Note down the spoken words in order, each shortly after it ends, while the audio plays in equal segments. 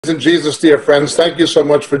In Jesus, dear friends, thank you so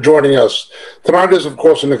much for joining us. Tonight is, of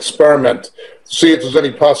course, an experiment to see if there's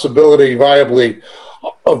any possibility, viably,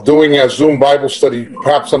 of doing a Zoom Bible study,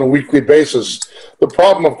 perhaps on a weekly basis. The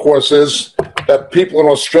problem, of course, is that people in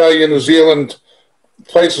Australia, New Zealand,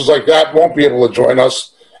 places like that won't be able to join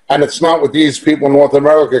us, and it's not with these people in North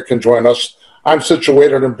America can join us. I'm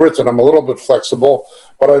situated in Britain. I'm a little bit flexible,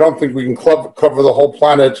 but I don't think we can cover the whole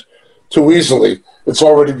planet too easily. It's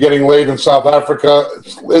already getting late in South Africa.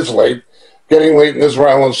 It's late, getting late in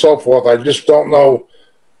Israel and so forth. I just don't know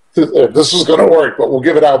if this is going to work, but we'll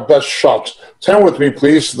give it our best shot. Turn with me,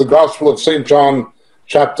 please, to the Gospel of St. John,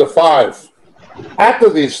 chapter 5. After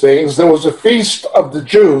these things, there was a feast of the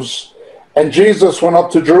Jews, and Jesus went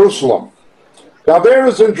up to Jerusalem. Now there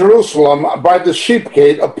is in Jerusalem, by the sheep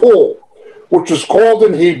gate, a pool, which is called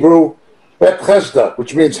in Hebrew Bethesda,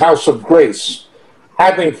 which means house of grace,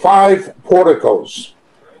 having 5 porticos.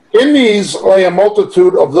 In these lay a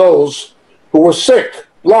multitude of those who were sick,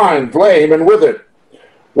 blind, lame, and withered,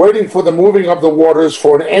 waiting for the moving of the waters,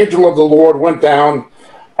 for an angel of the Lord went down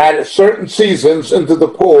at certain seasons into the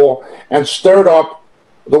pool and stirred up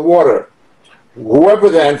the water. Whoever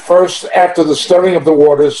then, first after the stirring of the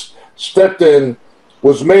waters, stepped in,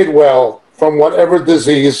 was made well from whatever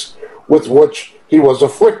disease with which he was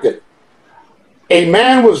afflicted. A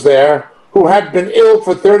man was there who had been ill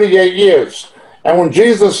for 38 years. And when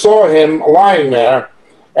Jesus saw him lying there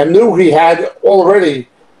and knew he had already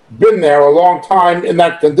been there a long time in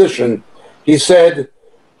that condition, he said,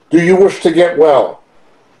 "Do you wish to get well?"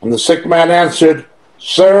 And the sick man answered,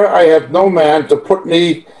 "Sir, I have no man to put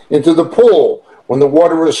me into the pool when the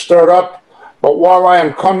water is stirred up, but while I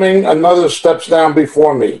am coming, another steps down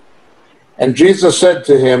before me." And Jesus said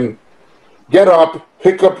to him, "Get up,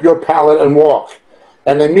 pick up your pallet and walk."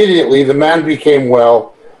 And immediately the man became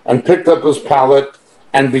well and picked up his pallet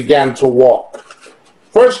and began to walk.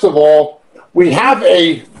 First of all, we have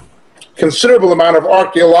a considerable amount of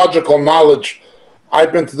archaeological knowledge.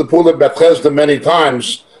 I've been to the pool of Bethesda many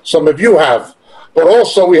times. Some of you have. But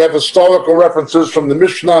also we have historical references from the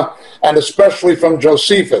Mishnah and especially from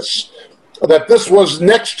Josephus that this was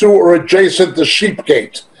next to or adjacent to Sheep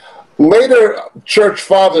Gate. Later church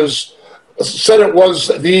fathers said it was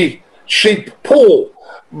the sheep pool,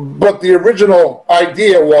 but the original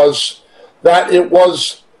idea was that it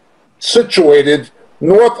was situated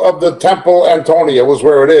north of the Temple Antonia, was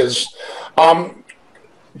where it is.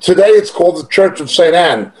 Today it's called the Church of St.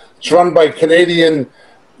 Anne. It's run by Canadian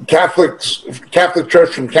Catholic Church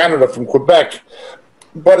from Canada, from Quebec,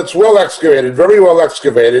 but it's well excavated, very well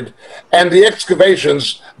excavated, and the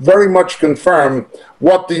excavations very much confirm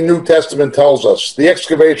what the New Testament tells us. The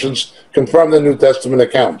excavations confirm the New Testament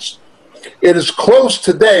accounts. It is close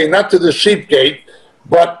today, not to the Sheep Gate,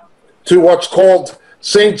 but to what's called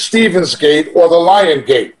St. Stephen's Gate or the Lion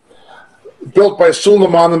Gate, built by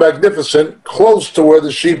Suleiman the Magnificent, close to where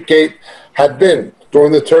the Sheep Gate had been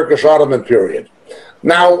during the Turkish Ottoman period.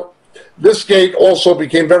 Now, this gate also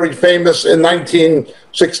became very famous in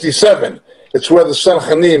 1967. It's where the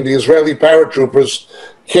Senchanim, the Israeli paratroopers,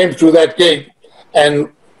 came through that gate and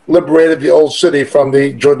liberated the old city from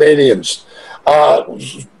the Jordanians.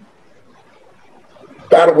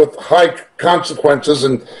 Battle with high consequences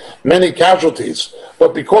and many casualties.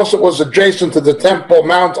 But because it was adjacent to the Temple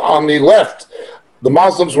Mount on the left, the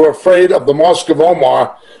Muslims were afraid of the Mosque of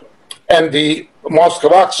Omar and the Mosque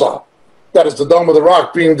of Aqsa, that is the Dome of the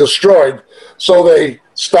Rock, being destroyed. So they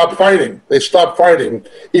stopped fighting.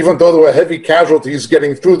 Even though there were heavy casualties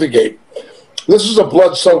getting through the gate. This is a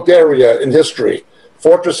blood-soaked area in history.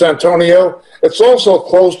 Fortress Antonio. It's also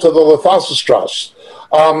close to the Lathasastrasse,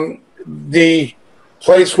 the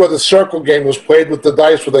place where the circle game was played with the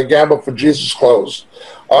dice where they gambled for Jesus' clothes.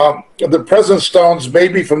 The present stones may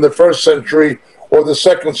be from the 1st century or the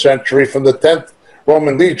 2nd century from the 10th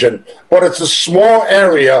Roman Legion, but it's a small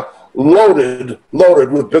area loaded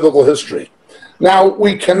with biblical history. Now,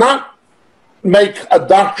 we cannot make a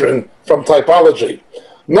doctrine from typology.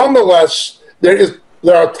 Nonetheless, there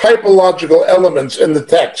are typological elements in the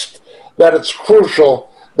text that it's crucial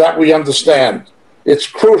that we understand. It's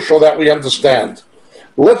crucial that we understand.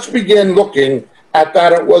 Let's begin looking at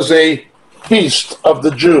that it was a feast of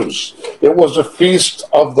the Jews. It was a feast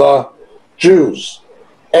of the Jews.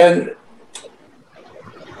 And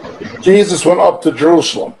Jesus went up to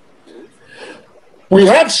Jerusalem. We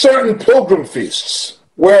have certain pilgrim feasts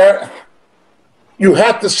where you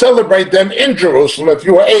had to celebrate them in Jerusalem if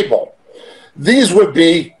you were able. These would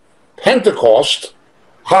be Pentecost,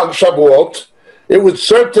 Hag Shavuot. It would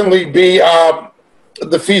certainly be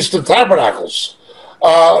the Feast of Tabernacles,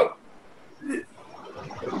 Hag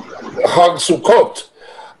Sukkot.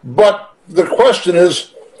 But the question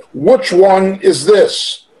is, Which one is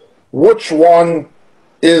this? Which one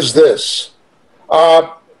is this?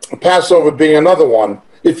 Passover being another one,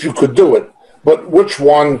 if you could do it. But which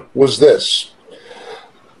one was this?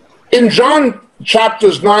 In John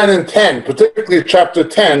chapters 9 and 10, particularly chapter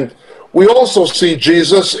 10, we also see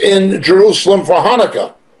Jesus in Jerusalem for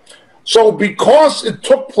Hanukkah. So because it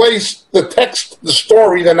took place, the text, the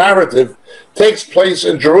story, the narrative takes place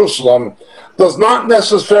in Jerusalem, does not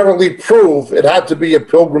necessarily prove it had to be a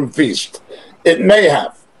pilgrim feast. It may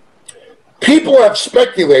have. People have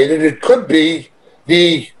speculated it could be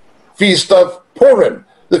the Feast of Purim,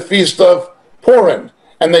 the Feast of Purim.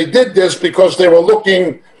 And they did this because they were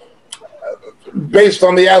looking, based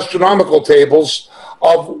on the astronomical tables,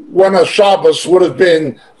 of when a Shabbos would have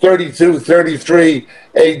been 32, 33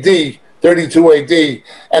 AD, 32 AD,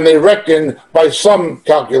 and they reckon by some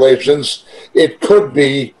calculations it could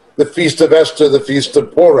be the Feast of Esther, the Feast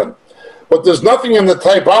of Purim. But there's nothing in the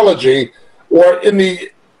typology or in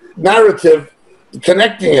the narrative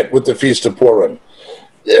connecting it with the Feast of Purim.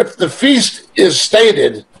 If the feast is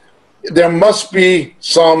stated, there must be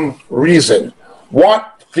some reason.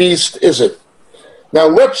 What feast is it? Now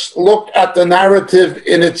let's look at the narrative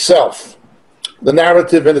in itself. The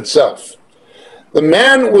narrative in itself. The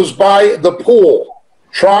man was by the pool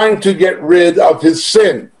trying to get rid of his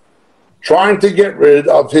sin. Trying to get rid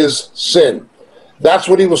of his sin. That's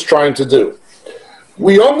what he was trying to do.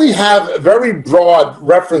 We only have very broad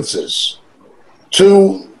references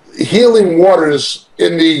to healing waters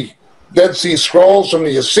in the Dead Sea Scrolls, from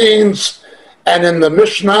the Essenes, and in the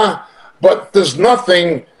Mishnah, but there's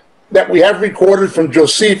nothing that we have recorded from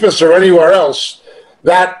Josephus or anywhere else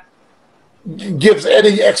that gives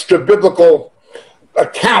any extra biblical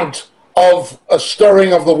account of a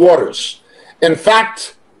stirring of the waters. In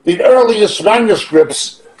fact, the earliest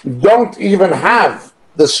manuscripts don't even have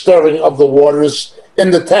the stirring of the waters in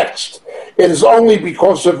the text. It is only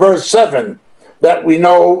because of verse 7 that we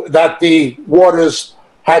know that the waters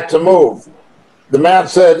had to move. The man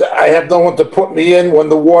said, I have no one to put me in when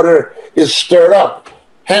the water is stirred up.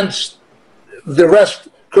 Hence, the rest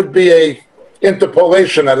could be a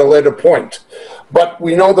interpolation at a later point. But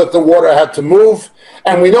we know that the water had to move,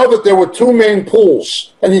 and we know that there were two main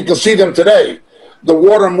pools, and you can see them today. The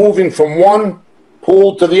water moving from one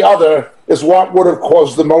pool to the other is what would have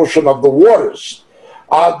caused the motion of the waters.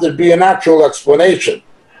 There'd be a natural explanation.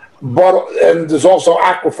 And there's also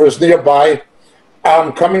aquifers nearby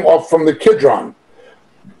coming off from the Kidron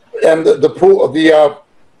and the pool of the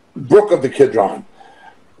brook of the Kidron.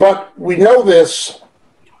 But we know this,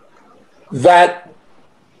 that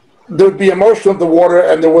there'd be a motion of the water,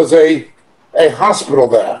 and there was a hospital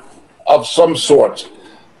there of some sort.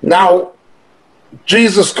 Now,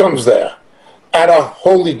 Jesus comes there at a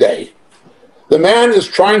holy day. The man is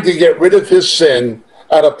trying to get rid of his sin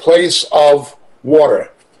at a place of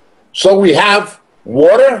water. So we have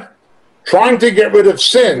water trying to get rid of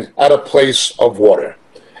sin at a place of water.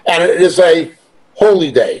 And it is a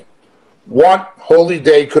holy day. What holy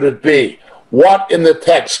day could it be? What in the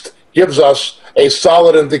text gives us a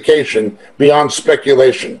solid indication beyond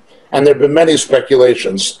speculation? And there have been many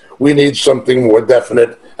speculations. We need something more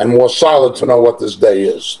definite and more solid to know what this day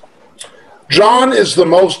is. John is the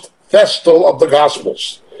most festal of the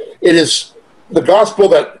Gospels. It is the Gospel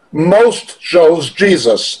that most shows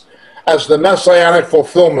Jesus as the messianic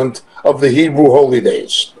fulfillment of the Hebrew holy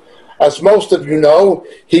days. As most of you know,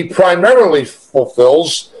 he primarily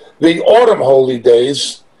fulfills the autumn holy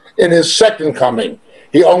days in his second coming.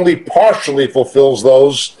 He only partially fulfills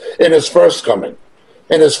those in his first coming.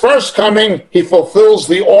 In his first coming, he fulfills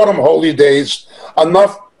the autumn holy days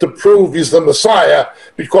enough to prove he's the Messiah,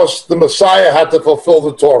 because the Messiah had to fulfill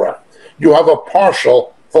the Torah. You have a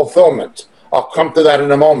partial fulfillment. I'll come to that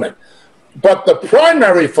in a moment. But the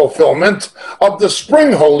primary fulfillment of the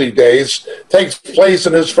spring holy days takes place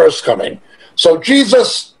in his first coming. So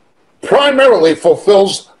Jesus primarily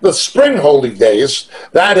fulfills the spring holy days.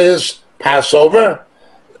 That is Passover.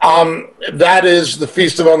 That is the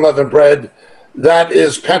Feast of Unleavened Bread. That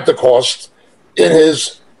is Pentecost in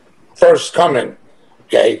his first coming.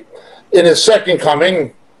 Okay. In his second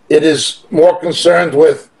coming, it is more concerned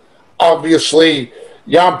with, obviously,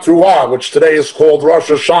 Yom Teruah, which today is called Rosh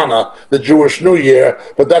Hashanah, the Jewish New Year,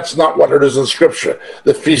 but that's not what it is in Scripture,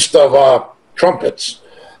 the Feast of Trumpets.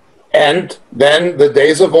 And then the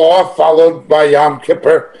Days of Awe, followed by Yom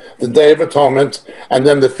Kippur, the Day of Atonement, and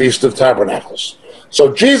then the Feast of Tabernacles.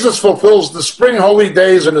 So Jesus fulfills the spring holy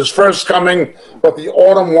days in his first coming, but the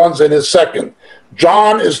autumn ones in his second.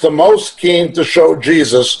 John is the most keen to show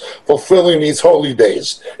Jesus fulfilling these holy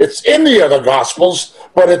days. It's in the other Gospels,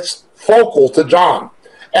 but it's focal to John.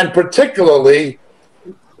 And particularly,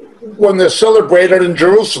 when they're celebrated in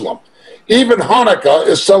Jerusalem. Even Hanukkah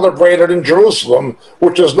is celebrated in Jerusalem,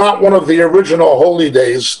 which is not one of the original holy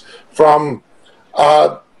days from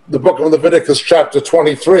the book of Leviticus chapter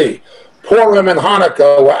 23. Purim and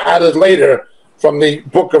Hanukkah were added later from the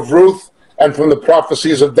book of Ruth and from the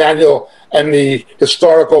prophecies of Daniel and the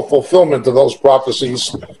historical fulfillment of those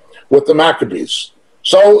prophecies with the Maccabees.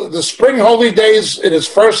 So the spring holy days in his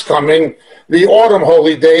first coming, the autumn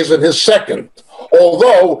holy days in his second,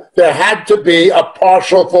 although there had to be a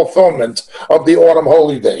partial fulfillment of the autumn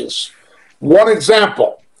holy days. One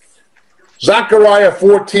example, Zechariah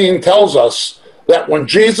 14 tells us that when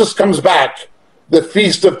Jesus comes back, the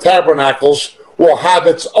Feast of Tabernacles will have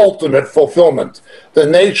its ultimate fulfillment. The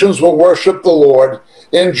nations will worship the Lord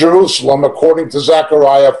in Jerusalem, according to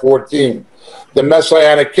Zechariah 14, the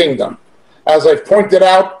Messianic kingdom. As I've pointed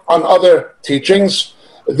out on other teachings,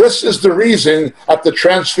 this is the reason at the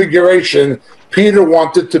Transfiguration, Peter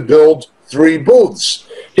wanted to build 3 booths.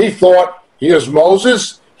 He thought, here's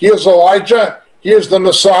Moses, here's Elijah, here's the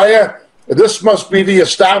Messiah. This must be the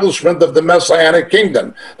establishment of the Messianic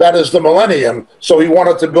kingdom. That is the millennium. So he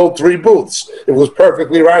wanted to build 3 booths. It was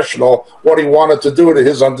perfectly rational what he wanted to do to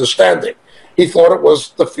his understanding. He thought it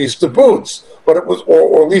was the Feast of Booths, but it was,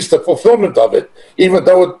 or at least the fulfillment of it, even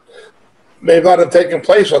though it may not have taken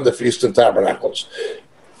place on the Feast of Tabernacles.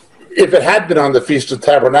 If it had been on the Feast of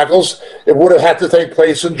Tabernacles, it would have had to take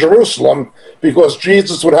place in Jerusalem, because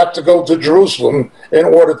Jesus would have to go to Jerusalem in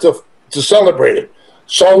order to celebrate it.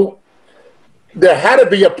 So there had to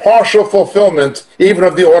be a partial fulfillment even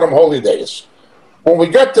of the autumn holy days. When we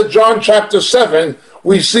get to John chapter 7,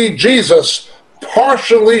 we see Jesus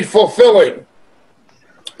partially fulfilling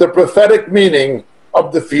the prophetic meaning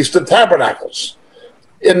of the Feast of Tabernacles.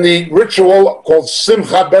 In the ritual called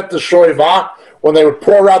Simcha Bet Shoivah, when they would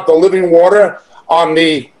pour out the living water on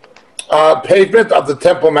the pavement of the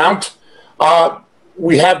Temple Mount,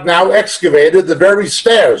 we have now excavated the very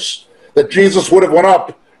stairs that Jesus would have went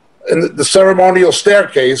up in the ceremonial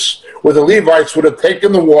staircase, where the Levites would have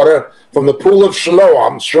taken the water from the pool of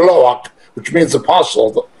Shiloach, which means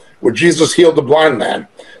apostle, where Jesus healed the blind man,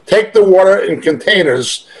 take the water in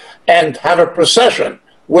containers and have a procession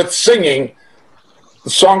with singing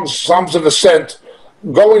the Psalms of Ascent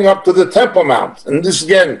going up to the Temple Mount. And this,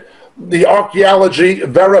 again, the archaeology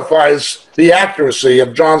verifies the accuracy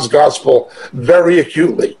of John's Gospel very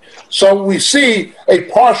acutely. So we see a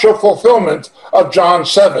partial fulfillment of John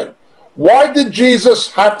 7. Why did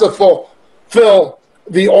Jesus have to fulfill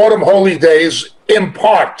the autumn holy days in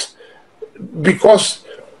part? Because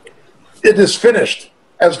it is finished.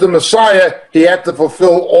 As the Messiah, he had to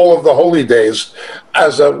fulfill all of the holy days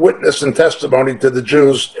as a witness and testimony to the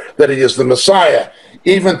Jews that he is the Messiah,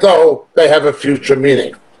 even though they have a future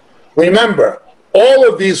meaning. Remember, all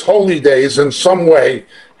of these holy days in some way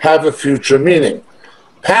have a future meaning.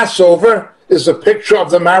 Passover is a picture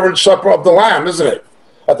of the marriage supper of the Lamb, isn't it?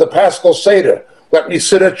 At the Paschal Seder, let me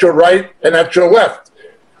sit at your right and at your left.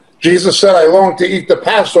 Jesus said, I long to eat the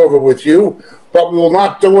Passover with you, but we will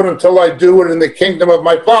not do it until I do it in the kingdom of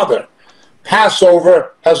my Father.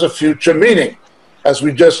 Passover has a future meaning. As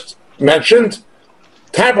we just mentioned,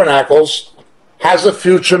 Tabernacles has a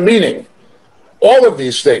future meaning. All of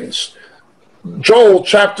these things. Joel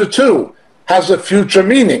chapter 2 has a future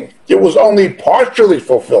meaning. It was only partially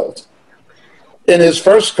fulfilled in his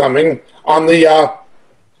first coming on the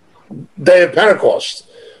day of Pentecost.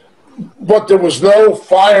 But there was no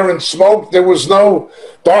fire and smoke. There was no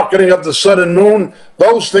darkening of the sun and moon.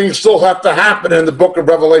 Those things still have to happen in the book of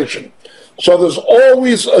Revelation. So there's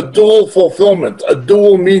always a dual fulfillment, a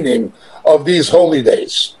dual meaning of these holy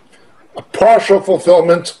days. A partial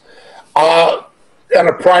fulfillment and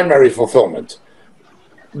a primary fulfillment.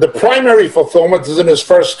 The primary fulfillment is in his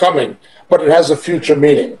first coming, but it has a future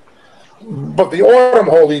meaning. But the autumn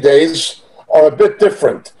holy days are a bit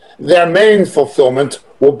different. Their main fulfillment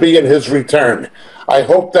will be in his return. I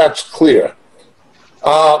hope that's clear.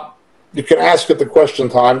 You can ask at the question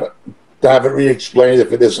time to have it re-explained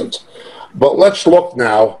if it isn't. But let's look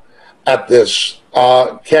now at this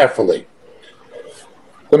carefully.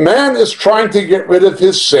 The man is trying to get rid of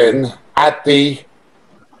his sin at the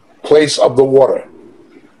place of the water.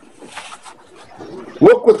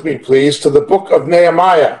 Look with me, please, to the book of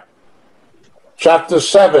Nehemiah, chapter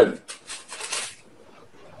 7.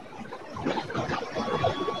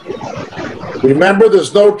 Remember,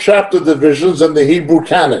 there's no chapter divisions in the Hebrew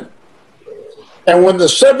canon. And when the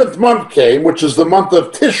 7th month came, which is the month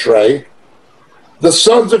of Tishrei, the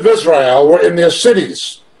sons of Israel were in their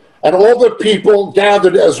cities, and all the people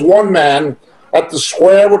gathered as one man at the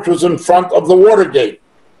square which was in front of the water gate.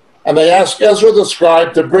 And they asked Ezra the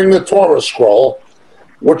scribe to bring the Torah scroll,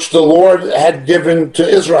 which the Lord had given to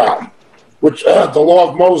Israel, which the law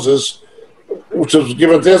of Moses, which was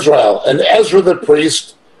given to Israel. And Ezra the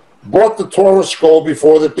priest brought the Torah scroll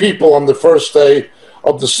before the people on the first day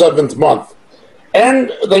of the 7th month.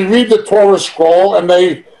 And they read the Torah scroll and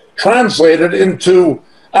they translate it into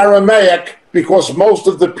Aramaic because most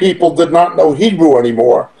of the people did not know Hebrew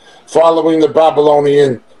anymore following the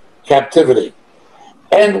Babylonian captivity.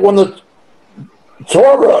 And when the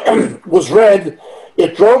Torah was read,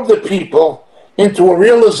 it drove the people into a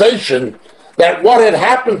realization that what had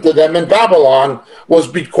happened to them in Babylon was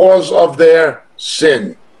because of their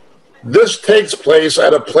sin. This takes place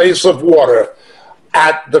at a place of water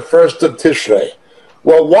at the 1st of Tishrei.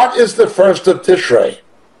 Well, what is the 1st of Tishrei?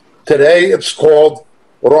 Today it's called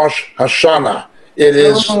Rosh Hashanah. It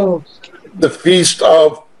is the Feast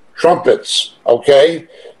of Trumpets, okay?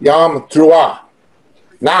 Yom Teruah.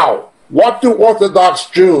 Now, what do Orthodox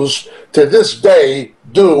Jews to this day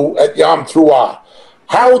do at Yom Teruah?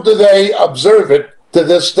 How do they observe it to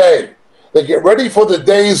this day? They get ready for the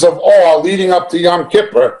days of awe leading up to Yom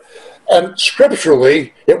Kippur, and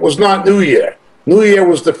scripturally, it was not New Year. New Year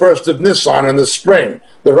was the 1st of Nisan in the spring.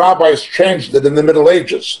 The rabbis changed it in the Middle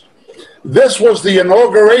Ages. This was the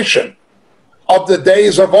inauguration of the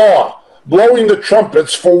days of awe, blowing the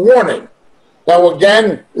trumpets for warning. Now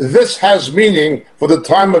again, this has meaning for the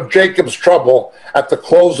time of Jacob's trouble at the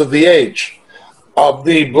close of the age of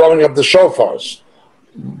the blowing of the shofars.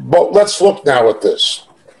 But let's look now at this.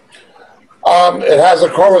 It has a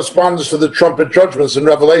correspondence to the trumpet judgments in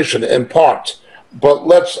Revelation in part, but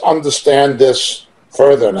let's understand this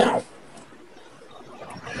further now.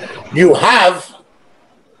 You have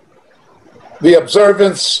the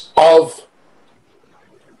observance of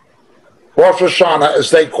Rosh Hashanah, as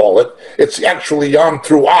they call it. It's actually Yom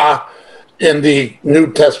Teruah in the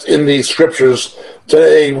New Testament, in the scriptures.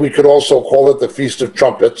 Today we could also call it the Feast of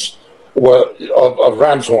Trumpets, or of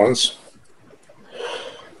ram's horns,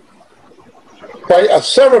 by a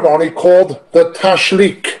ceremony called the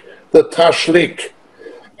Tashlik. The Tashlik.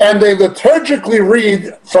 And they liturgically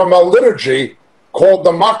read from a liturgy called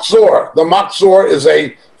the Machzor. The Machzor is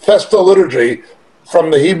a festal liturgy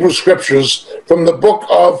from the Hebrew scriptures, from the book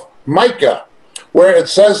of Micah, where it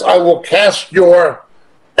says, I will cast your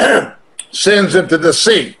sins into the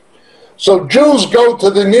sea. So Jews go to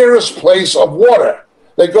the nearest place of water.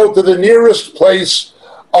 They go to the nearest place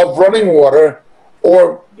of running water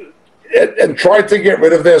and try to get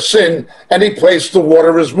rid of their sin any place the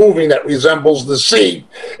water is moving that resembles the sea,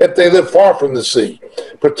 if they live far from the sea,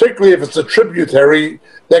 particularly if it's a tributary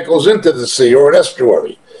that goes into the sea or an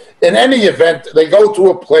estuary. In any event, they go to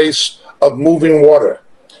a place of moving water.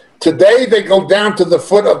 Today, they go down to the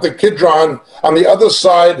foot of the Kidron on the other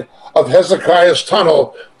side of Hezekiah's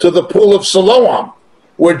tunnel to the pool of Siloam,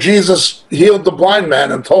 where Jesus healed the blind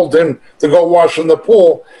man and told him to go wash in the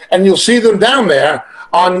pool. And you'll see them down there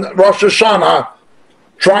on Rosh Hashanah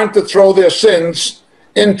trying to throw their sins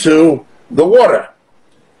into the water.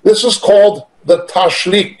 This is called the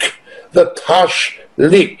Tashlik. The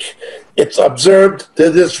Tashlik. It's observed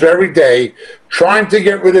to this very day, trying to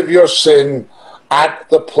get rid of your sin at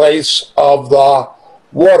the place of the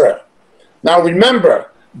water. Now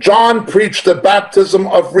remember, John preached the baptism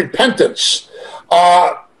of repentance,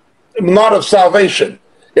 not of salvation.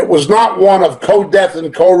 It was not one of co-death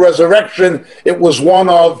and co-resurrection. It was one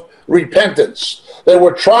of repentance. They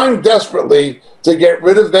were trying desperately to get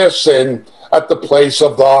rid of their sin at the place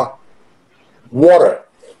of the water.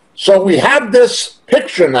 So we have this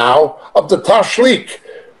picture now of the Tashlik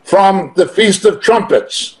from the Feast of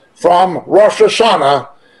Trumpets, from Rosh Hashanah,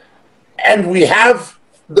 and we have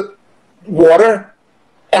the water,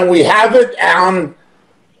 and we have it on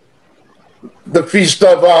the Feast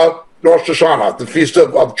of Rosh Hashanah, the Feast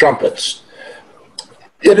of Trumpets.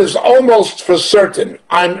 It is almost for certain,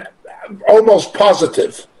 I'm almost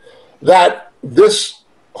positive, that this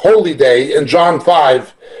holy day in John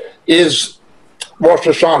 5 is Rosh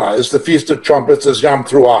Hashanah, is the Feast of Trumpets, is Yom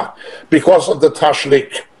Teruah, because of the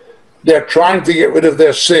Tashlik. They're trying to get rid of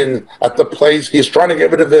their sin at the place, he's trying to get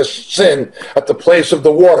rid of their sin at the place of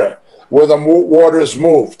the water, where the water is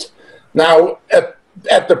moved. Now, at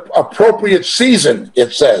the appropriate season,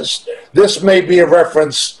 it says, this may be a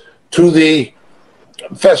reference to the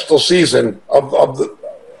festal season of the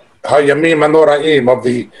Hayamim Anoraim, of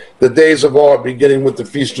the days of awe, beginning with the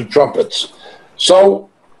Feast of Trumpets. So,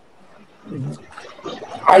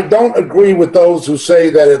 I don't agree with those who say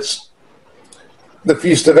that it's the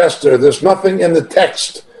Feast of Esther. There's nothing in the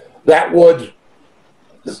text that would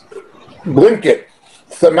link it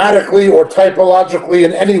thematically or typologically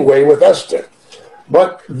in any way with Esther.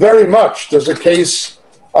 But very much there's a case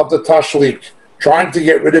of the Tashlik trying to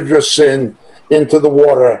get rid of your sin into the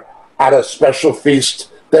water at a special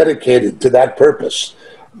feast dedicated to that purpose.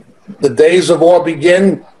 The days of awe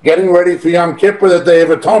begin, getting ready for Yom Kippur, the Day of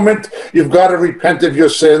Atonement. You've got to repent of your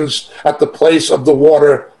sins at the place of the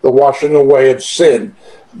water, the washing away of sin.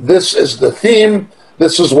 This is the theme.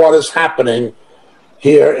 This is what is happening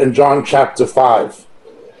here in John chapter 5.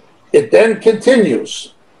 It then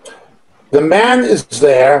continues. The man is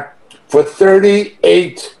there for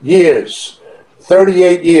 38 years.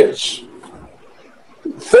 38 years.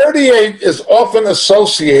 38 is often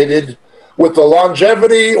associated with the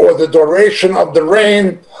longevity or the duration of the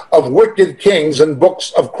reign of wicked kings in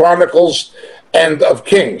books of Chronicles and of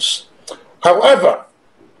Kings. However,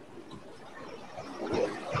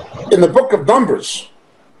 in the book of Numbers,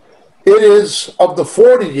 it is of the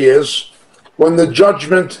 40 years when the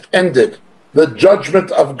judgment ended. The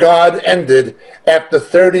judgment of God ended after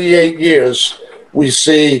 38 years, we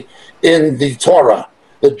see in the Torah.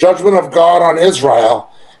 The judgment of God on Israel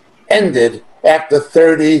ended after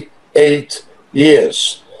 38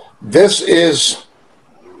 years. This is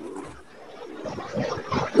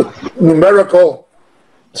the numerical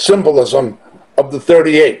symbolism of the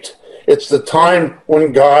 38. It's the time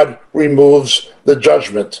when God removes the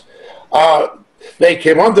judgment. They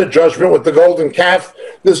came under judgment with the golden calf.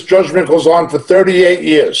 This judgment goes on for 38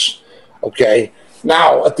 years. Okay?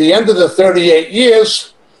 Now, at the end of the 38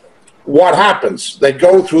 years, what happens? They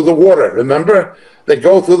go through the water, remember? They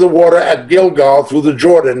go through the water at Gilgal, through the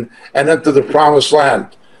Jordan, and enter the promised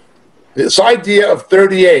land. This idea of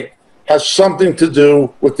 38 has something to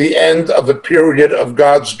do with the end of the period of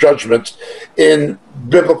God's judgment in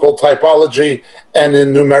biblical typology and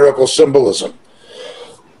in numerical symbolism.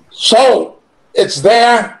 So, it's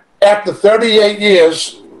there, after 38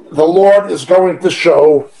 years, the Lord is going to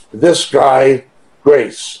show this guy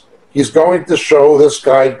grace. He's going to show this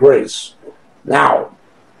guy grace. Now,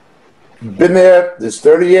 been there, there's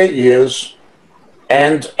 38 years,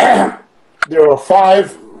 and there are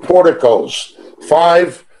 5 porticos.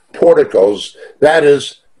 5 porticos, that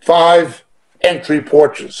is 5 entry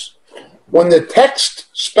porches. When the text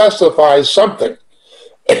specifies something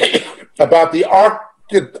about the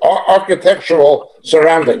architectural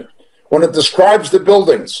surrounding, when it describes the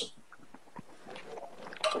buildings,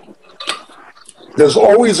 there's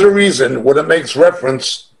always a reason when it makes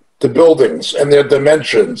reference to buildings and their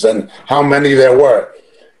dimensions and how many there were.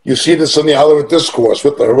 You see this in the Olivet Discourse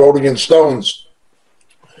with the Herodian stones.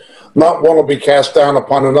 Not one will be cast down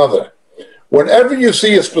upon another. Whenever you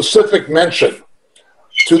see a specific mention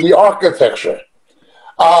to the architecture,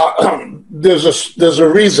 there's a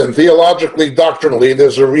reason, theologically, doctrinally,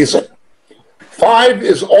 there's a reason. 5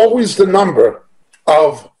 is always the number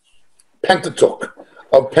of Pentateuch,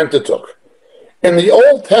 In the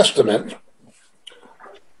Old Testament,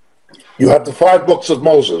 you have the 5 books of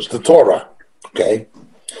Moses, the Torah, okay?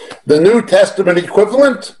 The New Testament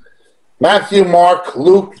equivalent, Matthew, Mark,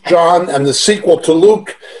 Luke, John, and the sequel to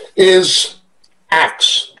Luke is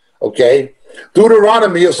Acts, okay?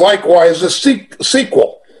 Deuteronomy is likewise a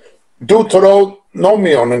sequel.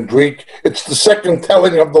 Deuteronomion in Greek, it's the second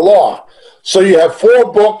telling of the law. So you have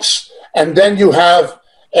 4 books, and then you have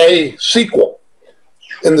a sequel.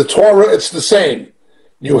 In the Torah, it's the same.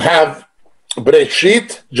 You have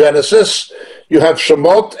Bereshit, Genesis, you have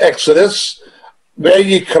Shemot, Exodus,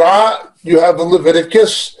 Vayikra, you have the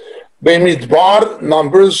Leviticus, Bamidbar,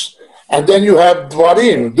 Numbers, and then you have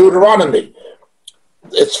Dvarim, Deuteronomy.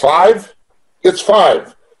 It's 5. It's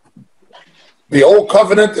 5. The Old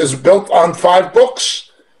Covenant is built on 5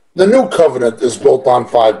 books. The New Covenant is built on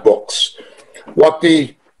 5 books. What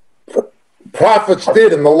the prophets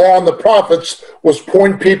did in the law and the prophets was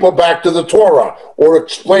point people back to the Torah or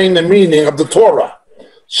explain the meaning of the Torah.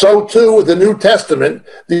 So too with the New Testament,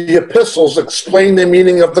 the epistles explain the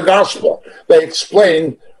meaning of the gospel. They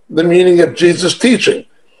explain the meaning of Jesus' teaching.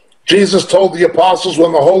 Jesus told the apostles,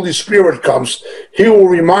 when the Holy Spirit comes, he will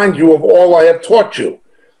remind you of all I have taught you.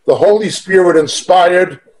 The Holy Spirit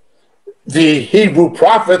inspired the Hebrew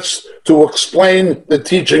prophets to explain the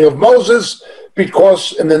teaching of Moses,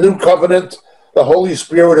 because in the New Covenant, the Holy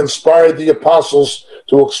Spirit inspired the apostles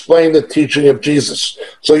to explain the teaching of Jesus.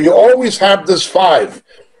 So you always have this 5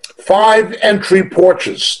 entry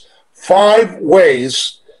porches, 5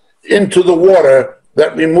 ways into the water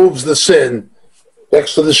that removes the sin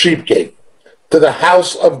next to the sheep gate, to the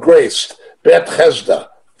house of grace, Bet Chesda,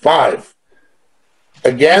 5.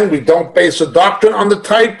 Again, we don't base a doctrine on the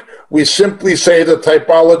type. We simply say the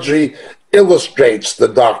typology illustrates the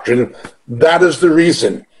doctrine. That is the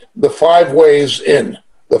reason. The 5 ways in,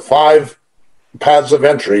 the 5 paths of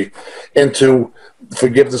entry into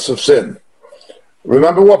forgiveness of sin.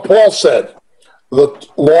 Remember what Paul said. The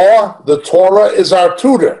law, the Torah, is our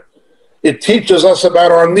tutor. It teaches us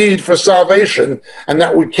about our need for salvation and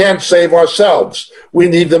that we can't save ourselves. We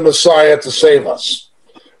need the Messiah to save us.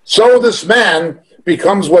 So this man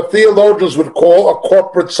becomes what theologians would call a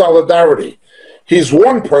corporate solidarity. He's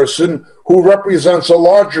one person who represents a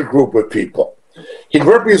larger group of people. He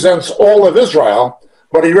represents all of Israel,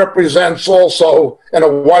 but he represents also, in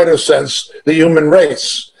a wider sense, the human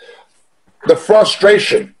race. The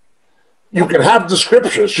frustration. You can have the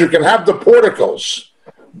scriptures, you can have the porticos,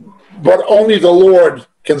 but only the Lord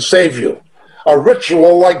can save you. A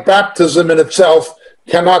ritual like baptism in itself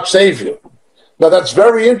cannot save you. Now that's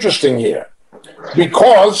very interesting here,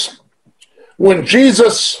 because when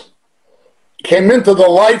Jesus came into the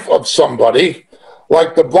life of somebody,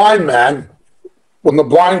 like the blind man, when the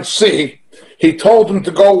blind see, he told him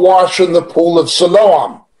to go wash in the pool of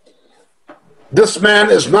Siloam. This man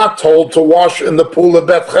is not told to wash in the pool of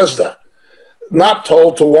Bethesda, not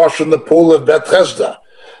told to wash in the pool of Bethesda.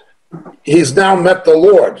 He's now met the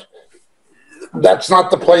Lord. That's not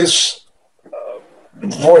the place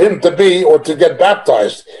for him to be or to get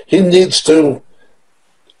baptized. He needs to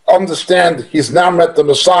understand he's now met the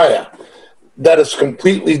Messiah. That is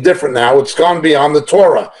completely different now. It's gone beyond the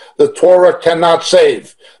Torah. The Torah cannot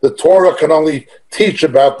save. The Torah can only teach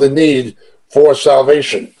about the need for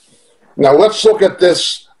salvation. Now let's look at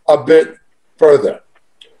this a bit further.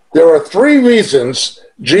 There are 3 reasons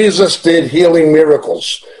Jesus did healing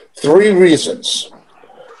miracles. 3 reasons.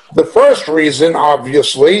 The first reason,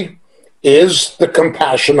 obviously, is the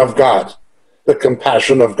compassion of God. The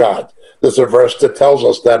compassion of God. There's a verse that tells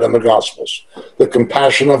us that in the Gospels. The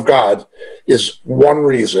compassion of God is one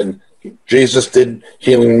reason Jesus did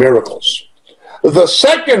healing miracles. The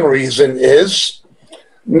second reason is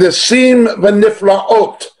Nisim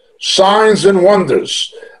v'niflaot, signs and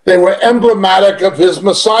wonders. They were emblematic of his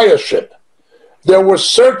messiahship. There were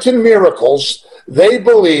certain miracles they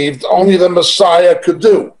believed only the Messiah could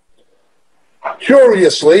do.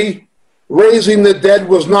 Curiously, raising the dead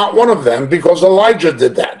was not one of them, because Elijah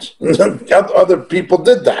did that. Other people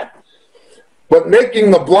did that. But making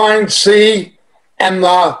the blind see and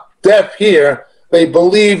the deaf hear, they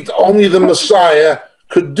believed only the Messiah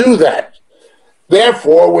could do that.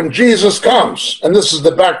 Therefore, when Jesus comes, and this is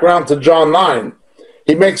the background to John 9,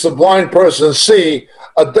 he makes a blind person see,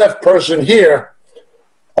 a deaf person hear.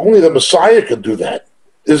 Only the Messiah could do that.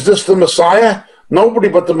 Is this the Messiah? Nobody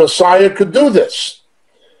but the Messiah could do this.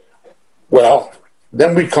 Well,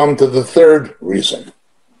 then we come to the third reason.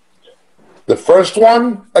 The first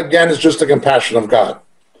one, again, is just the compassion of God.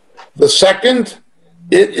 The second,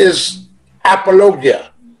 it is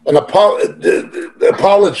apologia, an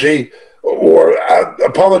apology or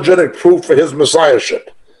apologetic proof for his messiahship.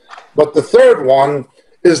 But the third one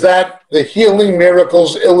is that the healing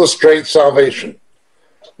miracles illustrate salvation.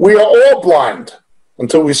 We are all blind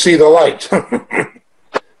until we see the light.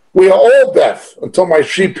 We are all deaf until my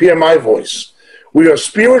sheep hear my voice. We are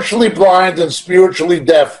spiritually blind and spiritually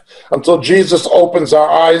deaf until Jesus opens our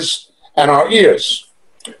eyes and our ears.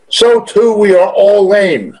 So too we are all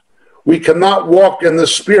lame. We cannot walk in the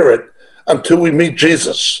Spirit until we meet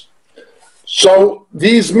Jesus. So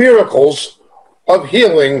these miracles of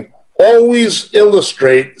healing always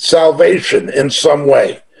illustrate salvation in some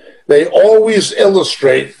way. They always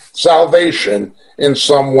illustrate salvation in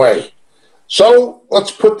some way. So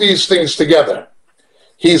let's put these things together.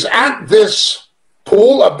 He's at this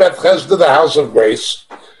pool of Bethesda, the house of grace,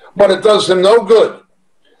 but it does him no good.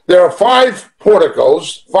 There are 5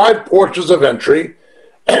 porticos, 5 porches of entry,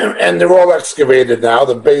 and they're all excavated now.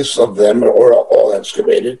 The base of them are all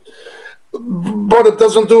excavated. But it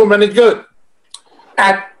doesn't do him any good.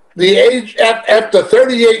 After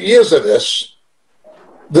 38 years of this,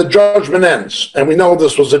 the judgment ends. And we know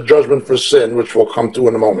this was a judgment for sin, which we'll come to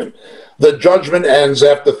in a moment. The judgment ends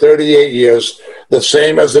after 38 years, the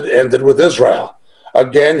same as it ended with Israel.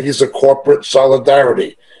 Again, he's a corporate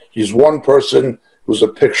solidarity. He's one person who's a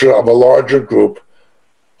picture of a larger group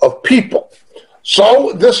of people.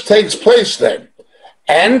 So this takes place then.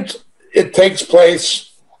 And it takes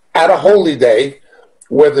place at a holy day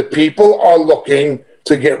where the people are looking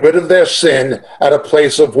to get rid of their sin at a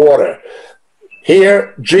place of water.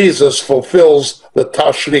 Here, Jesus fulfills the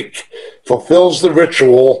tashlik, fulfills the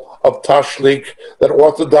ritual of tashlik that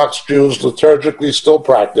Orthodox Jews liturgically still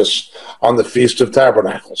practice on the Feast of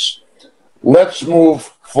Tabernacles. Let's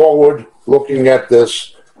move forward looking at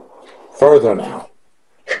this further now.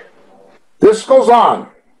 This goes on,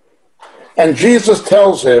 and Jesus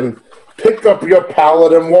tells him, pick up your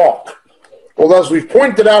pallet and walk. Well, as we've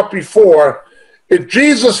pointed out before, if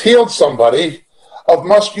Jesus healed somebody of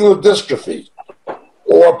muscular dystrophy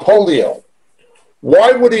or polio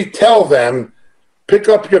why would he tell them, pick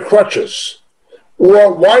up your crutches?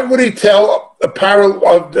 Or why would he tell a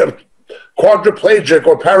quadriplegic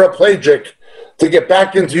or paraplegic to get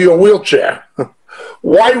back into your wheelchair?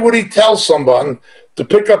 Why would he tell someone to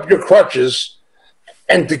pick up your crutches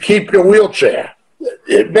and to keep your wheelchair?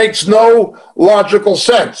 It makes no logical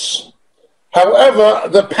sense. However,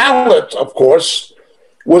 the pallet, of course,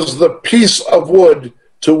 was the piece of wood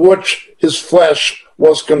to which his flesh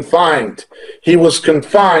was confined. He was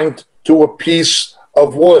confined to a piece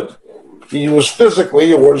of wood. He was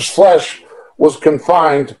physically, or his flesh was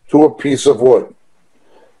confined to a piece of wood.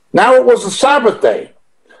 Now it was a Sabbath day.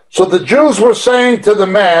 So the Jews were saying to the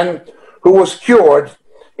man who was cured,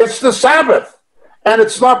 it's the Sabbath, and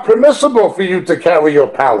it's not permissible for you to carry your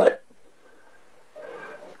pallet.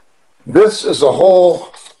 This is a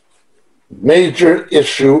whole major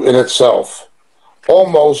issue in itself,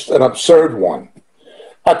 almost an absurd one.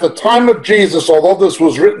 At the time of Jesus, although this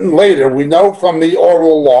was written later, we know from the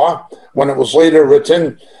oral law, when it was later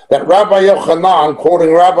written, that Rabbi Yochanan,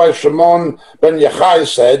 quoting Rabbi Shimon ben Yochai,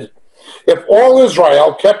 said, if all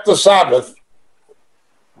Israel kept the Sabbath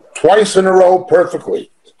twice in a row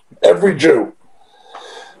perfectly, every Jew,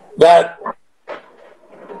 that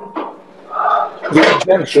the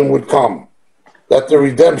redemption would come,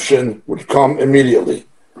 immediately.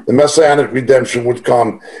 The Messianic redemption would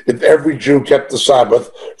come if every Jew kept the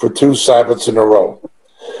Sabbath for 2 Sabbaths in a row.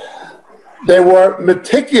 They were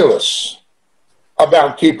meticulous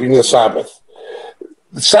about keeping the Sabbath.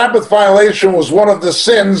 The Sabbath violation was one of the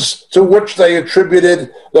sins to which they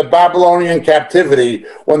attributed the Babylonian captivity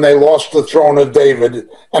when they lost the throne of David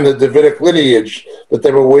and the Davidic lineage that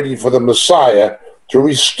they were waiting for the Messiah to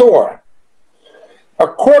restore.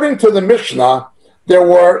 According to the Mishnah, there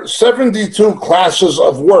were 72 classes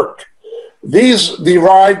of work. These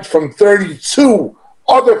derived from 32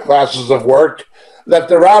 other classes of work that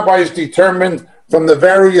the rabbis determined from the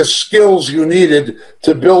various skills you needed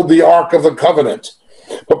to build the Ark of the Covenant.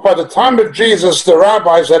 But by the time of Jesus, the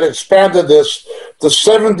rabbis had expanded this to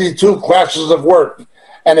 72 classes of work.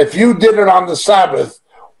 And if you did it on the Sabbath,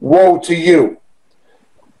 woe to you.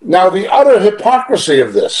 Now, the utter hypocrisy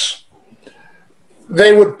of this,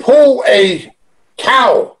 they would pull a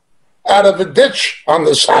cow out of a ditch on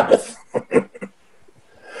the Sabbath.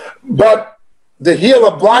 But to heal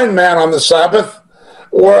a blind man on the Sabbath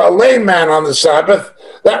or a lame man on the Sabbath,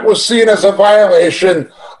 that was seen as a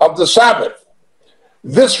violation of the Sabbath.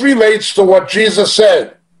 This relates to what Jesus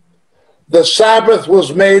said. The Sabbath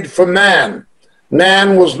was made for man.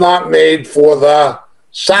 Man was not made for the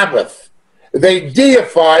Sabbath. They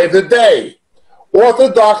deify the day.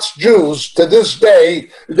 Orthodox Jews, to this day,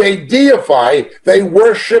 they deify, they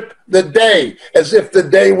worship the day as if the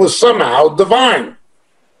day was somehow divine.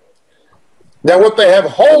 Now, what they have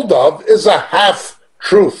hold of is a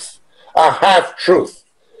half-truth,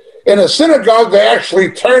 In a synagogue, they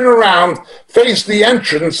actually turn around, face the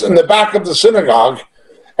entrance in the back of the synagogue,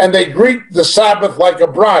 and they greet the Sabbath like a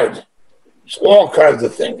bride. It's all kinds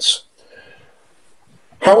of things.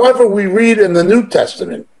 However, we read in the New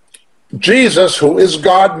Testament, Jesus, who is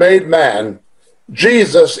God made man,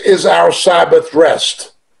 Jesus is our Sabbath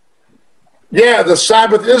rest. Yeah, the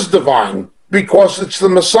Sabbath is divine because it's the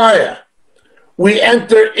Messiah. We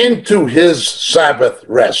enter into his Sabbath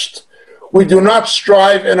rest. We do not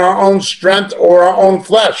strive in our own strength or our own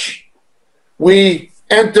flesh. We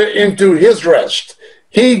enter into his rest.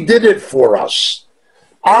 He did it for us.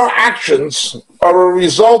 Our actions are a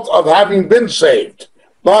result of having been saved,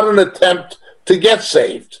 not an attempt to get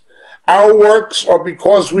saved. Our works are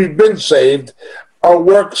because we've been saved. Our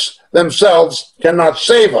works themselves cannot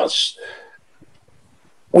save us.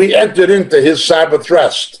 We entered into his Sabbath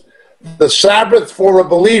rest. The Sabbath for a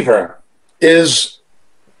believer is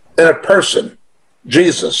in a person,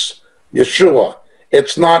 Jesus, Yeshua.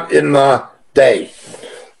 It's not in the day.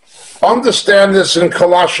 Understand this in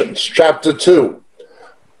Colossians chapter 2.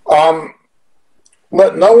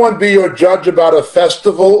 Let no one be your judge about a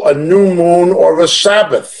festival, a new moon, or a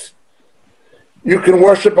Sabbath. You can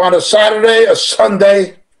worship on a Saturday, a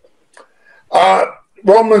Sunday.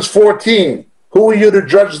 Romans 14, who are you to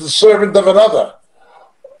judge the servant of another?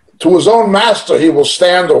 To his own master he will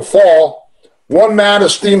stand or fall. One man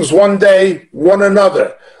esteems one day, one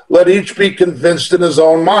another. Let each be convinced in his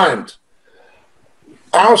own mind.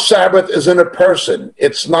 Our Sabbath is in a person.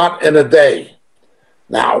 It's not in a day.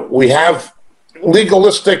 Now, we have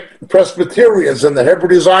legalistic Presbyterians in the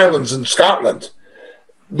Hebrides Islands in Scotland.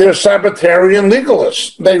 They're Sabbatarian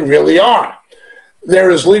legalists. They really are.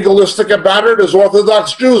 They're as legalistic about it as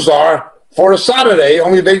Orthodox Jews are for a Saturday,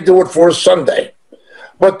 only they do it for a Sunday.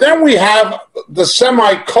 But then we have the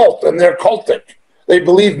semi-cult, and they're cultic. they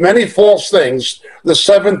believe many false things, the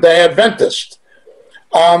Seventh-day Adventist.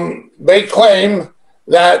 They claim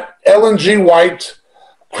that Ellen G. White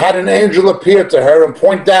had an angel appear to her and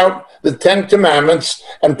point out the Ten Commandments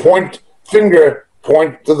and point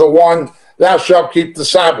to the one, thou shalt keep the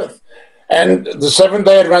Sabbath. And the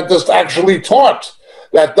Seventh-day Adventist actually taught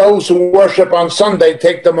that those who worship on Sunday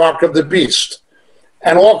take the mark of the beast.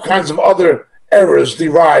 And all kinds of other errors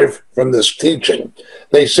derive from this teaching.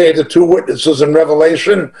 They say the two witnesses in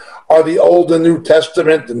Revelation are the Old and New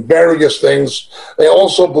Testament and various things. They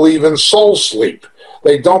also believe in soul sleep.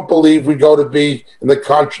 They don't believe we go to be in the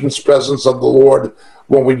conscious presence of the Lord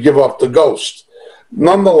when we give up the ghost.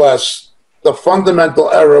 Nonetheless, the fundamental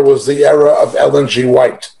error was the error of Ellen G.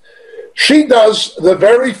 White. She does the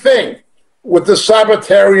very thing with the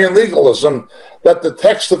Sabbatarian legalism that the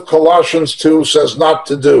text of Colossians 2 says not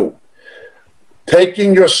to do.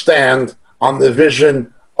 Taking your stand on the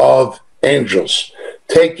vision of angels.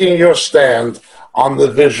 Taking your stand on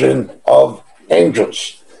the vision of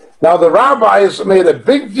angels. Now, the rabbis made a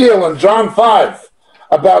big deal in John 5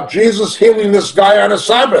 about Jesus healing this guy on a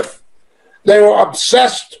Sabbath. They were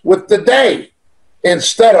obsessed with the day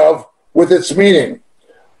instead of with its meaning.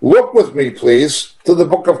 Look with me, please, to the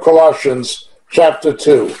book of Colossians, chapter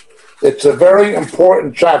 2. It's a very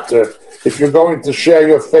important chapter if you're going to share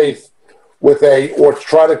your faith with or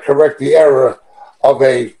try to correct the error of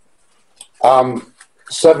a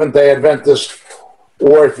Seventh-day Adventist,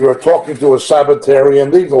 or if you're talking to a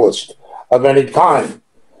Sabbatarian legalist of any kind.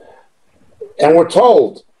 And we're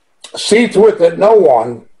told, see to it that no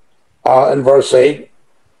one, in verse 8,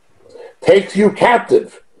 takes you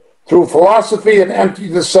captive through philosophy and empty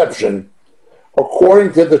deception,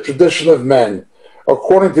 according to the tradition of men,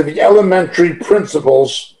 according to the elementary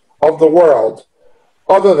principles of the world,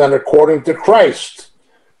 other than according to Christ.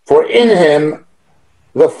 For in him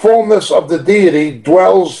the fullness of the deity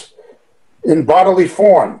dwells in bodily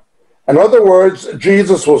form. In other words,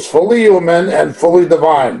 Jesus was fully human and fully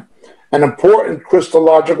divine, an important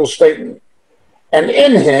Christological statement. And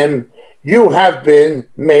in him you have been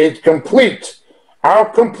made complete. Our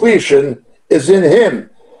completion is in him,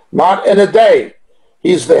 not in a day.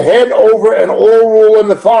 He's the head over and all rule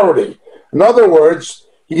and authority. In other words,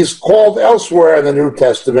 he's called elsewhere in the New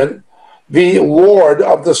Testament the Lord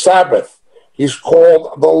of the Sabbath. He's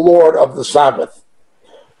called the Lord of the Sabbath.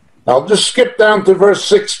 Now just skip down to verse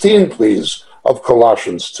 16, please, of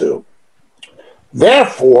Colossians 2.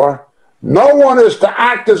 Therefore, no one is to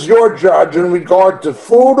act as your judge in regard to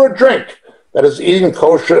food or drink, that is, eating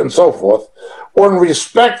kosher and so forth, or in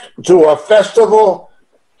respect to a festival,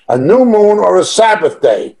 a new moon, or a Sabbath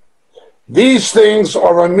day. These things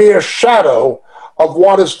are a mere shadow of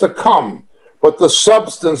what is to come, but the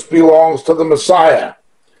substance belongs to the Messiah.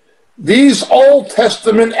 These Old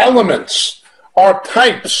Testament elements are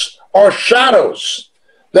types, are shadows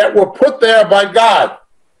that were put there by God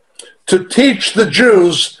to teach the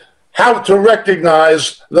Jews how to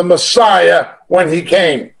recognize the Messiah when he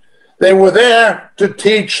came. They were there to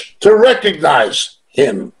teach to recognize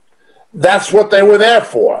him. That's what they were there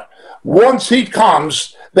for. Once he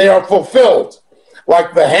comes, they are fulfilled.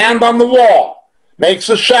 Like the hand on the wall makes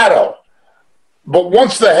a shadow. But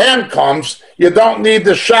once the hand comes, you don't need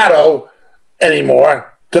the shadow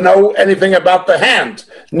anymore to know anything about the hand.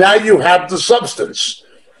 Now you have the substance.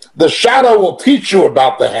 The shadow will teach you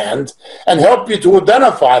about the hand and help you to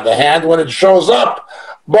identify the hand when it shows up.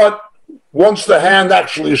 But once the hand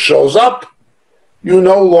actually shows up, you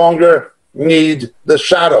no longer need the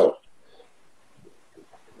shadow.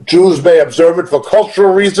 Jews may observe it for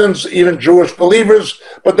cultural reasons, even Jewish believers,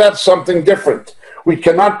 but that's something different. We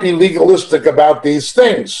cannot be legalistic about these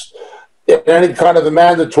things in any kind of a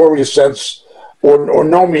mandatory sense or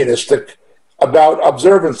nomistic about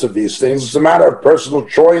observance of these things. It's a matter of personal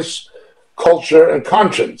choice, culture, and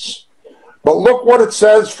conscience. But look what it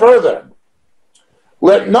says further.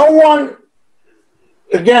 Let no one,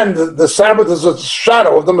 again, the Sabbath is a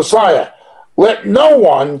shadow of the Messiah. Let no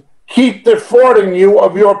one keep defrauding you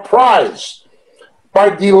of your prize by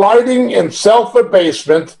delighting in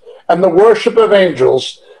self-abasement and the worship of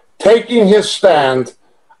angels, taking his stand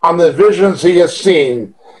on the visions he has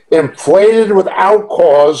seen, inflated without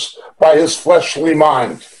cause by his fleshly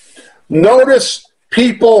mind. Notice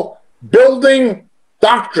people building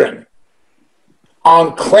doctrine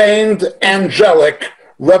on claimed angelic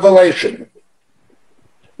revelation.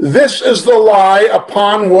 This is the lie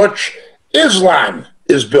upon which Islam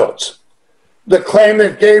is built. The claim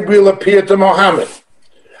that Gabriel appeared to Muhammad.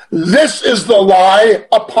 This is the lie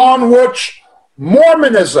upon which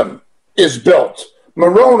Mormonism is built.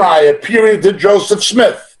 Moroni appearing to Joseph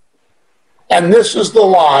Smith. And this is the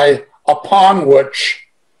lie upon which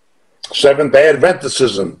Seventh-day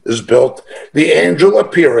Adventism is built, the angel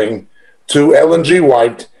appearing to Ellen G.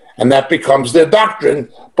 White, and that becomes their doctrine,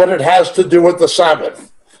 but it has to do with the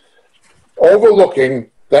Sabbath,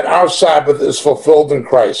 overlooking that our Sabbath is fulfilled in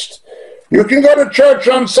Christ. You can go to church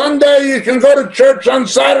on Sunday, you can go to church on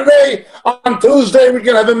Saturday, on Tuesday we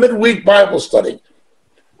can have a midweek Bible study.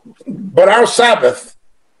 But our Sabbath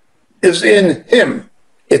is in Him.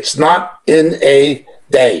 It's not in a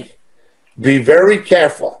day. Be very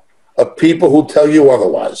careful of people who tell you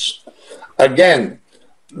otherwise. Again,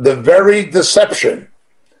 the very deception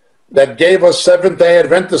that gave us Seventh-day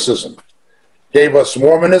Adventism, gave us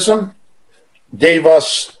Mormonism, gave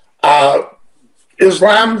us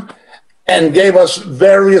Islam, and gave us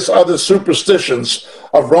various other superstitions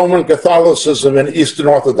of Roman Catholicism and Eastern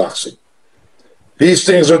Orthodoxy. These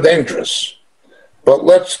things are dangerous. But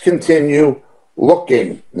let's continue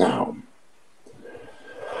looking now.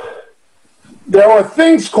 There are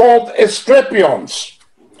things called Asclepions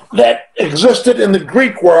that existed in the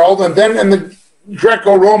Greek world and then in the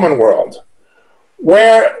Greco-Roman world,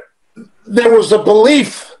 where there was a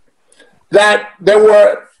belief that there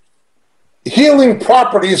were healing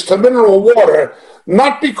properties to mineral water,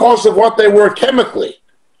 not because of what they were chemically,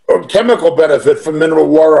 or chemical benefit from mineral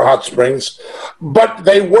water hot springs, but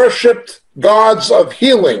they worshipped gods of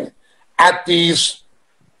healing at these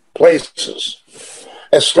places,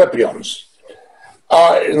 Asclepions,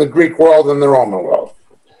 in the Greek world and the Roman world.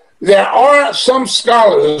 There are some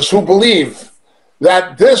scholars who believe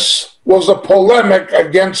that this was a polemic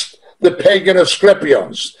against the pagan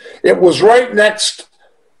Asclepions. It was right next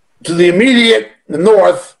to the immediate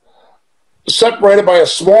north, separated by a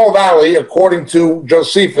small valley, according to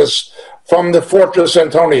Josephus, from the fortress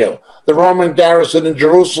Antonia, the Roman garrison in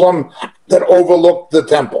Jerusalem that overlooked the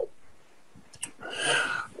temple.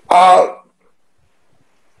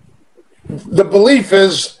 The belief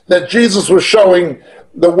is that Jesus was showing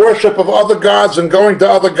the worship of other gods and going to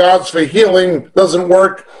other gods for healing doesn't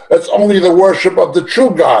work. It's only the worship of the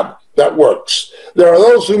true God that works. There are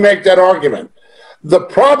those who make that argument. The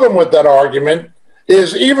problem with that argument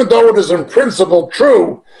is, even though it is in principle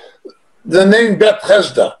true, the name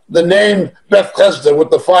Bethesda with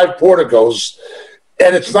the 5 porticos,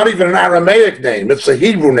 and it's not even an Aramaic name, it's a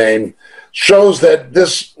Hebrew name, shows that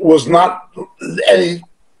this was not any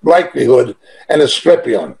likelihood an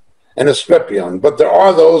Asclepion. But there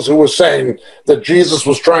are those who were saying that Jesus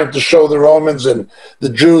was trying to show the Romans and the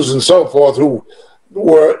Jews and so forth, who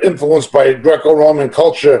were influenced by Greco-Roman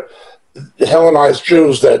culture, Hellenized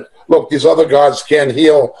Jews, that, look, these other gods can't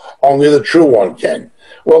heal, only the true one can.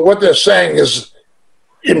 Well, what they're saying is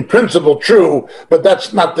in principle true, but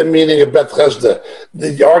that's not the meaning of Bethesda.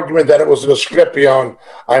 The argument that it was an Asclepion,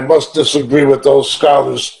 I must disagree with those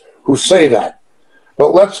scholars who say that.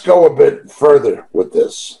 But let's go a bit further with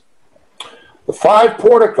this. The 5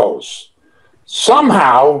 porticos.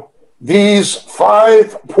 Somehow, these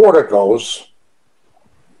 5 porticos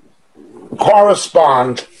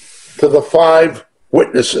correspond to the 5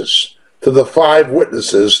 witnesses,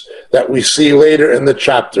 that we see later in the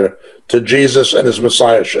chapter to Jesus and his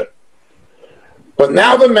messiahship. But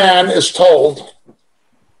now the man is told,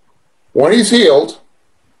 when he's healed,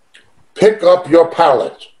 pick up your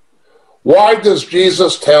pallet. Why does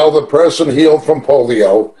Jesus tell the person healed from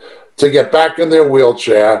polio to get back in their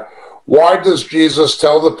wheelchair? Why does Jesus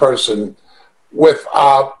tell the person with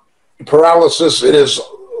paralysis in his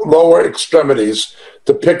lower extremities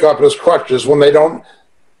to pick up his crutches when they don't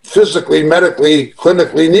physically, medically,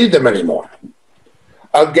 clinically need them anymore?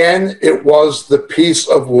 Again, it was the piece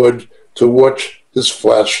of wood to which his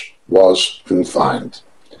flesh was confined.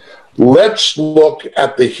 Let's look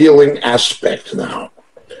at the healing aspect now.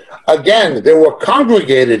 Again, there were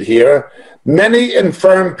congregated here many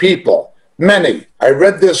infirm people. Many. I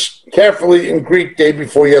read this carefully in Greek day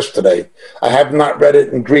before yesterday. I have not read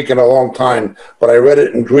it in Greek in a long time, but I read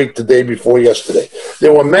it in Greek the day before yesterday.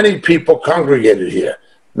 There were many people congregated here.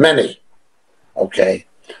 Many. Okay.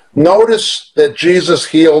 Notice that Jesus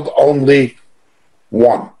healed only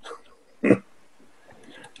one.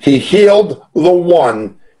 He healed the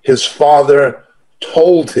one his Father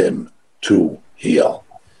told him to heal.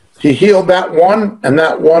 He healed that one and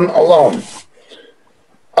that one alone.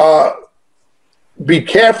 Be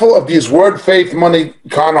careful of these word, faith, money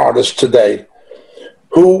con artists today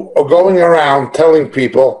who are going around telling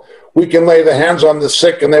people we can lay the hands on the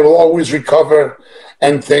sick and they will always recover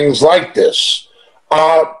and things like this.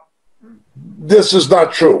 This is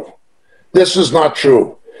not true. This is not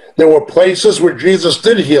true. There were places where Jesus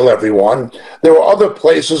did heal everyone. There were other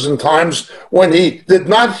places and times when he did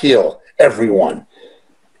not heal everyone.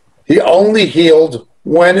 He only healed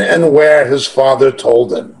when and where his Father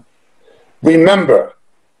told him. Remember,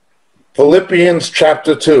 Philippians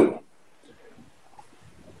chapter 2.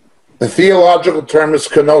 The theological term is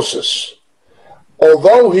kenosis.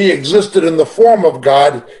 Although he existed in the form of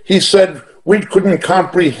God, he said we couldn't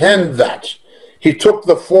comprehend that. He took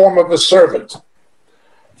the form of a servant.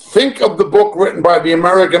 Think of the book written by the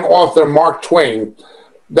American author Mark Twain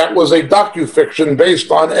that was a docufiction based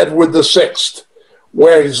on Edward VI,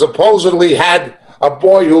 where he supposedly had a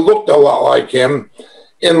boy who looked a lot like him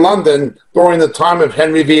in London during the time of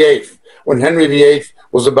Henry VIII, when Henry VIII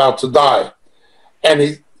was about to die.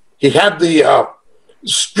 And he had the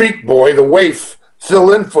street boy, the waif,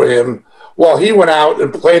 fill in for him while he went out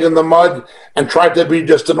and played in the mud and tried to be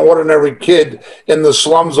just an ordinary kid in the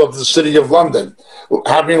slums of the city of London,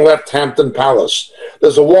 having left Hampton Palace.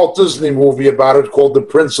 There's a Walt Disney movie about it called The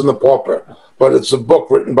Prince and the Pauper, but it's a book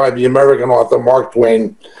written by the American author Mark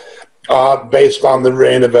Twain based on the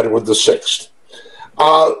reign of Edward VI.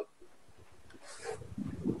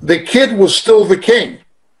 The kid was still the king,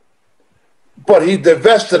 but he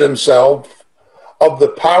divested himself of the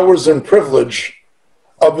powers and privilege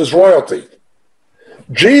of his royalty.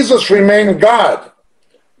 Jesus remained God,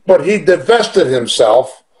 but he divested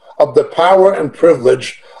himself of the power and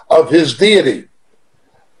privilege of his deity.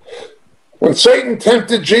 When Satan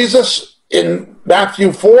tempted Jesus in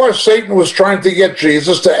Matthew 4, Satan was trying to get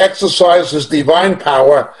Jesus to exercise his divine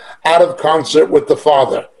power out of concert with the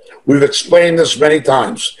Father. We've explained this many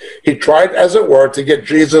times. He tried, as it were, to get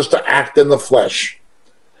Jesus to act in the flesh.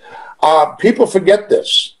 People forget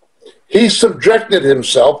this. He subjected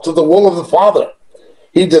himself to the will of the Father.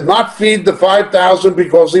 He did not feed the 5,000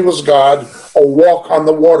 because he was God or walk on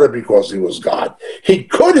the water because he was God. He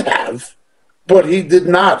could have, but he did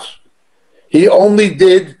not. He only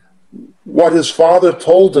did what his Father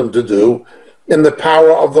told him to do in the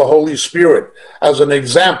power of the Holy Spirit as an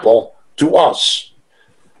example to us.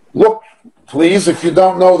 Look, please, if you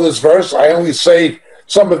don't know this verse, I only say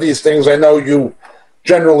some of these things I know you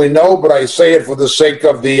generally know, but I say it for the sake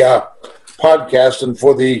of the podcast and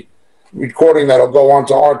for the recording that'll go on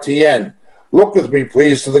to RTN. Look with me,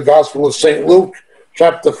 please, to the Gospel of St. Luke,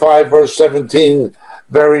 chapter 5, verse 17,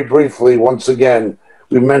 very briefly, once again.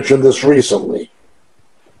 We mentioned this recently.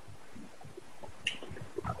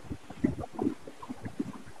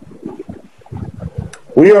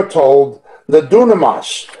 We are told the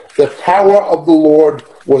dunamis, the power of the Lord,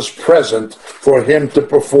 was present for him to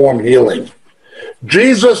perform healing.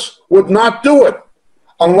 Jesus would not do it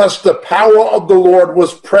unless the power of the Lord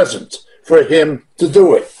was present for him to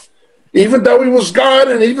do it. Even though he was God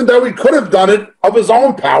and even though he could have done it of his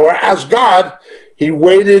own power as God, he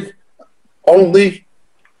waited only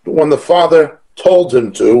when the Father told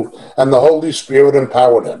him to and the Holy Spirit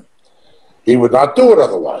empowered him. He would not do it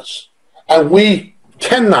otherwise. And we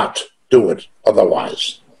cannot do it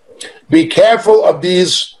otherwise. Be careful of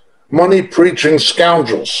these money-preaching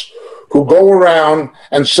scoundrels who go around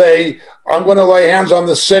and say, I'm going to lay hands on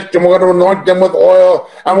the sick and we're going to anoint them with oil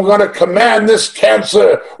and we're going to command this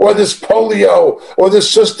cancer or this polio or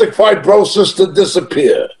this cystic fibrosis to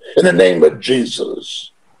disappear in the name of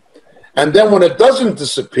Jesus. And then when it doesn't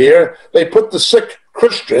disappear, they put the sick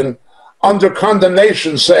Christian under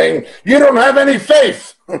condemnation saying, you don't have any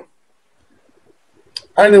faith.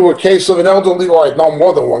 I knew a case of an elderly, well, I know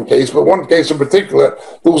more than one case, but one case in particular,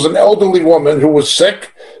 there was an elderly woman who was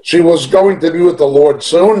sick. She was going to be with the Lord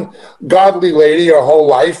soon, godly lady her whole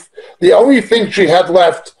life. The only thing she had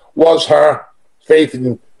left was her faith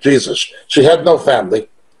in Jesus. She had no family.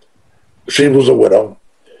 She was a widow.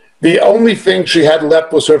 The only thing she had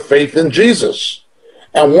left was her faith in Jesus.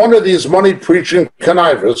 And one of these money-preaching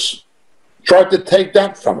connivers tried to take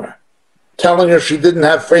that from her, telling her she didn't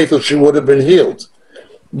have faith or she would have been healed.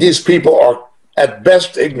 These people are at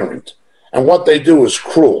best ignorant, and what they do is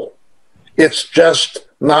cruel. It's just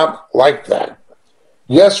not like that.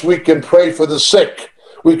 Yes, we can pray for the sick.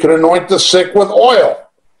 We can anoint the sick with oil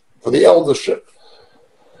for the eldership.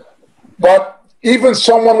 But even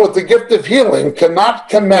someone with the gift of healing cannot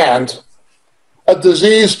command a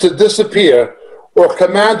disease to disappear or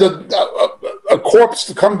command a corpse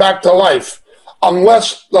to come back to life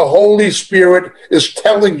unless the Holy Spirit is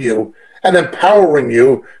telling you and empowering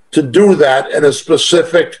you to do that in a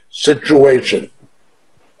specific situation.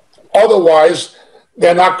 Otherwise,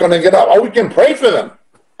 they're not going to get up. Oh, we can pray for them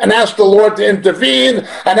and ask the Lord to intervene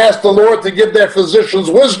and ask the Lord to give their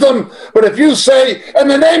physicians wisdom. But if you say, in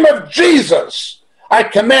the name of Jesus, I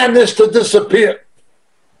command this to disappear,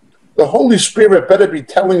 the Holy Spirit better be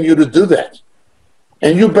telling you to do that.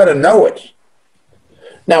 And you better know it.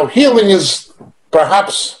 Now, healing is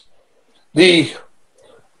perhaps the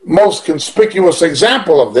most conspicuous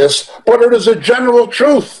example of this, but it is a general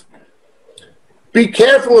truth. Be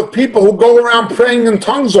careful of people who go around praying in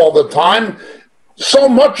tongues all the time. So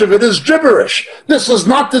much of it is gibberish. This is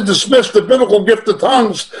not to dismiss the biblical gift of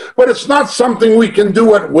tongues, but it's not something we can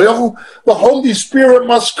do at will. The Holy Spirit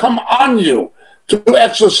must come on you to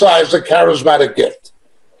exercise the charismatic gift.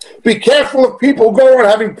 Be careful of people go around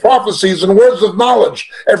having prophecies and words of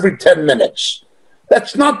knowledge every 10 minutes.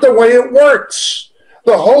 That's not the way it works.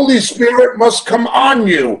 The Holy Spirit must come on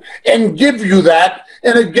you and give you that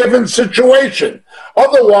in a given situation.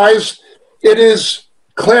 Otherwise, it is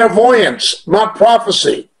clairvoyance, not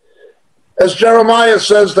prophecy. As Jeremiah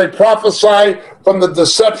says, they prophesy from the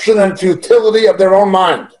deception and futility of their own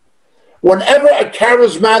mind. Whenever a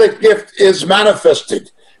charismatic gift is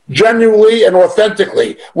manifested, genuinely and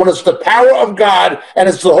authentically, when it's the power of God and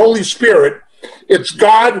it's the Holy Spirit, it's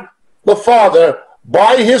God the Father,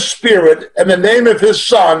 by his Spirit, in the name of his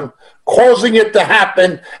Son, causing it to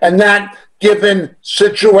happen in that given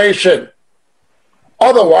situation.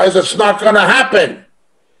 Otherwise, it's not going to happen.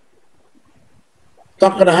 It's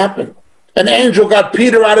not going to happen. An angel got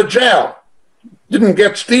Peter out of jail. Didn't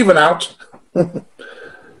get Stephen out.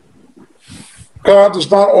 God does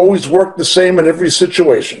not always work the same in every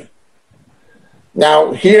situation.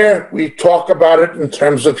 Now, here we talk about it in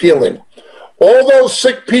terms of healing. All those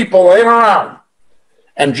sick people laying around,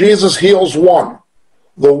 and Jesus heals one,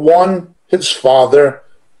 the one his Father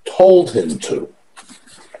told him to.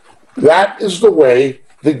 That is the way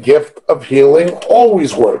the gift of healing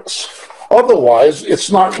always works. Otherwise, it's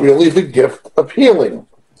not really the gift of healing.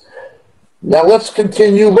 Now, let's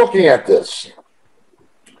continue looking at this.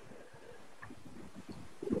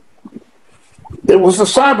 It was the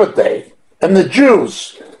Sabbath day, and the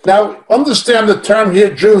Jews. Now, understand the term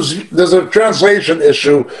here, Jews. There's a translation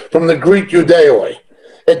issue from the Greek Judaoi.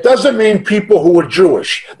 It doesn't mean people who were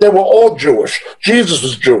Jewish. They were all Jewish. Jesus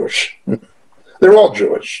was Jewish. They're all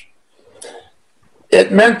Jewish.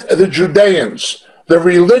 It meant the Judeans, the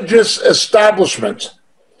religious establishment,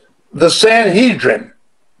 the Sanhedrin,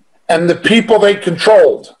 and the people they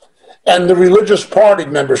controlled, and the religious party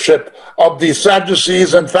membership of the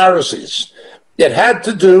Sadducees and Pharisees. It had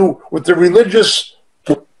to do with the religious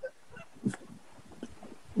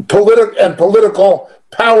political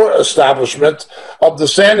power establishment of the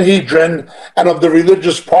Sanhedrin and of the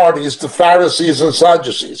religious parties, the Pharisees and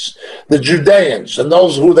Sadducees, the Judeans, and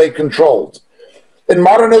those who they controlled. In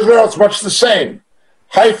modern Israel, it's much the same.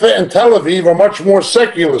 Haifa and Tel Aviv are much more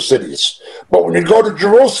secular cities. But when you go to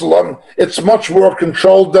Jerusalem, it's much more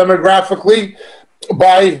controlled demographically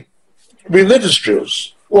by religious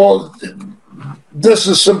Jews. Well, this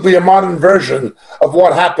is simply a modern version of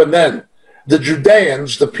what happened then. The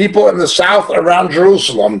Judeans, the people in the south around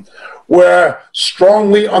Jerusalem, were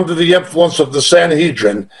strongly under the influence of the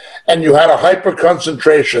Sanhedrin, and you had a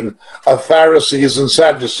hyper-concentration of Pharisees and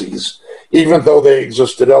Sadducees, even though they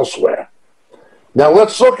existed elsewhere. Now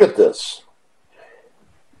let's look at this.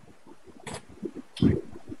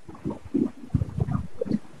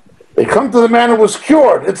 They come to the man who was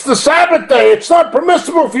cured. It's the Sabbath day. It's not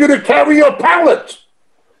permissible for you to carry your pallet.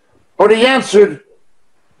 But he answered,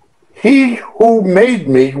 he who made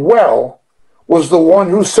me well was the one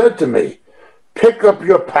who said to me, pick up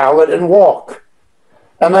your pallet and walk.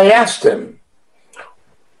 And I asked him,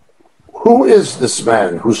 who is this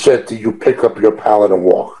man who said to you, pick up your pallet and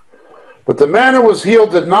walk? But the man who was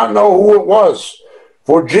healed did not know who it was,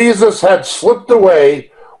 for Jesus had slipped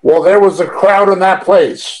away while there was a crowd in that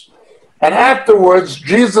place. And afterwards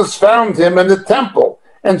Jesus found him in the temple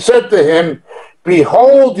and said to him,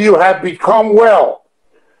 behold, you have become well.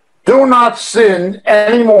 Do not sin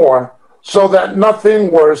anymore, so that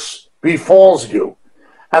nothing worse befalls you.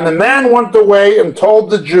 And the man went away and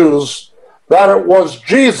told the Jews that it was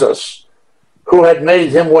Jesus who had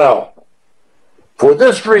made him well. For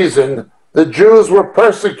this reason, the Jews were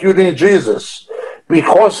persecuting Jesus,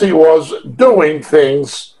 because he was doing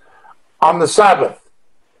things on the Sabbath.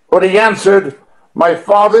 But he answered, my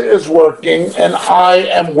Father is working, and I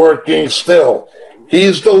am working still.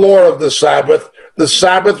 He's the Lord of the Sabbath. The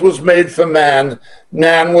Sabbath was made for man.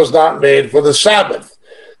 Man was not made for the Sabbath.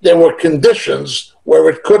 There were conditions where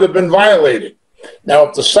it could have been violated. Now,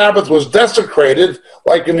 if the Sabbath was desecrated,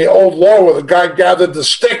 like in the old law where the guy gathered the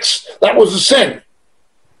sticks, that was a sin.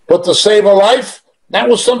 But to save a life, that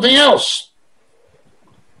was something else.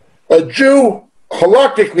 A Jew,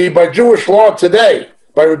 halakhically, by Jewish law today,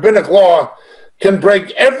 by rabbinic law, can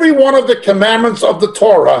break every one of the commandments of the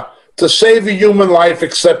Torah to save a human life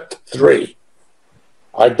except 3.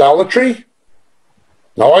 Idolatry,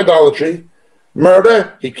 no idolatry.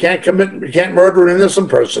 murder. He can't murder an innocent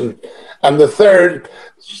person. And the third,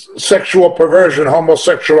 sexual perversion,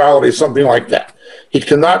 homosexuality, something like that. He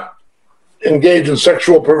cannot engage in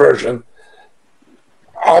sexual perversion,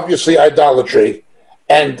 obviously idolatry,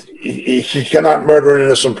 and he cannot murder an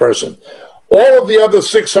innocent person. All of the other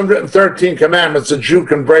 613 commandments a Jew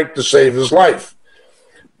can break to save his life.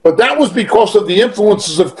 But that was because of the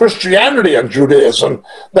influences of Christianity on Judaism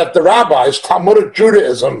that the rabbis, Talmudic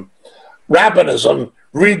Judaism, Rabbinism,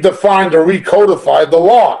 redefined or recodified the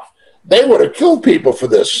law. They would have killed people for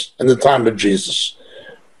this in the time of Jesus.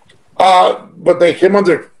 But they came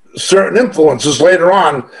under certain influences later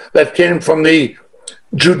on that came from the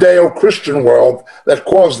Judeo-Christian world that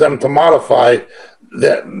caused them to modify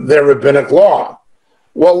their rabbinic law.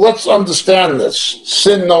 Well, let's understand this.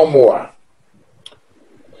 Sin no more.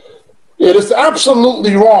 It is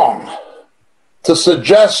absolutely wrong to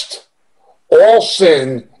suggest all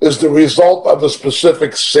sin is the result of a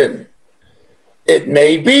specific sin. It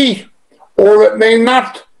may be, or it may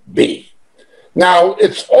not be. Now,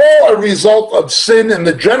 it's all a result of sin in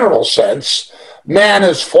the general sense. Man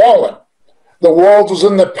is fallen. The world is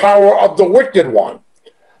in the power of the wicked one.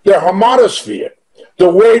 The homotosphere. The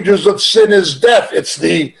wages of sin is death. It's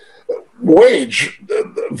the wage.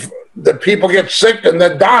 The people get sick and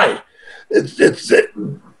they die.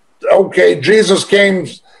 Okay, Jesus came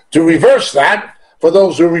to reverse that for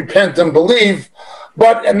those who repent and believe.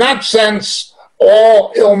 But in that sense,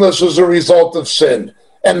 all illness is a result of sin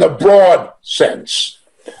in the broad sense,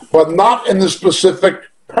 but not in the specific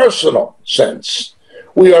personal sense.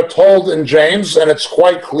 We are told in James, and it's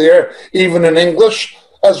quite clear, even in English,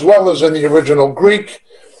 as well as in the original Greek,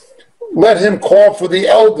 let him call for the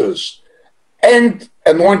elders and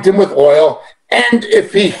anoint him with oil, and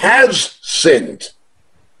if he has sinned,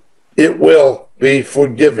 it will be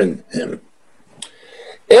forgiven him.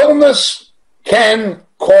 Illness can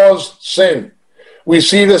cause sin. We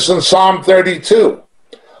see this in Psalm 32.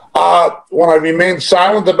 When I remained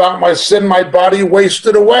silent about my sin, my body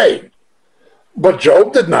wasted away. But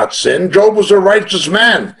Job did not sin. Job was a righteous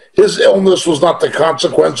man. His illness was not the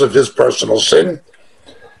consequence of his personal sin.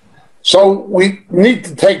 So we need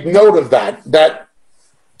to take note of that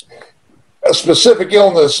a specific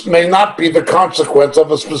illness may not be the consequence of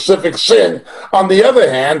a specific sin. On the other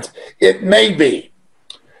hand, it may be.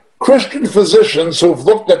 Christian physicians who've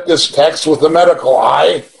looked at this text with a medical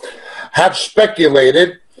eye have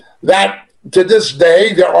speculated that to this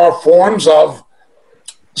day there are forms of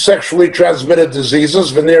sexually transmitted diseases,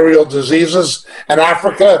 venereal diseases in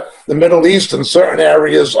Africa, the Middle East, and certain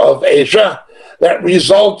areas of Asia that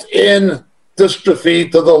result in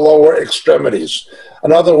dystrophy to the lower extremities.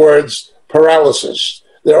 In other words, paralysis.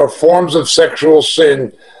 There are forms of sexual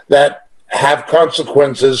sin that have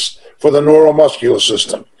consequences for the neuromuscular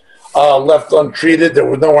system. Left untreated, there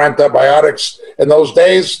were no antibiotics in those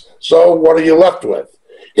days, so what are you left with?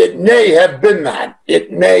 It may have been that.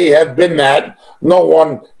 It may have been that. No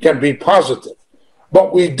one can be positive.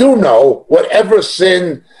 But we do know whatever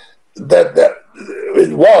sin that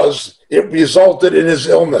it was, it resulted in his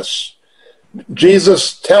illness.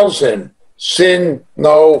 Jesus tells him, sin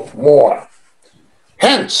no more.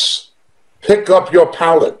 Hence, pick up your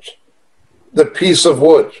pallet, the piece of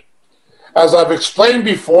wood. As I've explained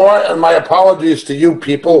before, and my apologies to you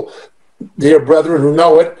people, dear brethren who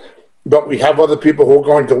know it, but we have other people who are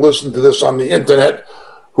going to listen to this on the internet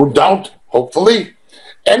who don't, hopefully.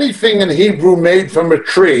 Anything in Hebrew made from a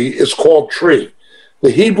tree is called tree. The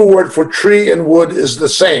Hebrew word for tree and wood is the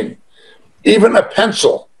same. Even a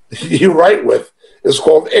pencil you write with is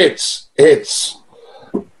called etz.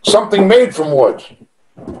 Something made from wood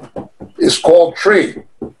is called tree,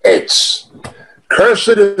 etz. Cursed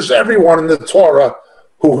is everyone in the Torah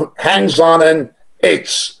who hangs on an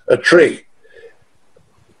etz, a tree.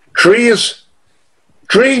 Tree is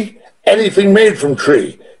tree. Anything made from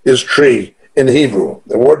tree is tree in Hebrew.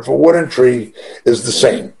 The word for wood and tree is the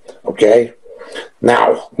same. Okay?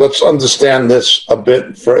 Now, let's understand this a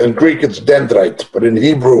bit. In Greek, it's dendrite, but in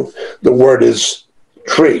Hebrew, the word is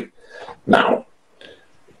tree. Now,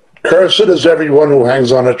 cursed is everyone who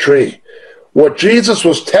hangs on a tree. What Jesus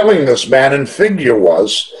was telling this man in figure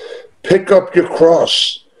was, pick up your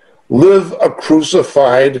cross, live a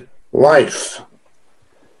crucified life.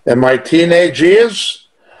 In my teenage years,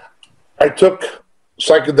 I took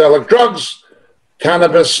psychedelic drugs,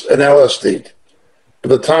 cannabis, and LSD. By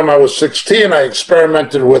the time I was 16, I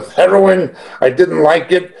experimented with heroin. I didn't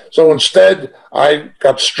like it, so instead, I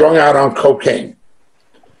got strung out on cocaine.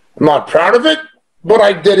 I'm not proud of it, but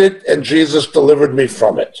I did it, and Jesus delivered me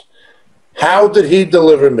from it. How did he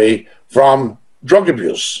deliver me from drug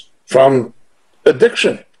abuse, from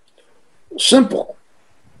addiction? Simple.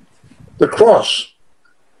 The cross.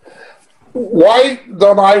 Why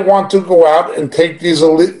don't I want to go out and take these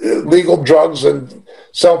illegal drugs and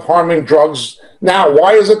self-harming drugs now?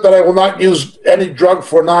 Why is it that I will not use any drug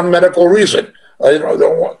for non-medical reason? I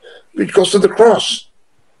don't want, because of the cross.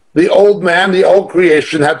 The old man, the old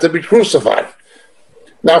creation had to be crucified.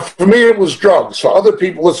 Now, for me, it was drugs. For other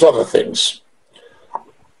people, it's other things.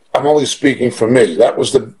 I'm only speaking for me. That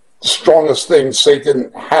was the strongest thing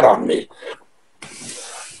Satan had on me.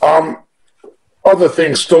 Other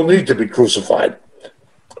things still need to be crucified.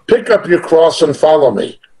 Pick up your cross and follow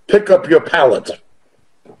me. Pick up your pallet.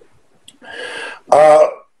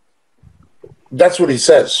 That's what he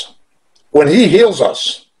says. When he heals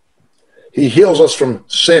us from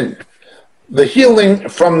sin. The healing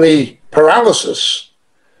from the paralysis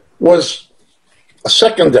was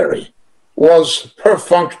secondary, was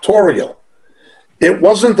perfunctorial. It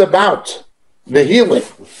wasn't about the healing.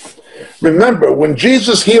 Remember, when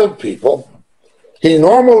Jesus healed people, he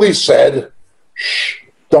normally said, shh,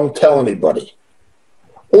 don't tell anybody.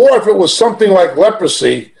 Or if it was something like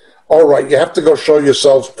leprosy, all right, you have to go show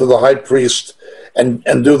yourself to the high priest and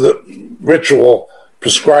do the ritual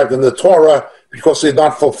prescribed in the Torah, because he had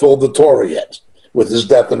not fulfilled the Torah yet with his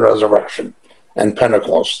death and resurrection and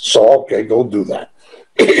Pentecost. So, okay, go do that.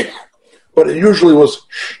 But it usually was,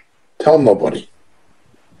 shh, tell nobody.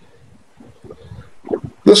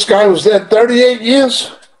 This guy was there 38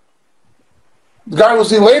 years. The guy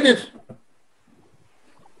was elated.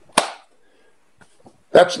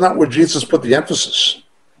 That's not where Jesus put the emphasis.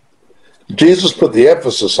 Jesus put the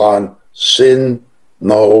emphasis on sin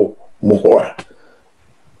no more.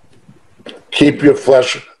 Keep your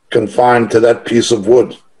flesh confined to that piece of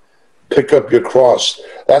wood. Pick up your cross.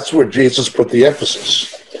 That's where Jesus put the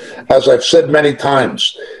emphasis. As I've said many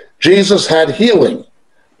times, Jesus had healing,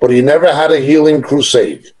 but he never had a healing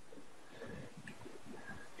crusade.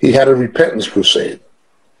 He had a repentance crusade.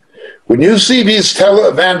 When you see these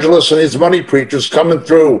televangelists and these money preachers coming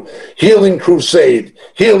through, healing crusade,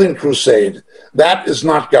 that is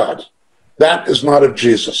not God. That is not of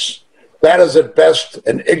Jesus. That is at best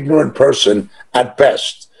an ignorant person, at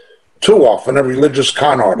best. Too often a religious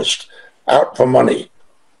con artist out for money.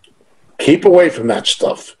 Keep away from that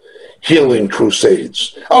stuff. Healing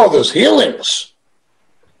crusades. Oh, there's healings.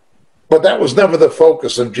 But that was never the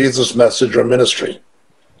focus of Jesus' message or ministry.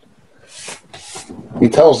 He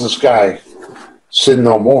tells this guy, sin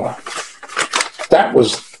no more. That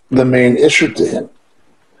was the main issue to him.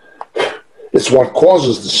 It's what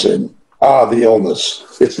causes the sin. The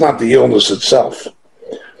illness. It's not the illness itself.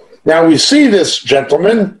 Now we see this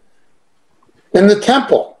gentleman in the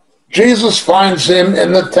temple. Jesus finds him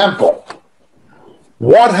in the temple.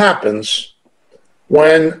 What happens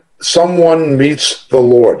when someone meets the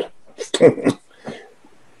Lord? When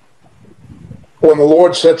the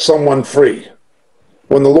Lord sets someone free,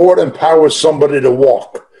 when the Lord empowers somebody to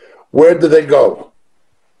walk, where do they go?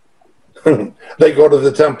 They go to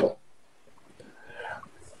the temple.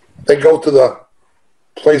 They go to the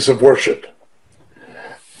place of worship.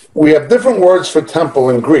 We have different words for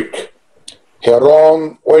temple in Greek.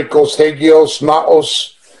 Heron, oikos, hagios,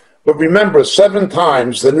 naos. But remember, 7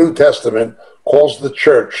 times the New Testament calls the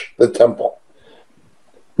church the temple.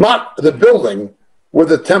 Not the building, with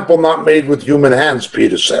the temple not made with human hands,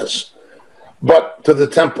 Peter says, but to the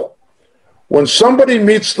temple. When somebody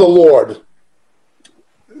meets the Lord,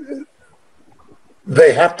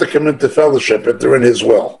 they have to come into fellowship if they're in his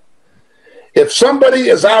will. If somebody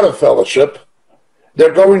is out of fellowship,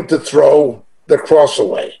 they're going to throw the cross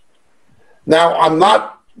away. Now, I'm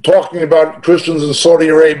not talking about Christians in Saudi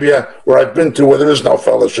Arabia, where I've been to, where there is no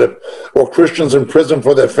fellowship, or Christians in prison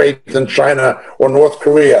for their faith in China or North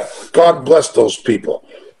Korea. God bless those people.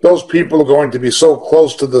 Those people are going to be so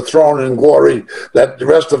close to the throne in glory that the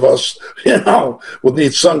rest of us, will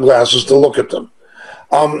need sunglasses to look at them.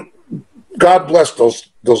 God bless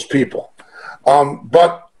those people.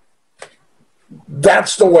 But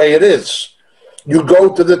that's the way it is. You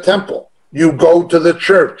go to the temple. You go to the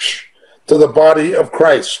church, to the body of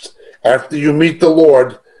Christ. After you meet the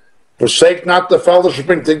Lord, forsake not the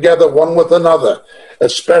fellowshipping together one with another,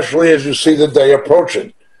 especially as you see the day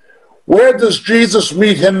approaching. Where does Jesus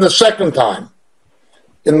meet him the second time?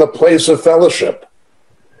 In the place of fellowship.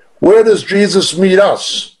 Where does Jesus meet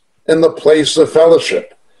us? In the place of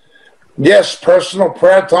fellowship. Yes, personal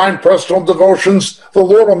prayer time, personal devotions, the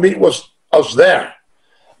Lord will meet with us there.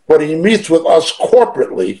 But he meets with us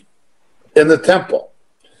corporately in the temple.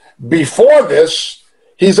 Before this,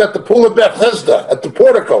 he's at the pool of Bethesda, at the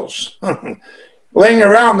porticos, laying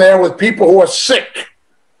around there with people who are sick.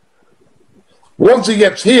 Once he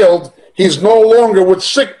gets healed, he's no longer with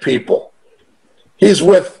sick people. He's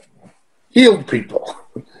with healed people.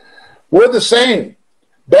 We're the same.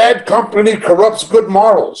 Bad company corrupts good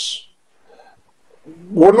morals.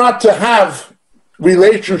 We're not to have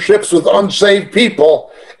relationships with unsaved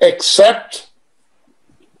people except,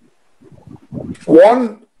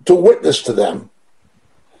 one, to witness to them.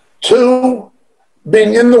 Two,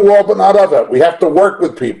 being in the world but not of it. We have to work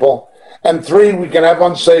with people. And three, we can have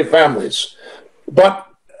unsaved families. But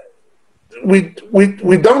we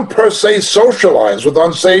don't per se socialize with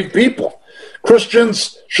unsaved people.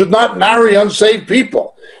 Christians should not marry unsaved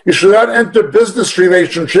people. You should not enter business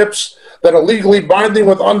relationships that are legally binding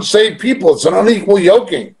with unsaved people. It's an unequal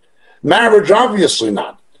yoking. Marriage, obviously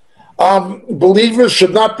not. Believers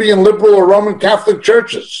should not be in liberal or Roman Catholic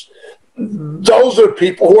churches. Those are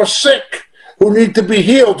people who are sick, who need to be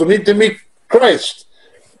healed, who need to meet Christ.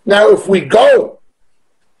 Now, if we go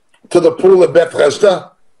to the pool of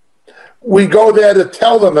Bethesda, we go there to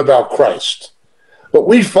tell them about Christ. But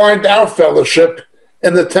we find our fellowship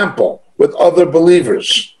in the temple with other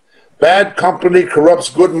believers. Bad company corrupts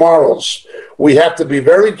good morals. We have to be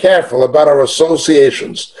very careful about our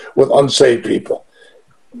associations with unsaved people.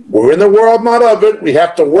 We're in the world, not of it. We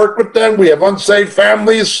have to work with them. We have unsaved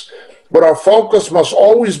families. But our focus must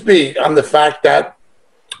always be on the fact that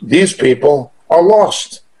these people are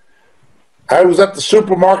lost. I was at the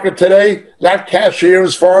supermarket today. That cashier,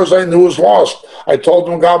 as far as I knew, was lost. I told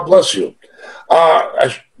him, God bless you.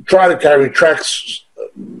 I try to carry tracts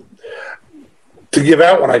to give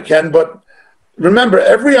out when I can, but remember,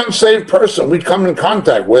 every unsaved person we come in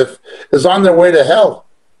contact with is on their way to hell.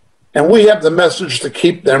 And we have the message to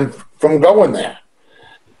keep them from going there.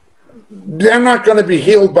 They're not going to be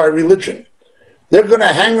healed by religion. They're going to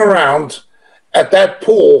hang around at that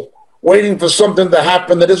pool waiting for something to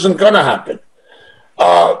happen that isn't going to happen.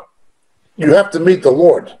 You have to meet the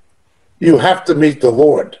Lord. You have to meet the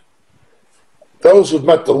Lord. Those who've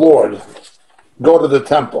met the Lord go to the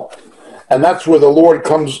temple. And that's where the Lord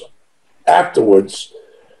comes afterwards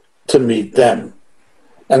to meet them.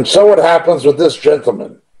 And so it happens with this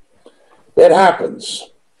gentleman. It happens.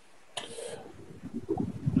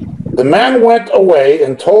 The man went away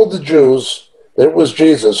and told the Jews that it was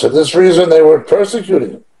Jesus. For this reason, they were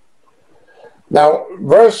persecuting him. Now,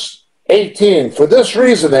 verse 18, for this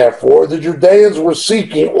reason, therefore, the Judeans were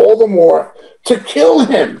seeking all the more to kill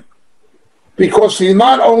him, because he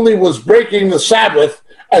not only was breaking the Sabbath,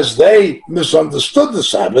 as they misunderstood the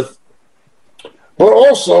Sabbath, but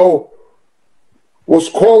also was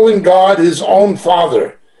calling God his own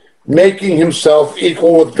Father, making himself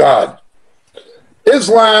equal with God.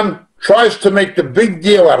 Islam tries to make a big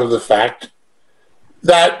deal out of the fact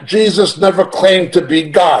that Jesus never claimed to be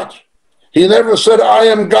God. He never said, I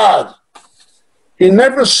am God. He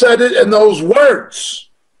never said it in those words,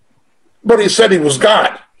 but he said he was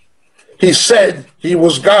God. He said he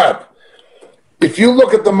was God. If you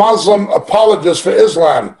look at the Muslim apologists for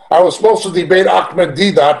Islam, I was supposed to debate Ahmed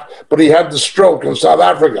Deedat, but he had the stroke in South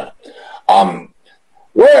Africa.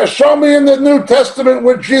 Where? Show me in the New Testament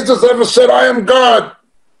where Jesus ever said, I am God.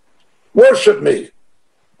 Worship me.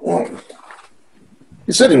 Well,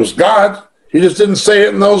 he said he was God. He just didn't say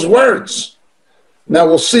it in those words. Now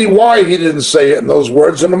we'll see why he didn't say it in those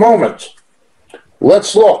words in a moment.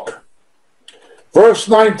 Let's look. Verse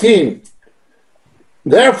 19.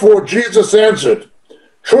 Therefore Jesus answered,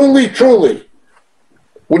 truly, truly,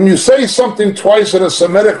 when you say something twice in a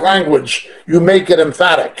Semitic language, you make it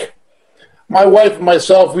emphatic. My wife and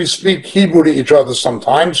myself, we speak Hebrew to each other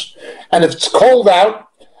sometimes, and if it's cold out,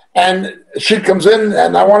 and she comes in,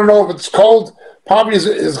 and I want to know if it's cold, probably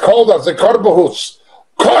is cold, I'll say, kar bahus,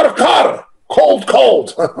 kar, cold,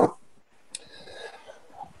 cold.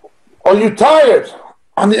 Are you tired?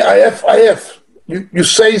 On the if. You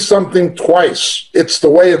say something twice. It's the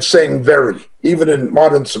way of saying very, even in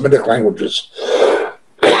modern Semitic languages.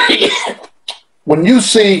 When you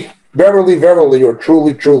see verily, verily, or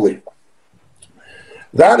truly, truly,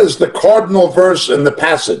 that is the cardinal verse in the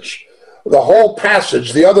passage. The whole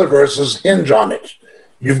passage, the other verses hinge on it.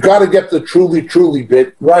 You've got to get the truly, truly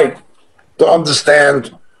bit right to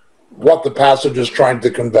understand what the passage is trying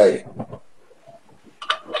to convey.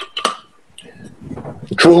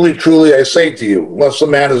 Truly, truly, I say to you, unless a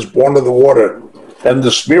man is born of the water and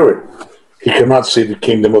the Spirit, he cannot see the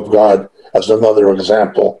kingdom of God. As another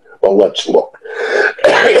example, well, let's look.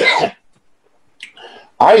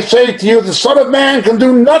 I say to you, the Son of Man can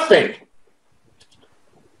do nothing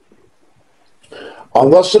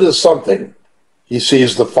unless it is something he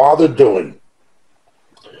sees the Father doing.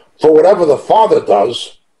 For whatever the Father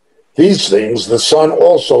does, these things the Son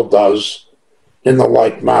also does in the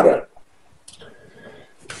like manner.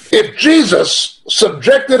 If Jesus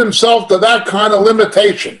subjected himself to that kind of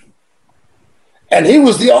limitation, and he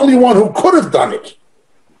was the only one who could have done it,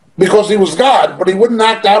 because he was God, but he wouldn't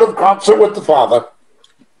act out of concert with the Father,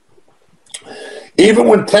 even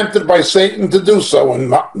when tempted by Satan to do so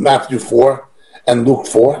in Matthew 4 and Luke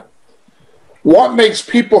 4, what makes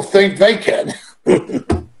people think they can?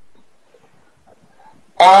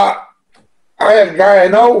 I had a guy I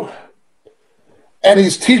know, and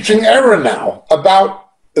he's teaching error now about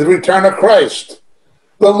the return of Christ.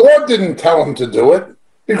 The Lord didn't tell him to do it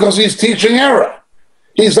because he's teaching error.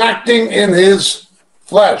 He's acting in his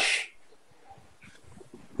flesh.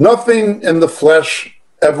 Nothing in the flesh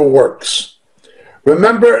ever works.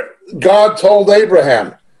 Remember, God told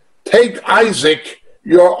Abraham, take Isaac,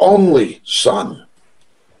 your only son.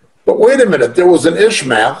 But wait a minute, there was an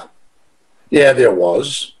Ishmael. Yeah, there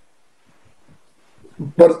was.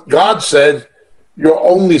 But God said, your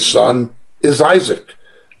only son is Isaac.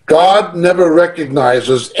 God never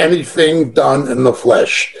recognizes anything done in the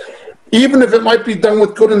flesh, even if it might be done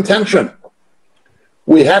with good intention.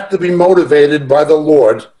 We have to be motivated by the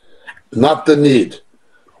Lord, not the need.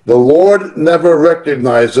 The Lord never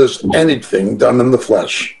recognizes anything done in the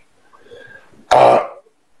flesh.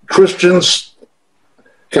 Christians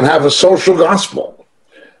can have a social gospel.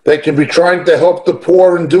 They can be trying to help the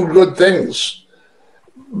poor and do good things.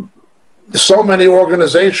 So many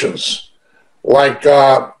organizations like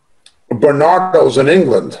Bernardo's in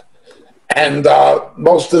England, and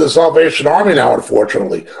most of the Salvation Army now,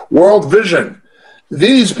 unfortunately, World Vision.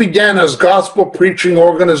 These began as gospel preaching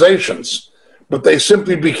organizations, but they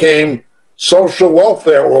simply became social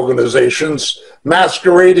welfare organizations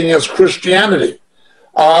masquerading as Christianity.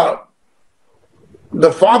 The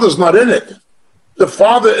Father's not in it. The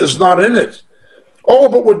Father is not in it. Oh,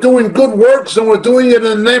 but we're doing good works and we're doing it in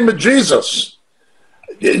the name of Jesus.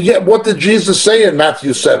 Yeah, what did Jesus say in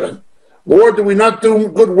Matthew 7? Lord, do we not do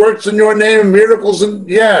good works in your name and miracles? And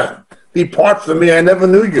yeah, depart from me, I never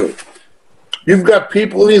knew you. You've got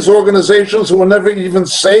people in these organizations who were never even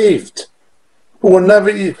saved. Who were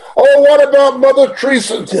never, oh, what about Mother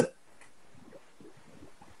Teresa?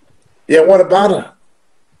 Yeah, what about her?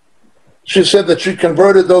 She said that she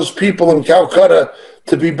converted those people in Calcutta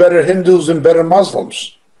to be better Hindus and better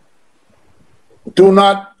Muslims. Do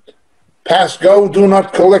not pass go, do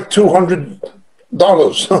not collect $200.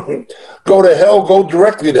 Go to hell, go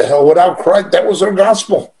directly to hell without Christ. That was her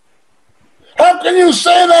gospel. How can you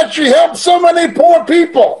say that? She helped so many poor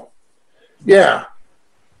people. Yeah,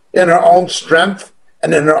 in her own strength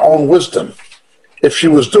and in her own wisdom. If she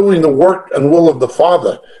was doing the work and will of the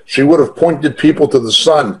Father, she would have pointed people to the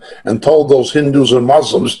Son and told those Hindus and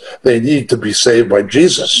Muslims they need to be saved by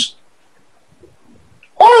Jesus.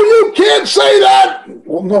 Oh, you can't say that!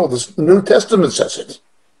 Well, no, the New Testament says it.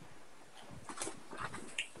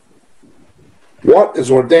 What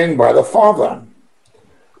is ordained by the Father?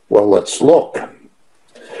 Well, let's look.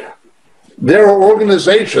 There are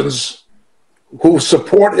organizations who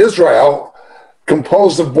support Israel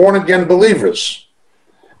composed of born-again believers.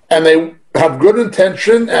 And they have good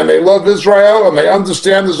intention, and they love Israel, and they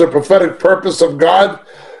understand there's a prophetic purpose of God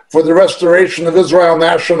for the restoration of Israel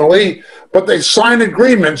nationally, but they sign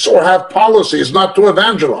agreements or have policies not to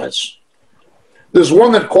evangelize. There's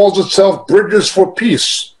one that calls itself Bridges for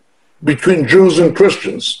Peace between Jews and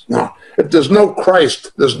Christians. Now, if there's no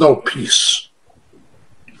Christ, there's no peace.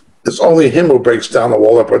 It's only him who breaks down the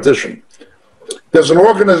wall of partition. There's an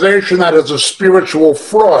organization that is a spiritual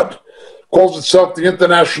fraud, calls itself the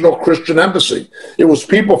International Christian Embassy. It was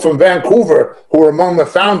people from Vancouver who were among the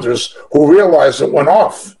founders who realized it went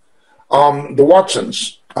off. The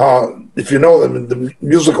Watsons, if you know them, the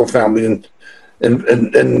musical family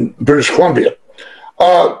in British Columbia.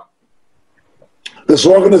 This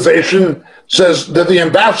organization says they're the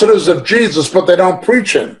ambassadors of Jesus, but they don't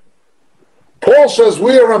preach him. Paul says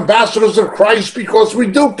we are ambassadors of Christ because we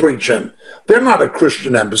do preach him. They're not a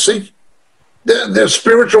Christian embassy. They're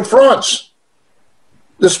spiritual frauds.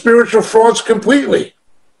 They're spiritual frauds completely.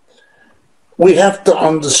 We have to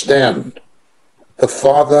understand the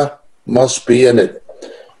Father must be in it.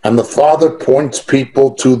 And the Father points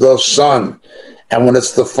people to the Son. And when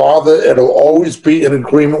it's the Father, it'll always be in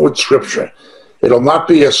agreement with Scripture. It'll not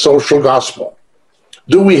be a social gospel.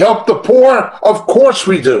 Do we help the poor? Of course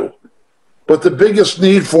we do. But the biggest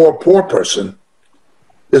need for a poor person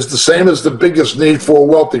is the same as the biggest need for a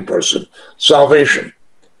wealthy person, salvation.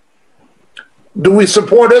 Do we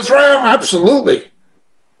support Israel? Absolutely.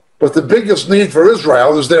 But the biggest need for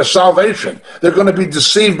Israel is their salvation. They're going to be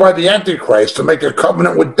deceived by the Antichrist to make a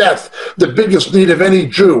covenant with death. The biggest need of any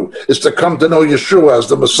Jew is to come to know Yeshua as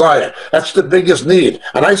the Messiah. That's the biggest need.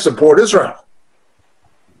 And I support Israel.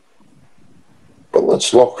 But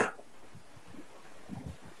let's look.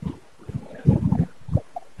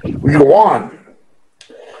 We go on.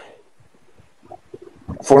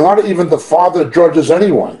 For not even the Father judges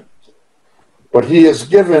anyone, but he has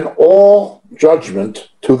given all judgment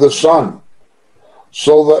to the Son,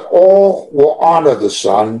 so that all will honor the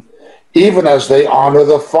Son, even as they honor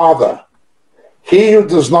the Father. He who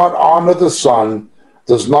does not honor the Son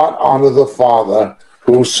does not honor the Father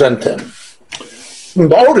who sent him.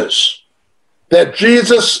 Notice that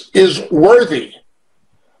Jesus is worthy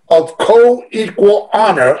of co-equal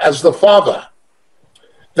honor as the Father.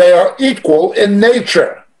 They are equal in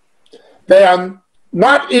nature. They are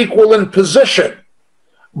not equal in position,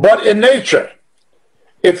 but in nature.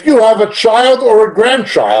 If you have a child or a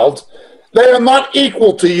grandchild, they are not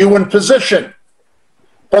equal to you in position,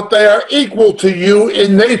 but they are equal to you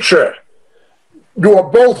in nature. You are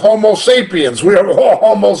both Homo sapiens. We are all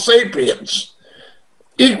Homo sapiens.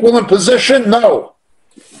 Equal in position? No.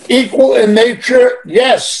 Equal in nature?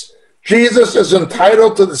 Yes. Jesus is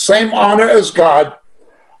entitled to the same honor as God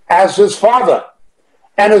as his Father.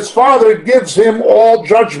 And his Father gives him all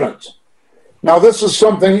judgment. Now, this is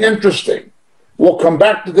something interesting. We'll come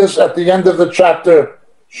back to this at the end of the chapter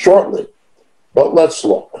shortly. But let's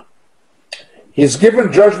look. He's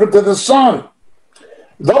given judgment to the Son.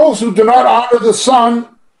 Those who do not honor the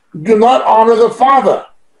Son do not honor the Father.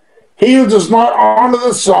 He who does not honor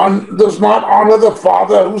the Son does not honor the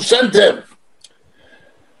Father who sent him.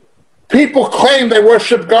 People claim they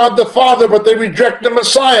worship God the Father, but they reject the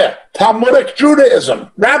Messiah. Talmudic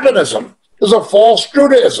Judaism, Rabbinism, is a false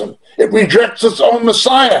Judaism. It rejects its own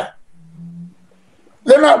Messiah.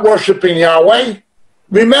 They're not worshiping Yahweh.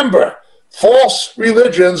 Remember, false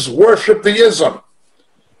religions worship the ism.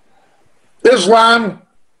 Islam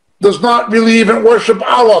does not really even worship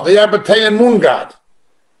Allah, the Abbatean moon god.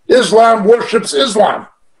 Islam worships Islam.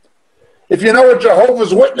 If you know a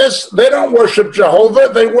Jehovah's Witness, they don't worship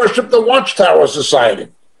Jehovah, they worship the Watchtower Society.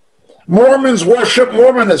 Mormons worship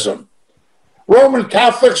Mormonism. Roman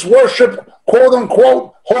Catholics worship, quote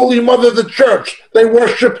unquote, Holy Mother the Church. They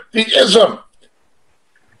worship the ism.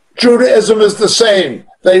 Judaism is the same.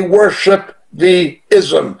 They worship the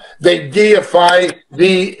ism. They deify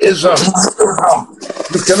the ism.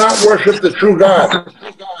 You cannot worship the true God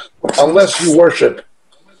unless you worship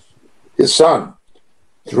his Son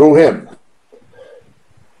through him.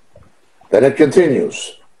 Then it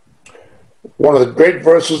continues. One of the great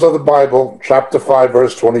verses of the Bible, chapter 5,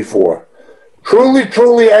 verse 24. Truly,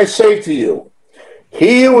 truly, I say to you,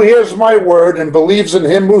 he who hears my word and believes in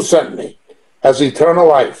him who sent me has eternal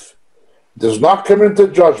life, does not come into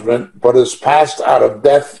judgment, but is passed out of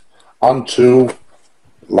death unto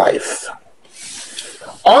life.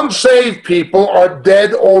 Unsaved people are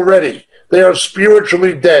dead already. They are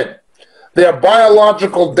spiritually dead. Their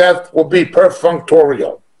biological death will be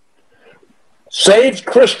perfunctorial. Saved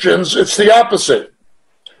Christians, it's the opposite.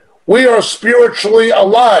 We are spiritually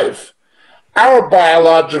alive. Our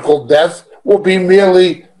biological death will be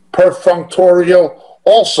merely perfunctorial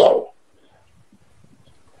also.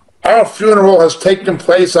 Our funeral has taken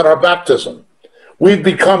place at our baptism. We've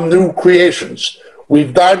become new creations.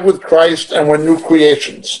 We've died with Christ and we're new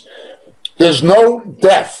creations. There's no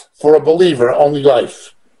death for a believer, only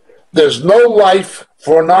life. There's no life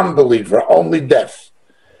for a non-believer, only death.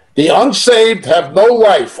 The unsaved have no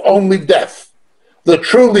life, only death. The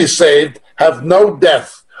truly saved have no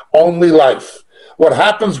death, only life. What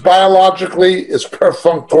happens biologically is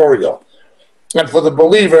perfunctorial, and for the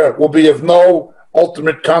believer will be of no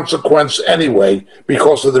ultimate consequence anyway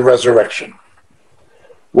because of the resurrection.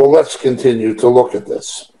 Well, let's continue to look at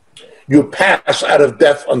this. You pass out of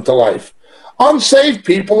death unto life. Unsaved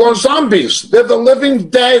people are zombies. They're the living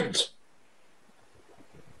dead.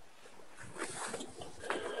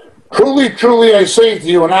 Truly, truly, I say to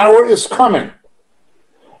you, an hour is coming,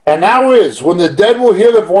 and now is, when the dead will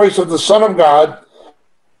hear the voice of the Son of God,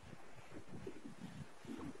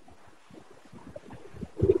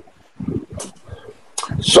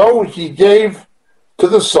 so he gave to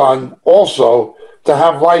the Son also to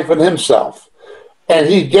have life in himself, and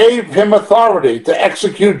he gave him authority to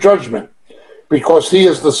execute judgment, because he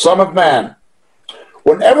is the Son of Man.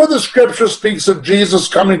 Whenever the Scripture speaks of Jesus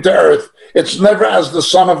coming to earth, it's never as the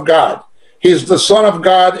Son of God. He's the Son of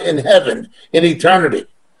God in heaven, in eternity.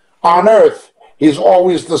 On earth, he's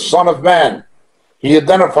always the Son of Man. He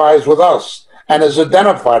identifies with us and is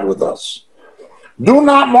identified with us. Do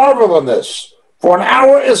not marvel in this, for an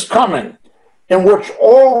hour is coming in which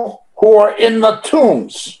all who are in the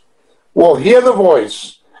tombs will hear the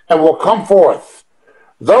voice and will come forth.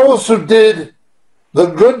 Those who did the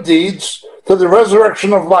good deeds to the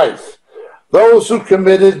resurrection of life, those who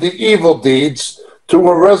committed the evil deeds to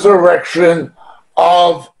a resurrection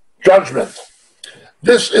of judgment.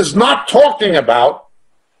 This is not talking about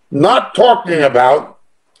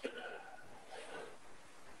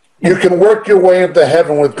you can work your way into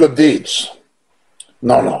heaven with good deeds.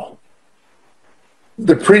 No.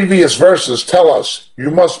 The previous verses tell us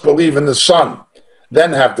you must believe in the Son,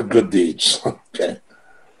 then have the good deeds. Okay.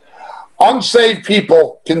 Unsaved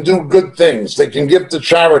people can do good things. They can give to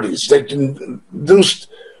charities. They can do,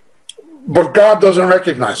 but God doesn't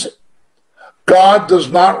recognize it. God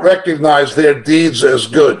does not recognize their deeds as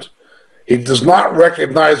good. He does not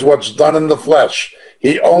recognize what's done in the flesh.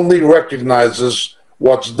 He only recognizes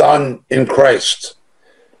what's done in Christ.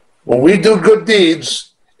 When we do good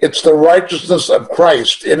deeds, it's the righteousness of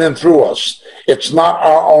Christ in and through us. It's not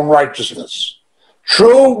our own righteousness.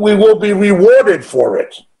 True, we will be rewarded for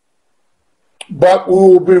it, but we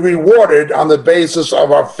will be rewarded on the basis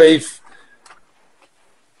of our faith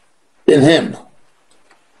in Him,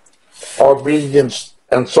 our obedience,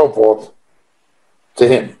 and so forth to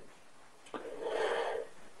Him.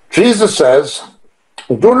 Jesus says,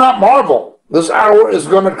 do not marvel. This hour is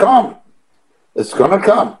going to come. It's going to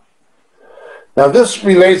come. Now this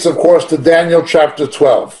relates, of course, to Daniel chapter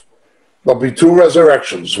 12. There'll be two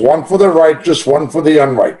resurrections, one for the righteous, one for the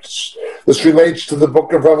unrighteous. This relates to the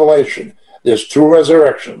book of Revelation. There's two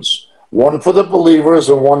resurrections, one for the believers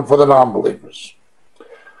and one for the non-believers.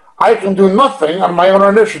 I can do nothing on my own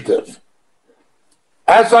initiative.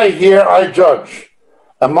 As I hear, I judge,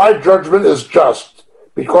 and my judgment is just,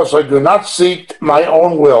 because I do not seek my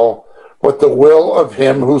own will, but the will of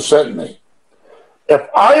Him who sent me. If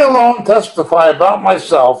I alone testify about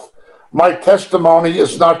myself, my testimony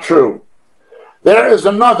is not true. There is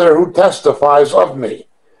another who testifies of me,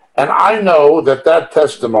 and I know that that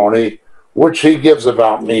testimony which He gives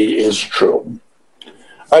about me is true.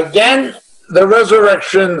 Again, the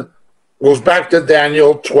resurrection goes back to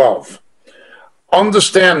Daniel 12.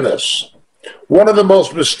 Understand this. One of the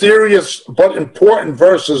most mysterious but important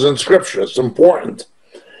verses in Scripture, it's important,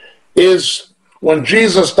 is when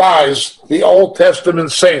Jesus dies, the Old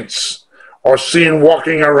Testament saints are seen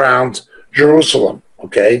walking around Jerusalem,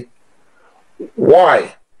 okay?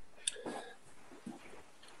 Why?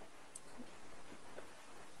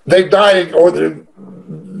 They die, or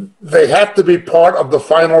they have to be part of the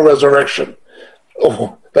final resurrection.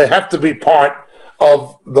 They have to be part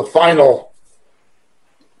of the final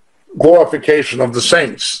glorification of the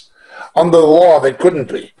saints. Under the law, they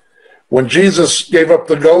couldn't be. When Jesus gave up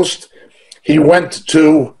the ghost, He went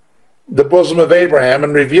to the bosom of Abraham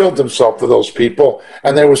and revealed Himself to those people,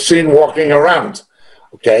 and they were seen walking around.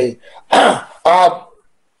 Okay?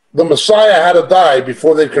 The Messiah had to die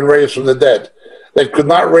before they can raise from the dead. They could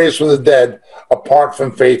not raise from the dead apart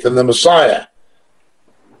from faith in the Messiah.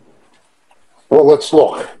 Well, let's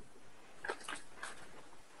look.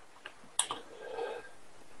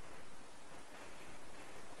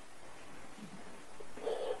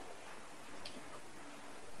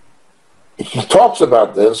 He talks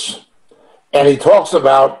about this, and he talks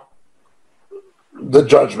about the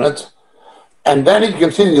judgment, and then he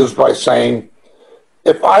continues by saying,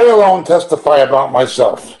 if I alone testify about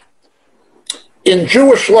myself. In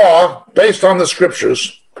Jewish law, based on the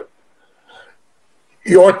Scriptures,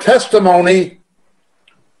 your testimony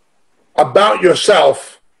about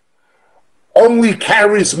yourself only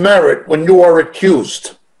carries merit when you are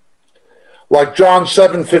accused. Like John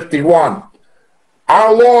 7:51.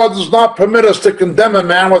 Our law does not permit us to condemn a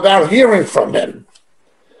man without hearing from him.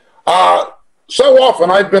 So often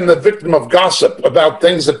I've been the victim of gossip about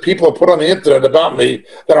things that people have put on the internet about me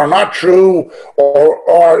that are not true or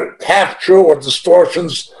are half true or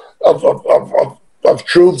distortions of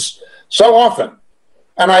truths so often.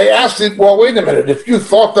 And I asked it, well, wait a minute, if you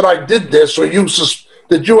thought that I did this or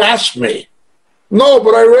did you ask me? No,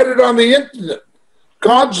 but I read it on the internet.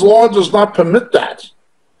 God's law does not permit that.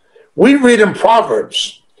 We read in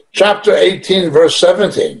Proverbs, chapter 18, verse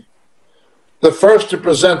 17, the first to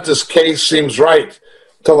present this case seems right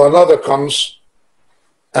till another comes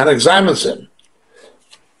and examines him.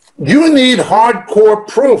 You need hardcore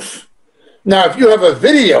proof. Now, if you have a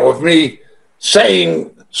video of me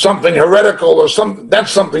saying something heretical or something,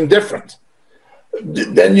 that's something different.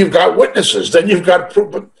 Then you've got witnesses, then you've got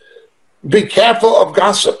proof. But be careful of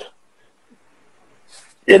gossip.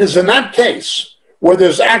 It is in that case where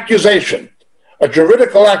there's accusation, a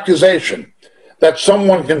juridical accusation, that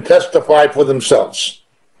someone can testify for themselves.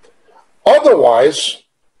 Otherwise,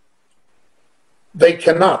 they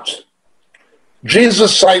cannot.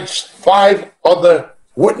 Jesus cites 5 other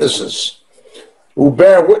witnesses who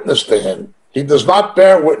bear witness to him. He does not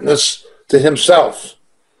bear witness to himself.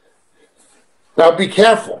 Now be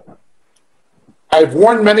careful. I've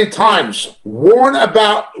warned many times, warned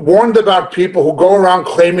about people who go around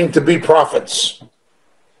claiming to be prophets.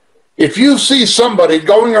 If you see somebody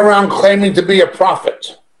going around claiming to be a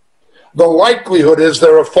prophet, the likelihood is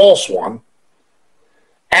they're a false one.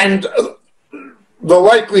 And the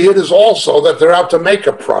likelihood is also that they're out to make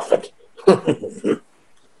a profit.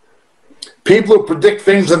 People who predict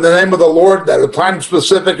things in the name of the Lord that are time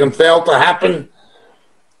specific and fail to happen.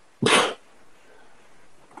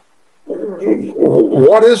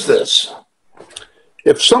 What is this?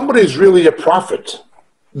 If somebody's really a prophet,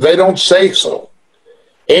 they don't say so.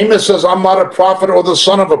 Amos says, I'm not a prophet or the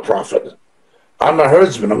son of a prophet. I'm a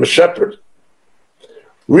herdsman, I'm a shepherd.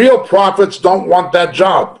 Real prophets don't want that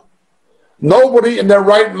job. Nobody in their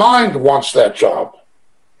right mind wants that job.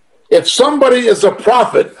 If somebody is a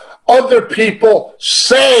prophet, other people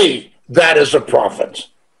say that is a prophet.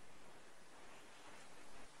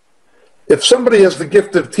 If somebody has the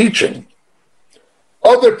gift of teaching,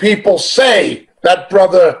 other people say that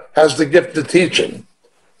brother has the gift of teaching.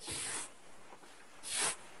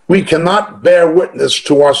 We cannot bear witness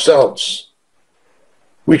to ourselves.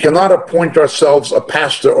 We cannot appoint ourselves a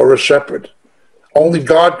pastor or a shepherd. Only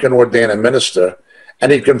God can ordain a minister,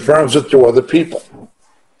 and he confirms it through other people.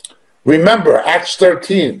 Remember, Acts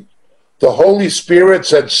 13, the Holy Spirit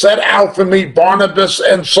said, set out for me Barnabas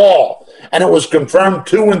and Saul, and it was confirmed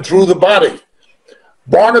to and through the body.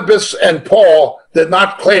 Barnabas and Paul did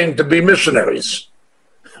not claim to be missionaries.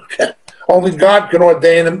 Okay. Only God can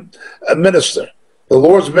ordain a minister. The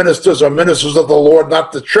Lord's ministers are ministers of the Lord,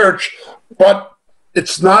 not the church, but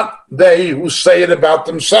it's not they who say it about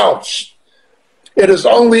themselves. It is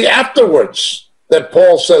only afterwards that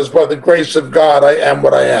Paul says, by the grace of God, I am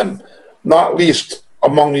what I am, not least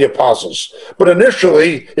among the apostles. But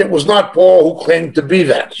initially, it was not Paul who claimed to be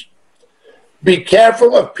that. Be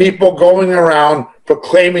careful of people going around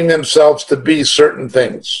proclaiming themselves to be certain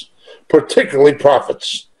things, particularly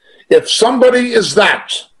prophets. If somebody is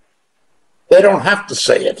that, they don't have to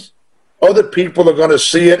say it. Other people are going to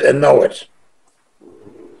see it and know it.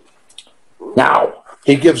 Now,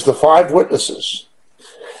 he gives the 5 witnesses.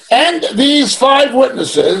 And these 5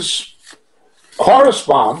 witnesses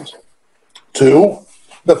correspond to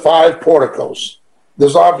the 5 porticos.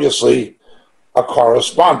 There's obviously a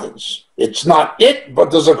correspondence. It's not it,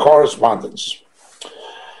 but there's a correspondence.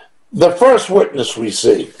 The first witness we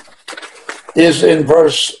see is in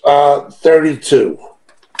verse 32.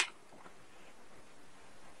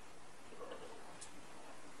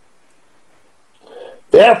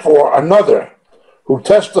 Therefore, another who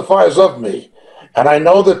testifies of me, and I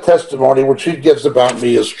know the testimony which he gives about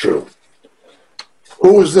me is true.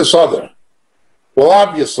 Who is this other? Well,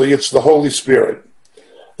 obviously, it's the Holy Spirit.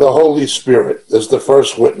 The Holy Spirit is the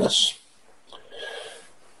first witness.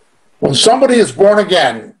 When somebody is born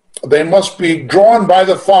again, they must be drawn by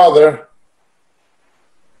the Father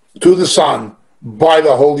to the Son by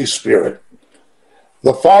the Holy Spirit.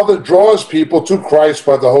 The Father draws people to Christ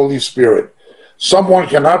by the Holy Spirit. Someone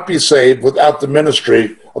cannot be saved without the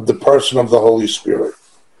ministry of the person of the Holy Spirit.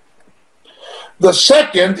 The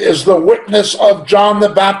second is the witness of John the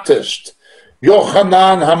Baptist,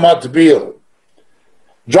 Yochanan HaMatbil.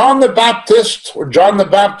 John the Baptist, or John the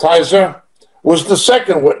Baptizer, was the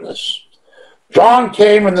second witness. John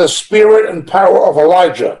came in the spirit and power of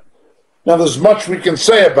Elijah. Now, there's much we can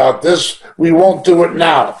say about this. We won't do it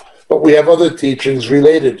now, but we have other teachings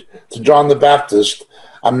related to John the Baptist,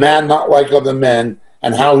 a man not like other men,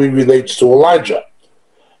 and how he relates to Elijah,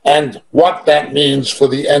 and what that means for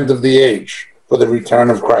the end of the age, for the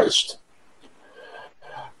return of Christ.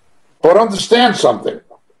 But understand something.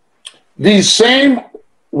 These same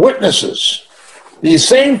witnesses, these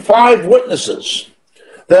same 5 witnesses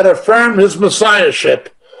that affirm his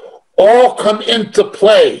messiahship, all come into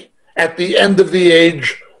play at the end of the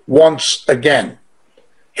age once again,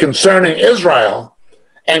 concerning Israel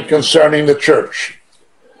and concerning the church.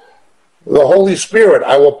 The Holy Spirit,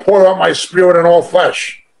 I will pour out my spirit on all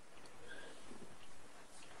flesh.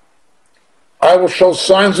 I will show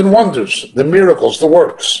signs and wonders, the miracles, the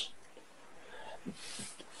works.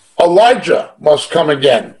 Elijah must come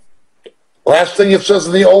again. Last thing it says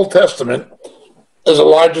in the Old Testament is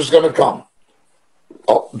Elijah's going to come.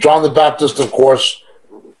 John the Baptist, of course,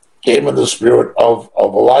 came in the spirit of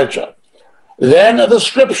Elijah. Then the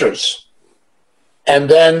scriptures, and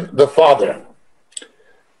then the Father.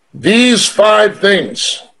 These 5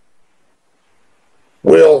 things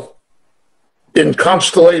will, in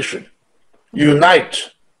constellation,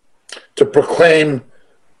 unite to proclaim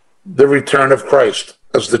the return of Christ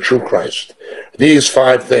as the true Christ. These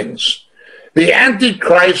 5 things. The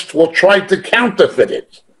Antichrist will try to counterfeit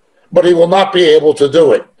it but he will not be able to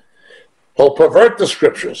do it. He'll pervert the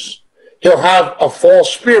scriptures. He'll have a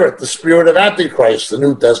false spirit, the spirit of Antichrist, the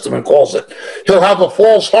New Testament calls it. He'll have a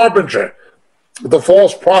false harbinger. The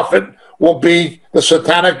false prophet will be the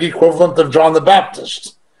satanic equivalent of John the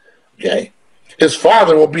Baptist. Okay? His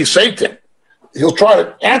father will be Satan.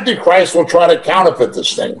 Antichrist will try to counterfeit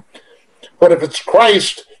this thing. But if it's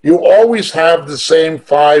Christ, you always have the same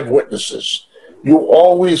 5 witnesses. You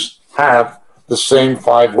always have the same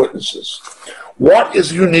 5 witnesses. What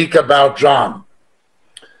is unique about John?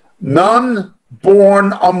 None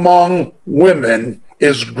born among women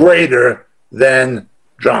is greater than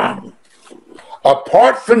John.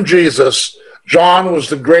 Apart from Jesus, John was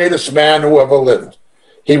the greatest man who ever lived.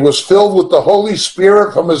 He was filled with the Holy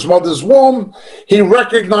Spirit from his mother's womb. He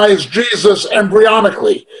recognized Jesus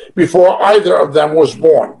embryonically before either of them was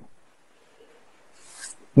born.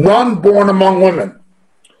 None born among women.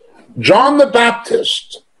 John the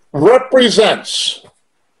Baptist represents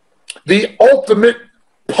the ultimate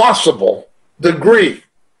possible degree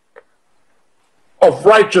of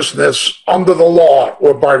righteousness under the law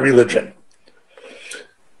or by religion.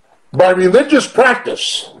 By religious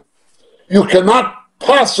practice, you cannot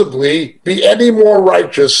possibly be any more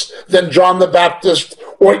righteous than John the Baptist,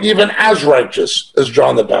 or even as righteous as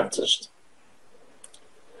John the Baptist.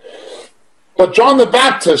 But John the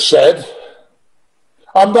Baptist said,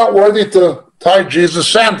 I'm not worthy to tie Jesus'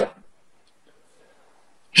 sandal.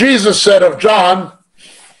 Jesus said of John,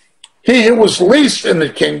 he who was least in the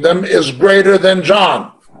kingdom is greater than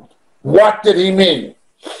John. What did he mean?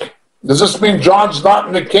 Does this mean John's not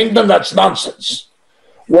in the kingdom? That's nonsense.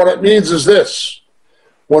 What it means is this.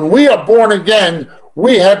 When we are born again,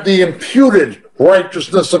 we have the imputed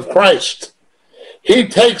righteousness of Christ. He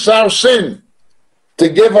takes our sin to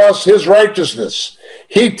give us his righteousness.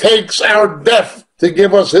 He takes our death to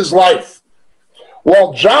give us his life.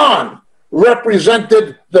 While John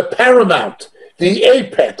represented the paramount, the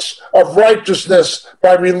apex of righteousness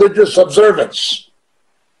by religious observance.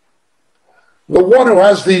 The one who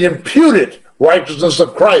has the imputed righteousness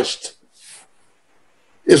of Christ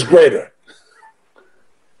is greater.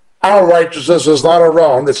 Our righteousness is not our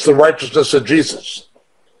own, it's the righteousness of Jesus.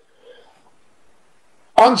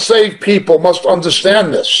 Unsaved people must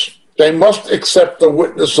understand this. They must accept the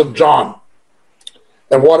witness of John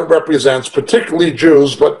and what it represents, particularly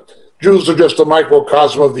Jews, but Jews are just a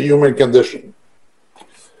microcosm of the human condition.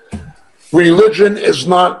 Religion is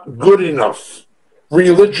not good enough.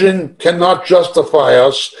 Religion cannot justify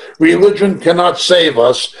us. Religion cannot save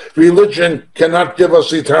us. Religion cannot give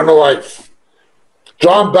us eternal life.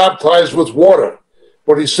 John baptized with water,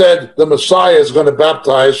 but he said the Messiah is going to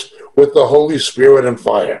baptize with the Holy Spirit and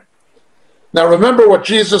fire. Now remember what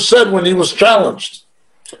Jesus said when he was challenged.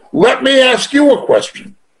 Let me ask you a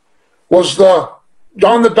question. Was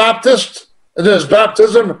John the Baptist and his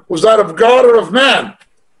baptism, was that of God or of man?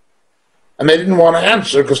 And they didn't want to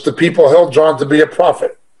answer because the people held John to be a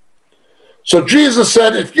prophet. So Jesus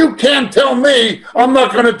said, if you can't tell me, I'm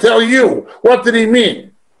not going to tell you. What did he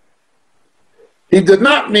mean? He did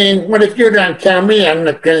not mean, well, if you don't tell me, I'm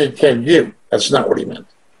not going to tell you. That's not what he meant.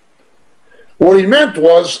 What he meant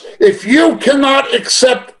was, if you cannot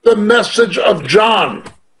accept the message of John,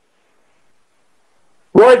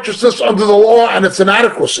 righteousness under the law and its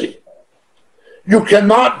inadequacy, you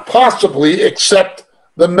cannot possibly accept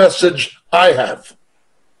the message I have,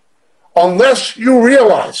 unless you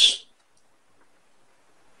realize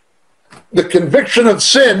the conviction of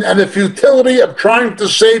sin and the futility of trying to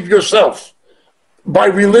save yourself by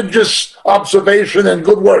religious observation and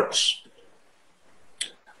good works.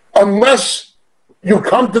 Unless you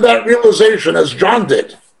come to that realization, as John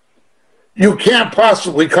did, you can't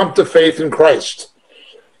possibly come to faith in Christ.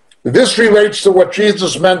 This relates to what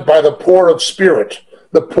Jesus meant by the poor of spirit,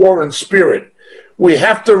 the poor in spirit. We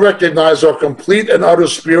have to recognize our complete and utter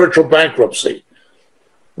spiritual bankruptcy.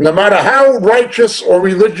 No matter how righteous or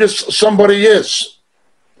religious somebody is,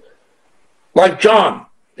 like John,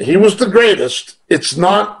 he was the greatest. It's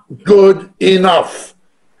not good enough.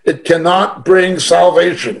 It cannot bring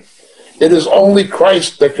salvation. It is only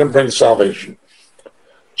Christ that can bring salvation.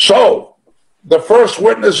 So, the first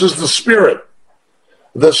witness is the Spirit.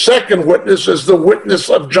 The second witness is the witness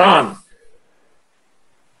of John.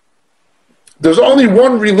 There's only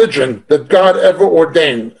one religion that God ever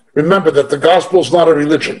ordained. Remember that the gospel is not a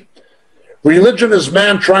religion. Religion is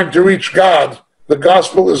man trying to reach God. The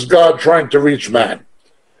gospel is God trying to reach man.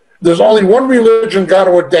 There's only one religion God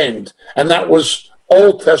ordained, and that was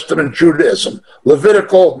Old Testament Judaism,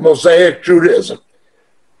 Levitical, Mosaic Judaism.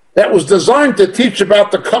 That was designed to teach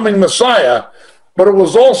about the coming Messiah, but it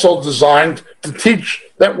was also designed to teach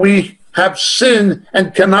that we have sinned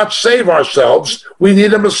and cannot save ourselves. We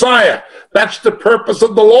need a Messiah. That's the purpose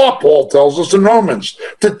of the law, Paul tells us in Romans,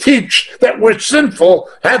 to teach that we're sinful,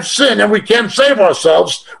 have sin, and we can't save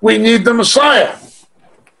ourselves. We need the Messiah.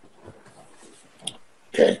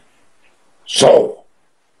 Okay. So,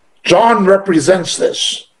 John represents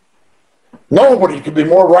this. Nobody can be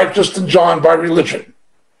more righteous than John by religion.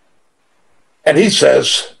 And he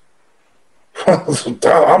says,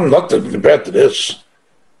 I'm nothing compared to this.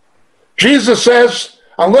 Jesus says,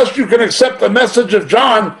 unless you can accept the message of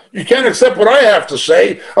John, you can't accept what I have to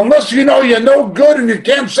say. Unless you know you're no good and you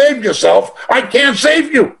can't save yourself, I can't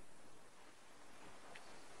save you.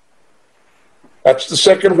 That's the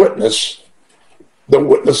second witness, the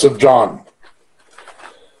witness of John.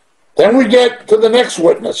 Then we get to the next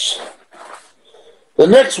witness. The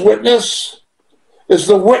next witness is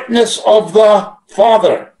the witness of the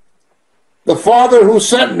Father. The Father who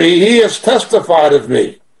sent me, he has testified of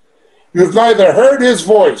me. You've neither heard his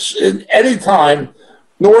voice in any time,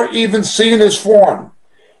 nor even seen his form.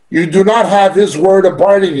 You do not have his word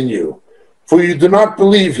abiding in you, for you do not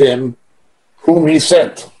believe him whom he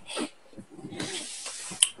sent.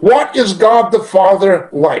 What is God the Father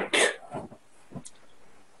like?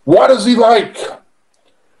 What is he like?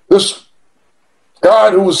 This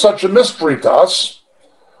God who is such a mystery to us.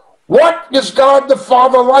 What is God the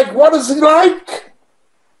Father like? What is he like?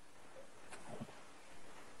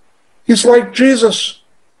 He's like Jesus.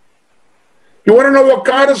 You want to know what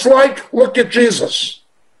God is like? Look at Jesus.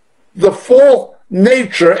 The full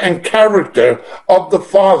nature and character of the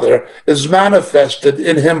Father is manifested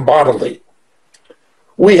in him bodily.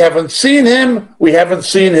 We haven't seen him. We haven't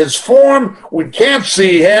seen his form. We can't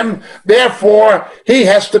see him. Therefore, he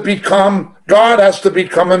has to become, God has to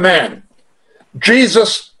become a man.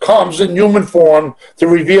 Jesus comes in human form to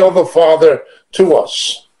reveal the Father to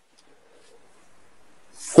us.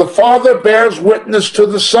 The Father bears witness to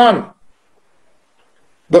the Son.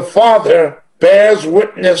 The Father bears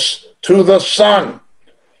witness to the Son.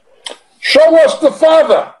 Show us the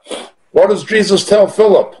Father. What does Jesus tell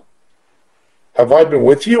Philip? Have I been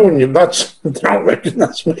with you and you don't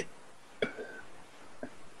recognize me?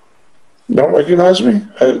 Don't recognize me?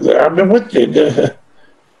 I've been with you.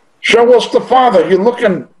 Show us the Father. You're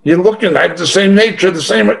looking. I have the same nature, the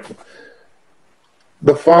same.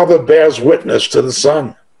 The Father bears witness to the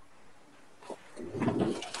Son.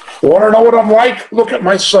 You want to know what I'm like? Look at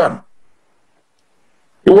my Son.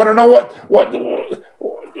 You want to know what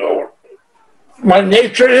my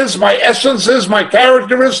nature is, my essence is, my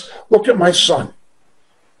character is? Look at my Son.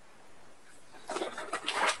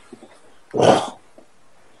 Well,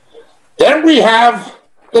 then we have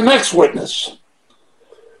the next witness.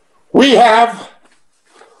 We have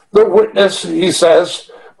the witness, he says,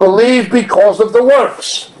 believe because of the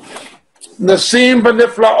works. Nasim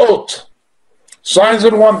b'niflaot. Signs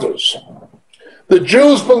and wonders. The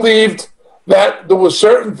Jews believed that there were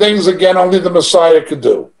certain things, again, only the Messiah could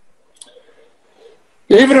do.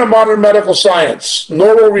 Even in modern medical science,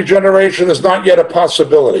 neural regeneration is not yet a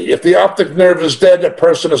possibility. If the optic nerve is dead, a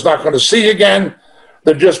person is not going to see again.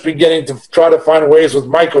 They're just beginning to try to find ways with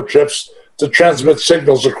microchips to transmit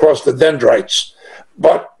signals across the dendrites.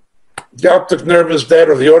 But the optic nerve is dead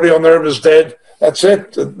or the audio nerve is dead. That's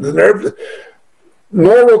it. The nerve...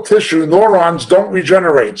 Neural tissue, neurons don't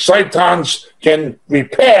regenerate. Cytons can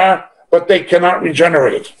repair, but they cannot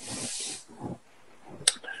regenerate.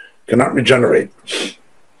 Cannot regenerate.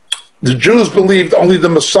 The Jews believed only the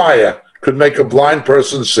Messiah could make a blind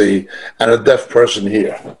person see and a deaf person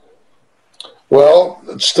hear. Well,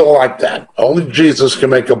 it's still like that. Only Jesus can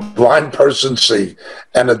make a blind person see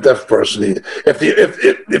and a deaf person hear. If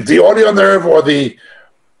the audio nerve or the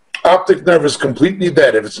optic nerve is completely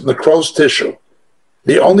dead, if it's necrosed tissue,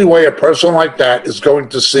 the only way a person like that is going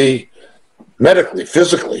to see medically,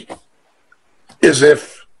 physically, is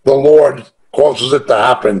if the Lord causes it to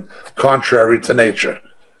happen contrary to nature.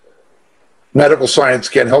 Medical science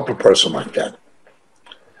can't help a person like that.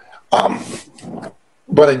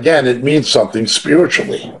 But again, it means something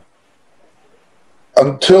spiritually.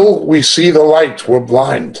 Until we see the light, we're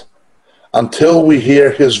blind. Until we hear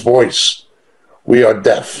his voice, we are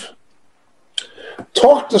deaf.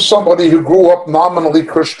 Talk to somebody who grew up nominally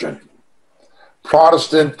Christian,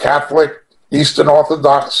 Protestant, Catholic, Eastern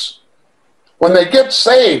Orthodox. When they get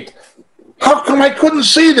saved, how come I couldn't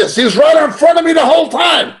see this? He was right in front of me the whole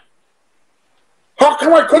time. How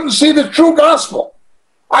come I couldn't see the true gospel?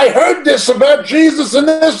 I heard this about Jesus and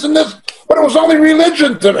this, but it was only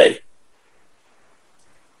religion to me.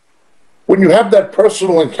 When you have that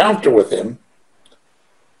personal encounter with him,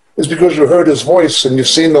 it's because you heard his voice and you've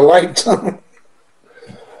seen the light.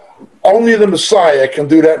 Only the Messiah can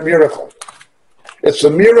do that miracle. It's a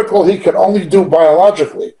miracle he can only do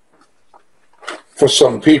biologically for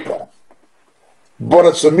some people. But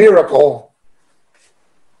it's a miracle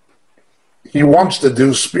he wants to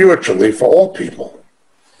do spiritually for all people,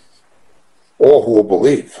 all who will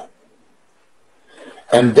believe.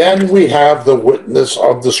 And then we have the witness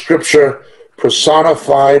of the scripture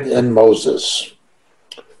personified in Moses.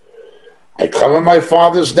 I come in my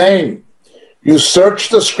Father's name. You search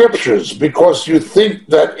the scriptures because you think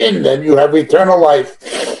that in them you have eternal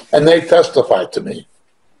life, and they testify to me.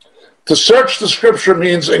 To search the scripture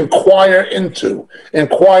means inquire into,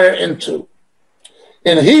 inquire into.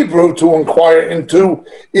 In Hebrew, to inquire into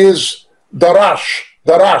is darash,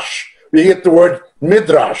 darash. We get the word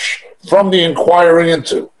midrash, from the inquiring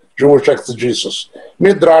into, Jewish exegesis.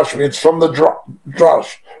 Midrash means from the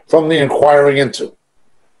drash, from the inquiring into.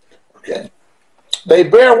 Okay. They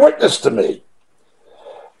bear witness to me.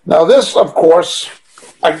 Now this, of course,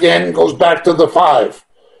 again, goes back to the five,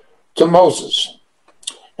 to Moses.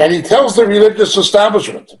 And he tells the religious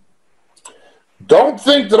establishment, don't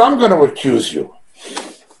think that I'm going to accuse you.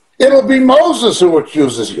 It'll be Moses who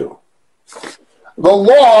accuses you. The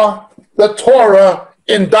law, the Torah,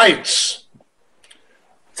 indicts.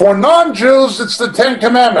 For non-Jews, it's the Ten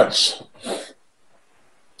Commandments.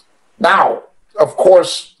 Now, of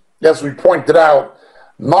course, as we pointed out,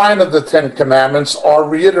 9 of the 10 commandments are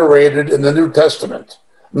reiterated in the New Testament.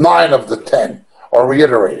 9 of the 10 are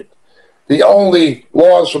reiterated. The only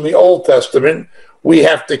laws from the Old Testament we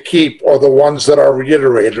have to keep are the ones that are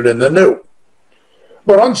reiterated in the New.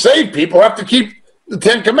 But unsaved people have to keep the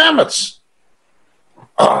 10 commandments.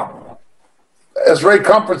 As Ray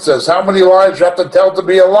Comfort says, how many lies you have to tell to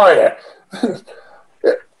be a liar? If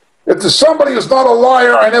there's somebody who's not a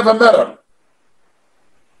liar, I never met him.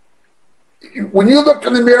 When you look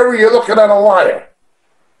in the mirror, you're looking at a liar.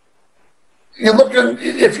 You're looking,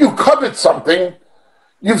 if you covet something,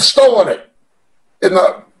 you've stolen it in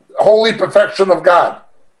the holy perfection of God.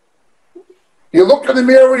 You look in the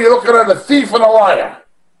mirror, you're looking at a thief and a liar.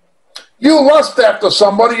 You lust after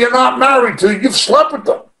somebody you're not married to, you've slept with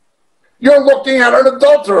them. You're looking at an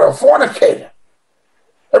adulterer, a fornicator.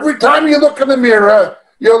 Every time you look in the mirror,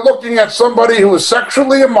 you're looking at somebody who is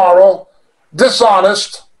sexually immoral,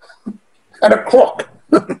 dishonest, and a crook.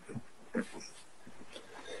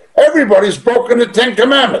 Everybody's broken the 10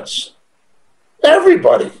 Commandments.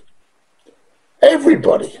 Everybody.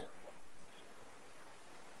 Everybody.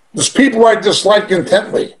 There's people I dislike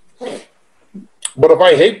intently. But if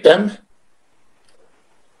I hate them,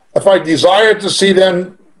 if I desire to see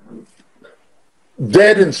them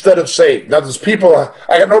dead instead of saved. Now there's people,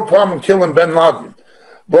 I had no problem killing bin Laden,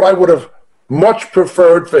 but I would have much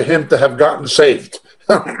preferred for him to have gotten saved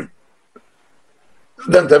than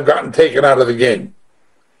to have gotten taken out of the game.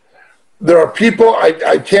 There are people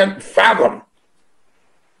I can't fathom,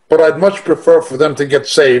 but I'd much prefer for them to get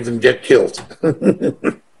saved and get killed.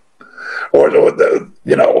 Or,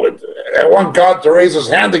 you know, I want God to raise his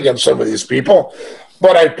hand against some of these people,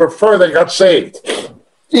 but I prefer they got saved.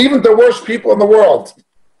 Even the worst people in the world,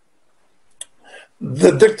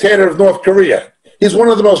 the dictator of North Korea, he's one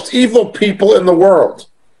of the most evil people in the world.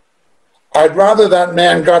 I'd rather that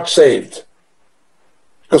man got saved,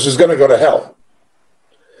 because he's going to go to hell.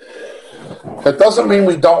 That doesn't mean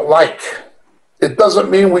we don't like. It doesn't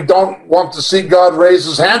mean we don't want to see God raise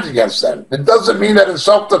his hand against them. It doesn't mean that in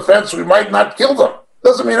self-defense we might not kill them. It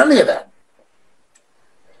doesn't mean any of that.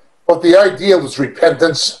 But the ideal is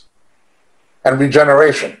repentance and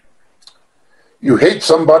regeneration. You hate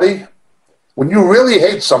somebody. When you really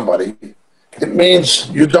hate somebody, it means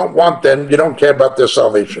you don't want them, you don't care about their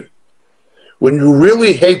salvation. When you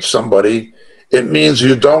really hate somebody, it means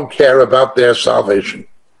you don't care about their salvation.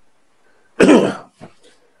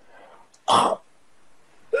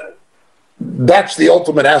 That's the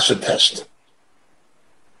ultimate acid test.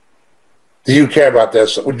 Do you care about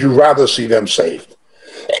this? Would you rather see them saved?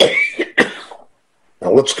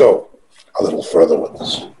 Now let's go a little further with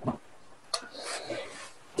this.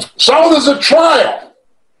 So there's a trial.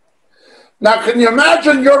 Now can you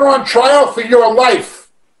imagine you're on trial for your life?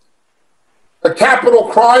 A capital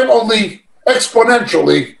crime, only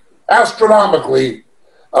exponentially, astronomically,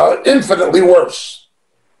 infinitely worse.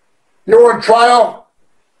 You're on trial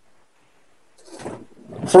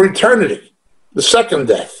for eternity, the second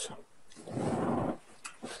death.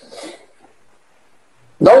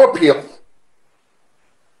 No appeal.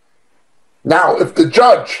 Now, if the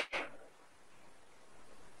judge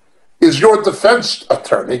is your defense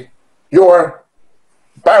attorney, your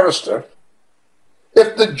barrister,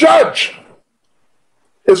 if the judge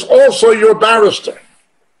is also your barrister,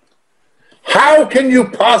 How can you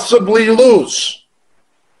possibly lose?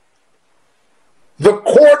 The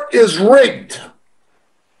court is rigged.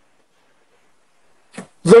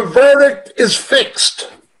 The verdict is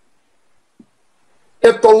fixed.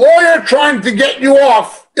 If the lawyer trying to get you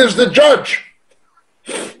off is the judge,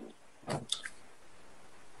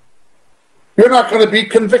 you're not going to be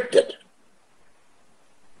convicted.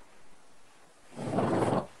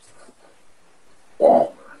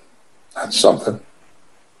 Well, that's something.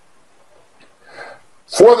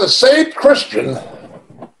 For the saved Christian,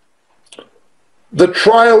 the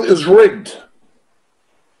trial is rigged.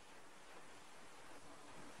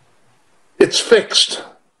 It's fixed.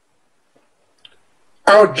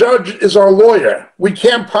 Our judge is our lawyer. We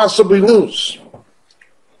can't possibly lose.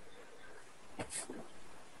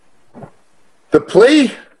 The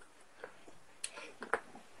plea,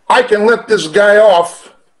 I can let this guy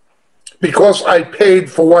off because I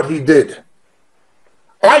paid for what he did.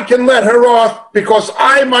 I can let her off because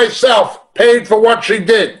I myself paid for what she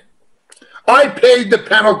did. I paid the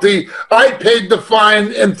penalty. I paid the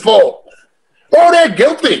fine in full. Oh, they're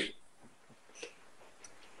guilty.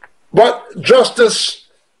 But justice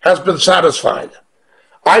has been satisfied.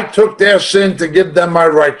 I took their sin to give them my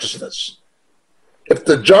righteousness. If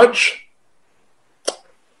the judge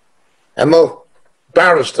and the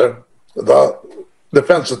barrister, the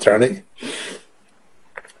defense attorney,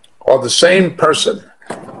 are the same person,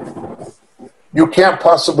 you can't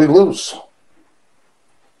possibly lose.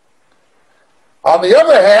 On the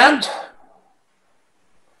other hand,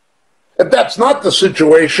 if that's not the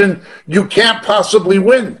situation, you can't possibly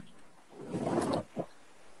win.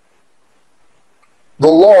 The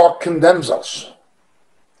law condemns us.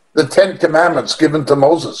 The 10 Commandments given to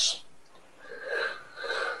Moses.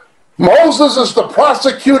 Moses is the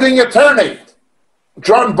prosecuting attorney.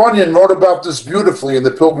 John Bunyan wrote about this beautifully in The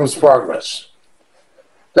Pilgrim's Progress.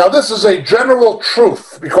 Now, this is a general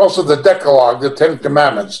truth because of the Decalogue, the 10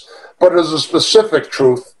 Commandments, but it is a specific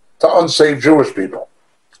truth to unsaved Jewish people.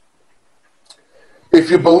 If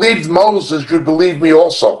you believed Moses, you'd believe me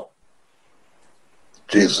also,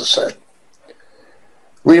 Jesus said.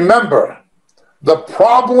 Remember, the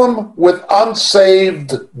problem with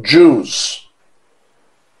unsaved Jews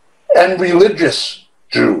and religious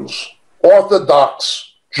Jews,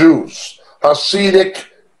 Orthodox Jews, Hasidic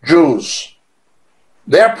Jews,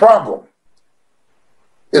 their problem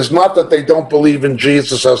is not that they don't believe in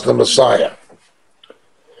Jesus as the Messiah.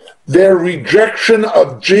 Their rejection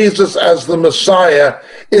of Jesus as the Messiah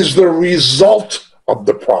is the result of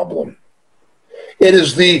the problem. It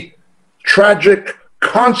is the tragic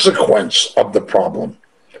consequence of the problem.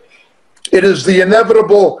 It is the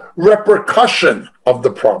inevitable repercussion of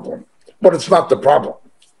the problem, but it's not the problem.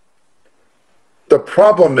 The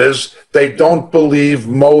problem is they don't believe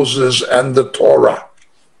Moses and the Torah.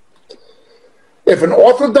 If an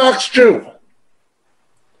Orthodox Jew,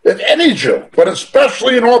 if any Jew, but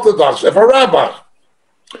especially an Orthodox, if a rabbi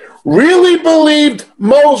really believed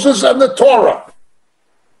Moses and the Torah,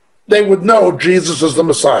 they would know Jesus is the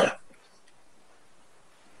Messiah.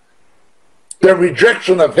 Their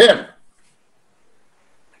rejection of him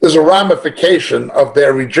is a ramification of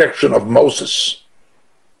their rejection of Moses,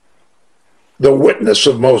 the witness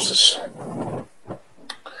of Moses.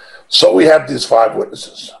 So we have these 5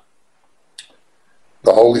 witnesses.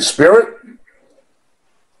 The Holy Spirit,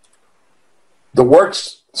 the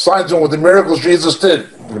works, signs, and the miracles Jesus did,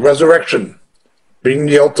 the resurrection, being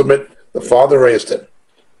the ultimate, the Father raised him.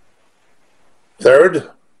 Third,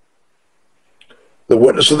 the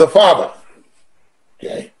witness of the Father.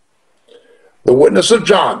 Okay. The witness of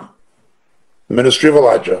John, the ministry of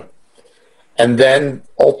Elijah, and then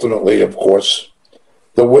ultimately, of course,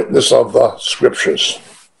 the witness of the scriptures,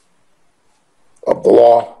 of the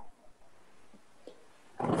law.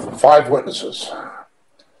 5 witnesses.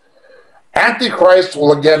 Antichrist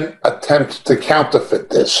will again attempt to counterfeit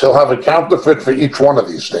this. He'll have a counterfeit for each one of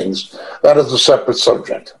these things. That is a separate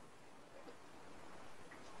subject.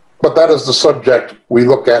 But that is the subject we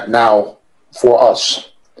look at now for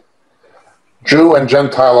us. Jew and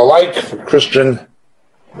Gentile alike, Christian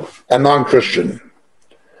and non-Christian.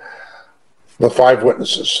 The 5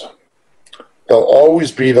 witnesses. There'll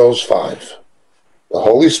always be those 5. The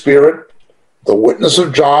Holy Spirit, the witness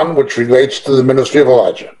of John, which relates to the ministry of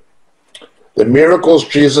Elijah. The miracles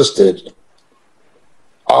Jesus did,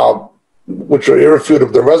 which are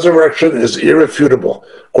irrefutable. The resurrection is irrefutable.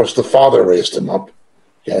 Of course, the Father raised him up.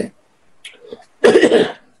 Okay.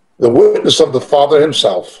 The witness of the Father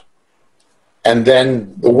himself, and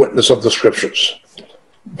then the witness of the scriptures.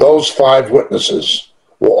 Those 5 witnesses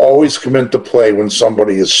will always come into play when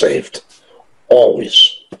somebody is saved.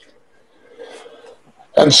 Always.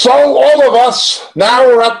 And so all of us, now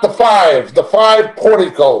we're at the five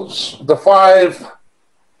porticos, the 5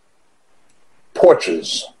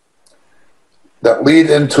 porches that lead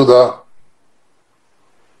into the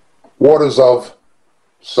waters of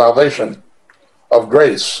salvation, of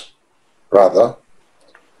grace, rather,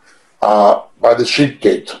 by the sheep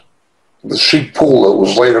gate, the sheep pool, it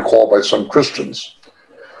was later called by some Christians.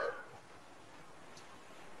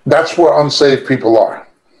 That's where unsaved people are.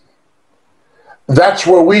 That's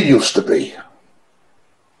where we used to be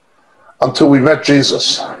until we met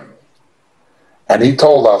Jesus. And he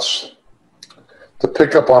told us to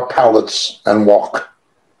pick up our pallets and walk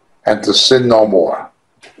and to sin no more.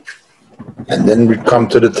 And then we come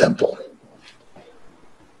to the temple.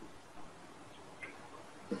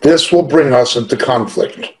 This will bring us into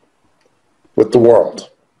conflict with the world,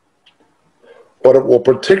 but it will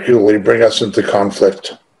particularly bring us into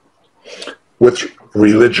conflict with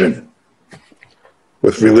religion,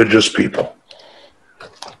 with religious people.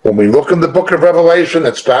 When we look in the book of Revelation,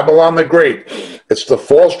 it's Babylon the Great. It's the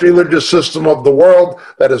false religious system of the world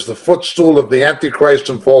that is the footstool of the Antichrist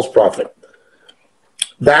and false prophet.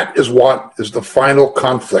 That is what is the final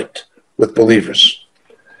conflict with believers.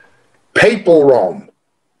 Papal Rome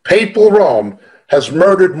has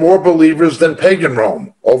murdered more believers than pagan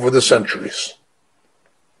Rome over the centuries.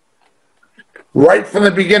 Right from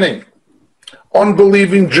the beginning,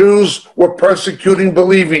 unbelieving Jews were persecuting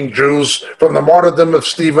believing Jews from the martyrdom of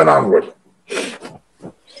Stephen onward.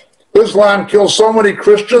 Islam kills so many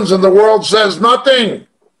Christians and the world says nothing.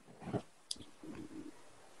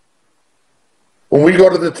 When we go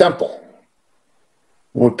to the temple,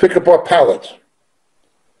 when we pick up our pallet,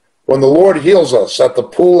 when the Lord heals us at the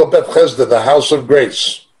pool of Bethesda, the house of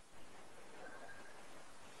grace,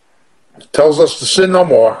 tells us to sin no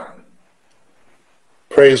more,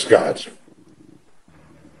 praise God.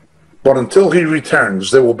 But until he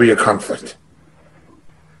returns, there will be a conflict.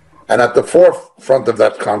 And at the forefront of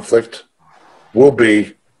that conflict will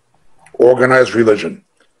be organized religion,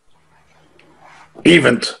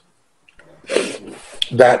 even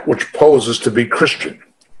that which poses to be Christian.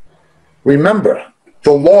 Remember,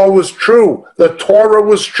 the law was true, the Torah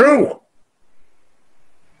was true,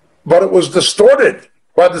 but it was distorted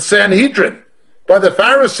by the Sanhedrin, by the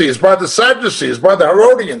Pharisees, by the Sadducees, by the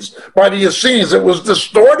Herodians, by the Essenes. It was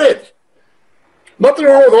distorted. Nothing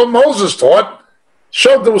wrong with what Moses taught.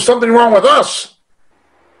 Showed there was something wrong with us.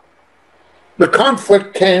 The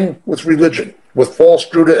conflict came with religion, with false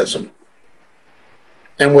Judaism.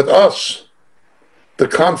 And with us, the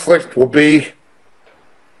conflict will be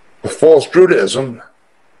with false Judaism,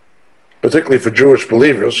 particularly for Jewish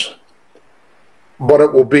believers, but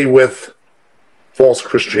it will be with false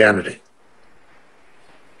Christianity.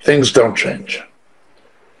 Things don't change.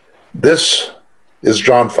 This is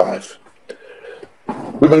John 5.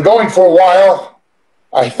 We've been going for a while.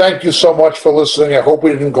 I thank you so much for listening. I hope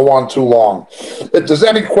we didn't go on too long. If there's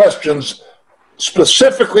any questions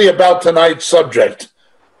specifically about tonight's subject,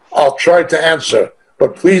 I'll try to answer,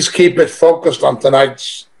 but please keep it focused on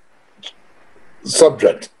tonight's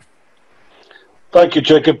subject. Thank you,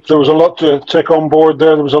 Jacob. There was a lot to take on board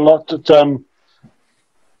there. There was a lot that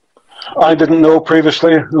I didn't know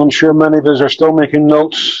previously. I'm sure many of us are still making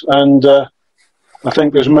notes, and I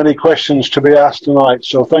think there's many questions to be asked tonight.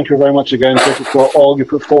 So thank you very much again, Jacob, for all you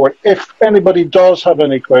put forward. If anybody does have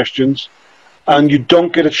any questions and you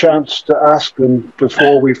don't get a chance to ask them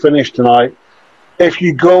before we finish tonight, if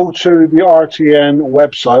you go to the RTN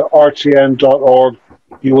website, rtn.org,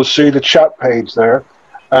 you will see the chat page there.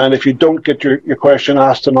 And if you don't get your question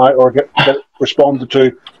asked tonight or get responded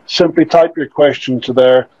to, simply type your question to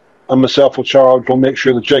there, and myself or Charles will make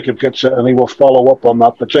sure that Jacob gets it, and he will follow up on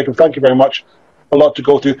that. But Jacob, thank you very much. A lot to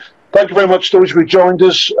go through. Thank you very much to those who joined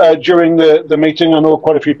us during the meeting. I know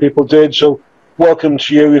quite a few people did, so welcome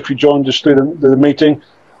to you if you joined us through the meeting.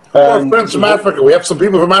 Our friends from Africa. We have some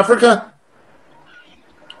people from Africa?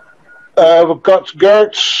 We've got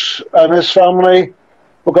Gertz and his family.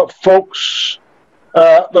 We've got folks.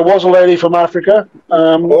 There was a lady from Africa.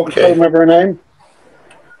 Okay. I can't remember her name,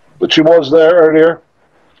 but she was there earlier.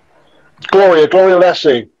 Gloria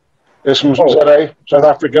Lessie is from South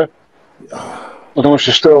Africa. I don't know if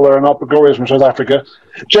she's still there or not, but Gloria's from South Africa.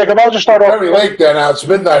 Jacob, I'll just start off. Very late there now. It's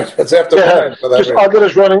midnight. It's after midnight. I'll get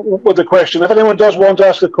us running with the question. If anyone does want to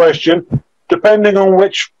ask a question, depending on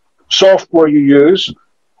which software you use,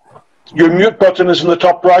 your mute button is in the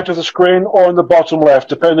top right of the screen or in the bottom left,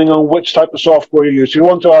 depending on which type of software you use. If you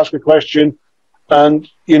want to ask a question, and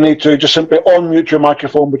you need to just simply unmute your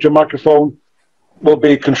microphone, but your microphone will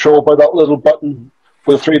be controlled by that little button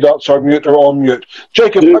with 3 dots or mute or unmute.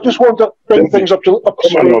 Jacob, I just want to bring things up to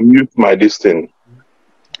screen. Unmute my this thing.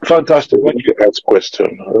 Fantastic. Thank you. That's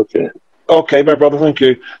question. Okay. Okay, my brother, thank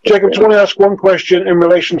you. Jacob, I just want to ask one question in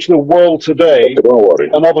relation to the world today. Okay, don't worry.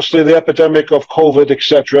 And obviously the epidemic of COVID,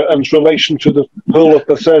 etc., and its relation to the pool of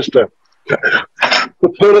Bethesda. The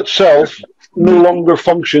pool itself no longer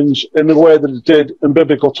functions in the way that it did in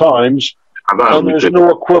biblical times, and there's no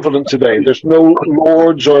equivalent today. There's no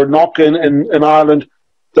Lords or knocking in Ireland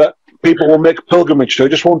that people will make pilgrimage to. I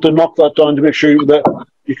just want to knock that down to make sure that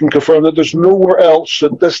you can confirm that there's nowhere else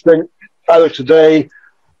that this thing, either today,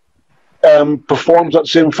 performs that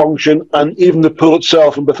same function, and even the pool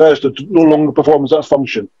itself in Bethesda no longer performs that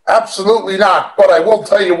function. Absolutely not. But I will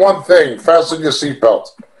tell you one thing. Fasten your seatbelt.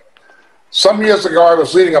 Some years ago, I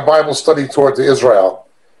was leading a Bible study tour to Israel,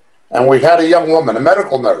 and we had a young woman, a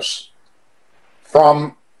medical nurse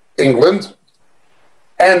from England,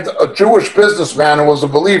 and a Jewish businessman who was a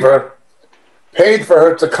believer paid for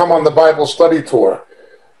her to come on the Bible study tour.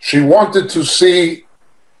 She wanted to see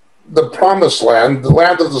the promised land, the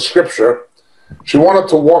land of the scripture. She wanted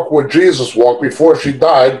to walk where Jesus walked before she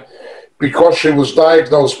died, because she was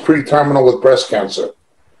diagnosed pre-terminal with breast cancer.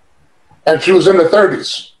 And she was in her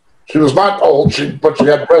 30s. She was not old, but she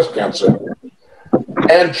had breast cancer.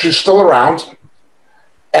 And she's still around.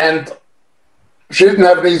 And she didn't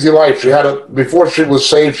have an easy life. Before she was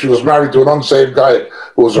saved, she was married to an unsaved guy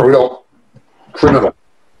who was a real criminal,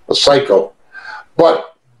 a psycho.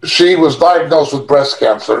 But she was diagnosed with breast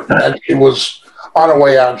cancer, and she was on her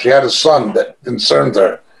way out. She had a son that concerned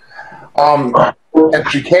her. And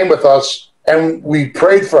she came with us, and we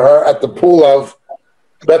prayed for her at the pool of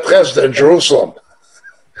Bethesda in Jerusalem.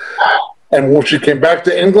 And when she came back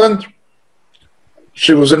to England,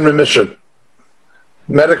 she was in remission.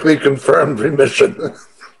 Medically confirmed remission.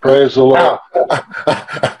 Praise the Lord.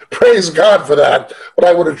 Praise God for that. But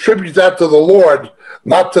I would attribute that to the Lord,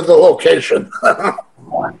 not to the location.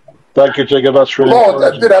 Thank you, Jacob. That's really Lord,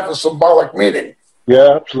 that did have a symbolic meaning.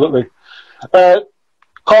 Yeah, absolutely.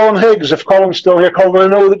 Colin Higgs, if Colin's still here.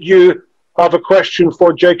 Colin, I know that you have a question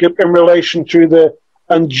for Jacob in relation to the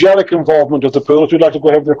angelic involvement of the pool. If you'd like to go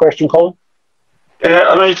ahead with your question, Colin.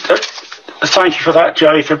 Thank you for that,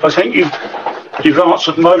 Jacob. I think you've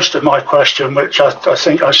answered most of my question, which I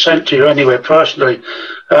think I sent to you anyway personally.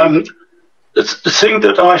 The thing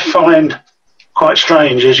that I find quite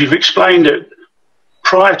strange is you've explained it.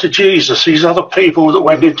 Prior to Jesus, these other people that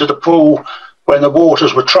went into the pool when the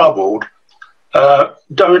waters were troubled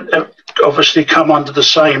don't obviously come under the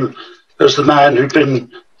same as the man who'd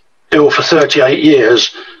been ill for 38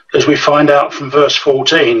 years, as we find out from verse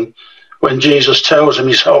 14, when Jesus tells him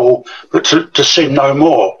he's whole, but to sin no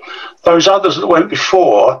more. Those others that went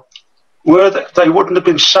before, they wouldn't have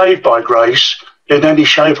been saved by grace in any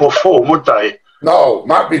shape or form, would they? No,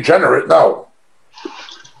 not regenerate, no.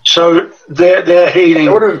 So their healing...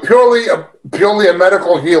 It would have been purely a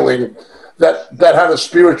medical healing that had a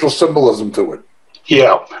spiritual symbolism to it.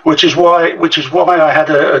 Yeah, which is why I had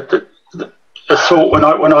a thought when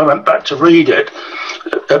I went back to read it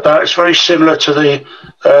about it's very similar to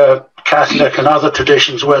the Catholic and other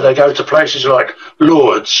traditions where they go to places like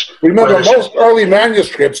Lourdes. Remember, most early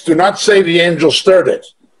manuscripts do not say the angel stirred it.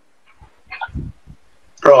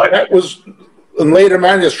 Right. That was in later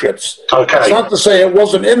manuscripts. Okay. It's not to say it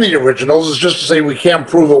wasn't in the originals, it's just to say we can't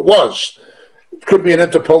prove it was. It could be an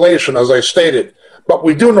interpolation, as I stated. But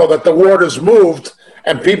we do know that the waters moved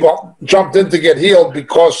and people jumped in to get healed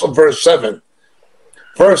because of verse 7.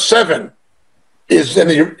 Verse 7 is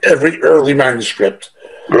in every early manuscript.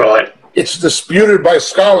 Right. It's disputed by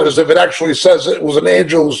scholars if it actually says it was an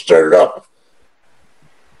angel who stirred it up,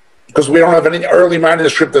 because we don't have any early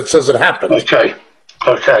manuscript that says it happened. Okay.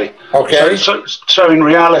 So in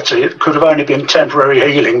reality, it could have only been temporary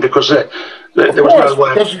healing because there was no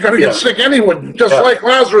way. Because you're going to get sick anyway, just like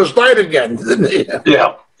Lazarus died again, didn't he?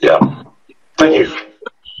 Yeah. Thank you.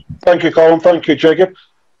 Thank you, Colin. Thank you, Jacob.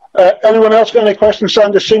 Anyone else got any questions?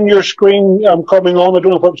 Sandra, seeing your screen coming on, I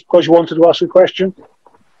don't know if it's because you wanted to ask a question.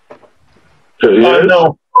 Yes.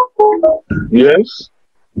 No. Yes.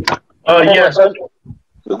 Yes.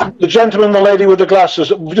 The gentleman and the lady with the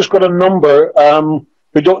glasses, we've just got a number.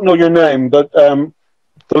 We don't know your name, but the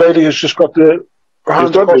lady has just got the...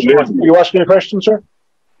 Are you asking a question, sir?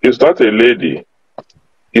 It's not a lady.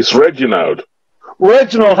 It's Reginald.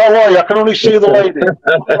 Reginald, how are you? I can only see the lady.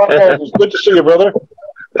 It's good to see you, brother.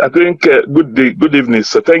 I think good evening,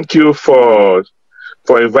 sir. Thank you for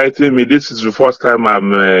inviting me. This is the first time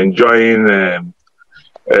I'm enjoying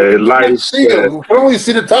live. Can't see you. We can only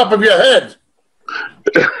see the top of your head.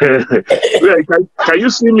 Can you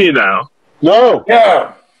see me now? No.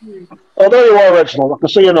 Yeah. Oh, there you are, Reginald. I can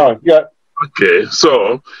see you now. Yeah. Okay,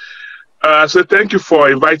 so So thank you for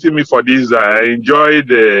inviting me for this. I enjoyed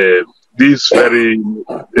this very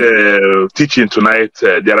teaching tonight.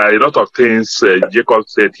 There are a lot of things Jacob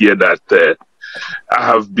said here that I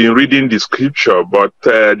have been reading the scripture, but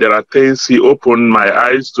there are things he opened my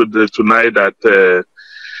eyes to tonight that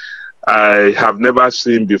I have never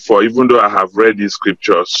seen before, even though I have read the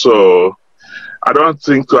scripture. So I don't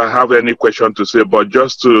think I have any question to say, but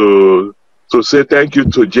just to say thank you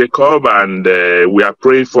to Jacob, and we are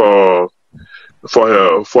praying for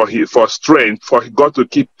strength, for God to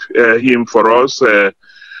keep him for us.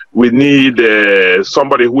 We need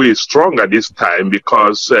somebody who is strong at this time,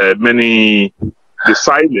 because the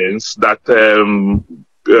silence that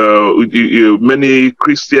many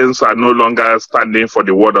Christians are no longer standing for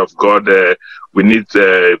the word of God. We need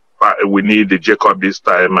Jacob this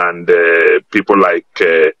time, and people like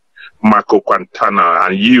Marco Quintana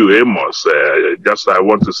and you, Amos. I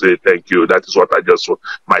want to say thank you. That is what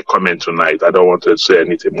my comment tonight. I don't want to say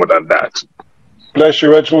anything more than that. Bless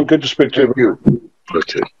you, Reginald. Good to speak to you.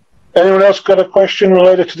 Okay. Anyone else got a question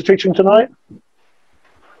related to the teaching tonight?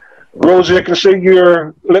 Rosie, I can see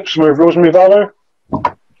your lips move. Rosemary Valor?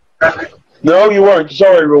 No, you weren't.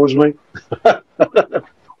 Sorry, Rosemary.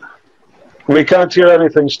 We can't hear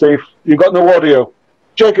anything, Steve. You've got no audio.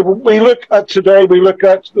 Jacob, we look at today, we look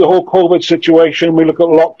at the whole COVID situation, we look at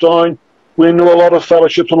lockdown. We know a lot of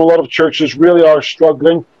fellowships and a lot of churches really are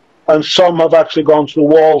struggling, and some have actually gone to the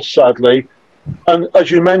wall, sadly. And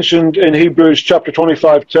as you mentioned in Hebrews chapter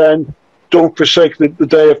 25:10, don't forsake the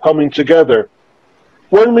day of coming together.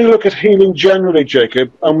 When we look at healing generally,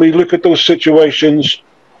 Jacob, and we look at those situations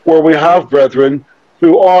where we have brethren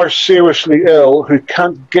who are seriously ill, who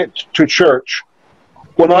can't get to church,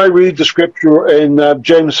 when I read the scripture in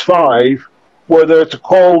James 5, where they're to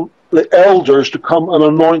call the elders to come and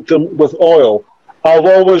anoint them with oil, I've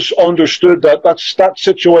always understood that that's that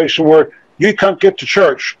situation where you can't get to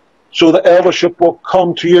church, so the eldership will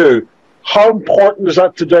come to you. How important is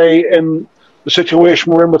that today in the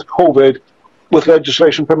situation we're in with COVID, with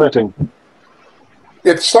legislation permitting?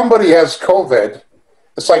 If somebody has COVID,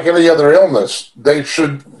 it's like any other illness. They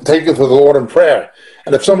should take it to the Lord in prayer.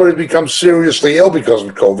 And if somebody becomes seriously ill because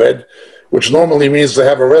of COVID, which normally means they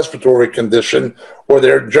have a respiratory condition or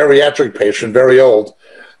they're a geriatric patient, very old,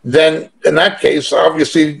 then in that case,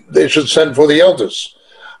 obviously, they should send for the elders.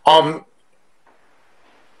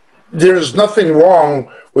 There's nothing wrong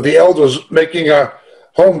with the elders making a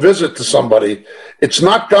home visit to somebody. It's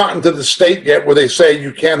not gotten to the state yet where they say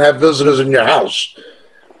you can't have visitors in your house.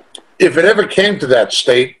 If it ever came to that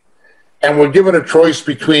state and we're given a choice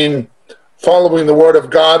between following the word of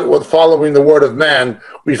God or following the word of man,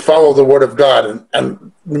 we follow the word of God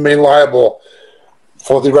and remain liable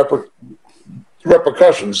for the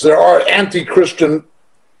repercussions. There are anti-Christian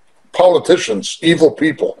politicians, evil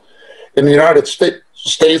people in the United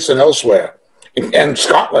States and elsewhere, and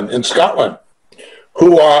Scotland,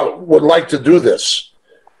 who would like to do this,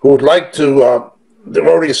 who would like to, they're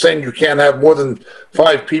already saying you can't have more than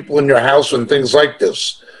 5 people in your house and things like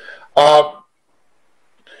this.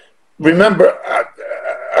 Remember,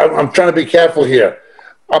 I'm trying to be careful here.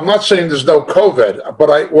 I'm not saying there's no COVID,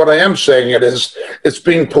 but what I am saying is it's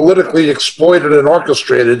being politically exploited and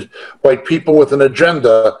orchestrated by people with an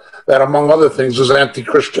agenda that, among other things, is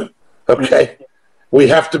anti-Christian. Okay? We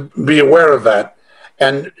have to be aware of that.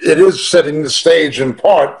 And it is setting the stage in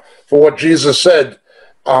part for what Jesus said,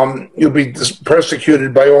 you'll be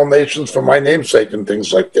persecuted by all nations for my name's sake and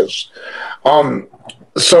things like this.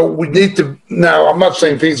 So we need to, now I'm not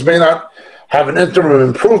saying things may not have an interim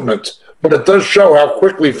improvement, but it does show how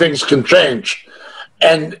quickly things can change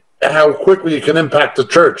and how quickly it can impact the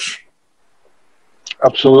church.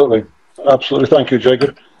 Absolutely. Absolutely. Thank you,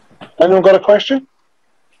 Jacob. Anyone got a question?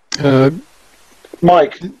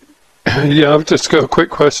 Mike? Yeah, I've just got a quick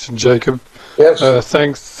question, Jacob. Yes.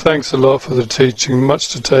 Thanks a lot for the teaching, much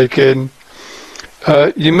to take in.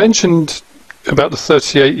 You mentioned about the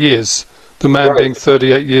 38 years, the man being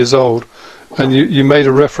 38 years old, and you made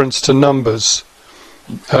a reference to Numbers.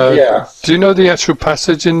 Yeah. Do you know the actual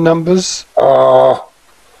passage in Numbers? I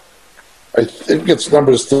think it's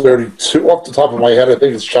Numbers 32. Off the top of my head, I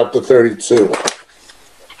think it's chapter 32.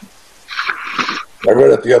 I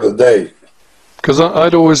read it the other day. Because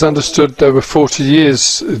I'd always understood there were 40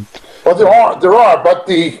 years. Well, there are, but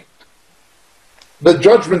the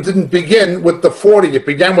judgment didn't begin with the 40. It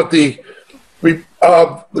began with the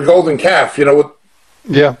golden calf, you know.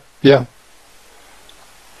 Yeah.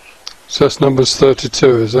 So that's Numbers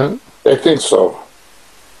 32, is that? I think so.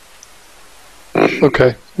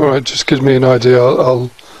 Okay, all right. Just gives me an idea. I'll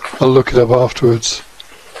look it up afterwards.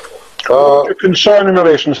 What's your concern in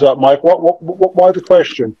relation to that, Mike? Why the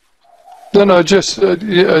question? No, just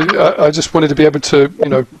I just wanted to be able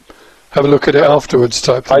to, have a look at it afterwards,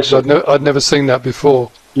 type thing. I'd never seen that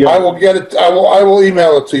before. Yeah. I will get it. I will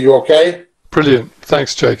email it to you. Okay. Brilliant.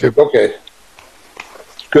 Thanks, Jacob. Okay.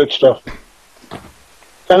 Good stuff.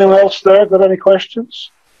 Anyone else there got any questions?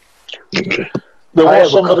 Okay. There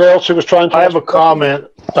was somebody else who was trying to. I have a comment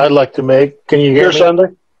I'd like to make. Can you hear me? Sandy?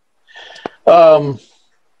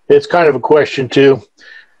 It's kind of a question too.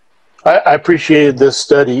 I appreciated this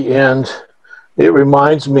study, and it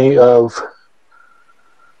reminds me of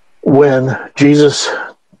when Jesus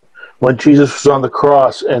was on the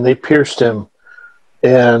cross and they pierced him,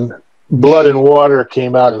 and blood and water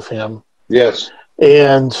came out of him. Yes.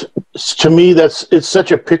 And to me, it's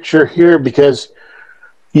such a picture here, because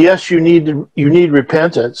yes, you need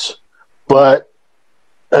repentance, but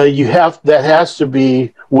that has to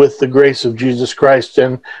be with the grace of Jesus Christ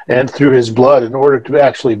and through his blood in order to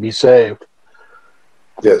actually be saved.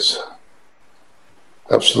 Yes.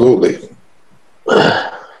 Absolutely.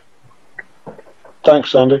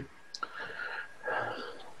 Thanks, Sandy.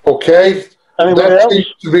 Okay. Anybody That else?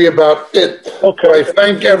 seems to be about it. Okay. I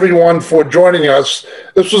thank everyone for joining us.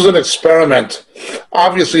 This was an experiment.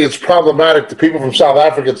 Obviously, it's problematic to people from South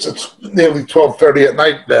Africa. It's nearly 12:30 at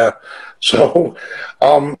night there. So,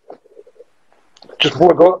 Just before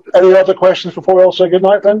we go, any other questions before we all say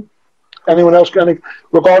goodnight then? Anyone else got any?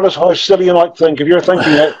 Regardless how silly you might think, if you're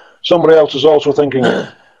thinking it, somebody else is also thinking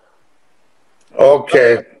it.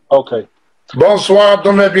 okay. Okay. Bonsoir,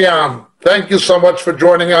 dormez bien. Thank you so much for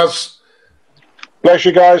joining us. Bless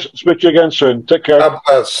you guys. Speak to you again soon. Take care. God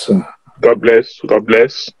bless. God bless. God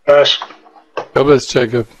bless. Yes. God bless,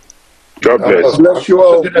 Jacob. God bless. Bless you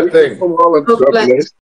all. God bless.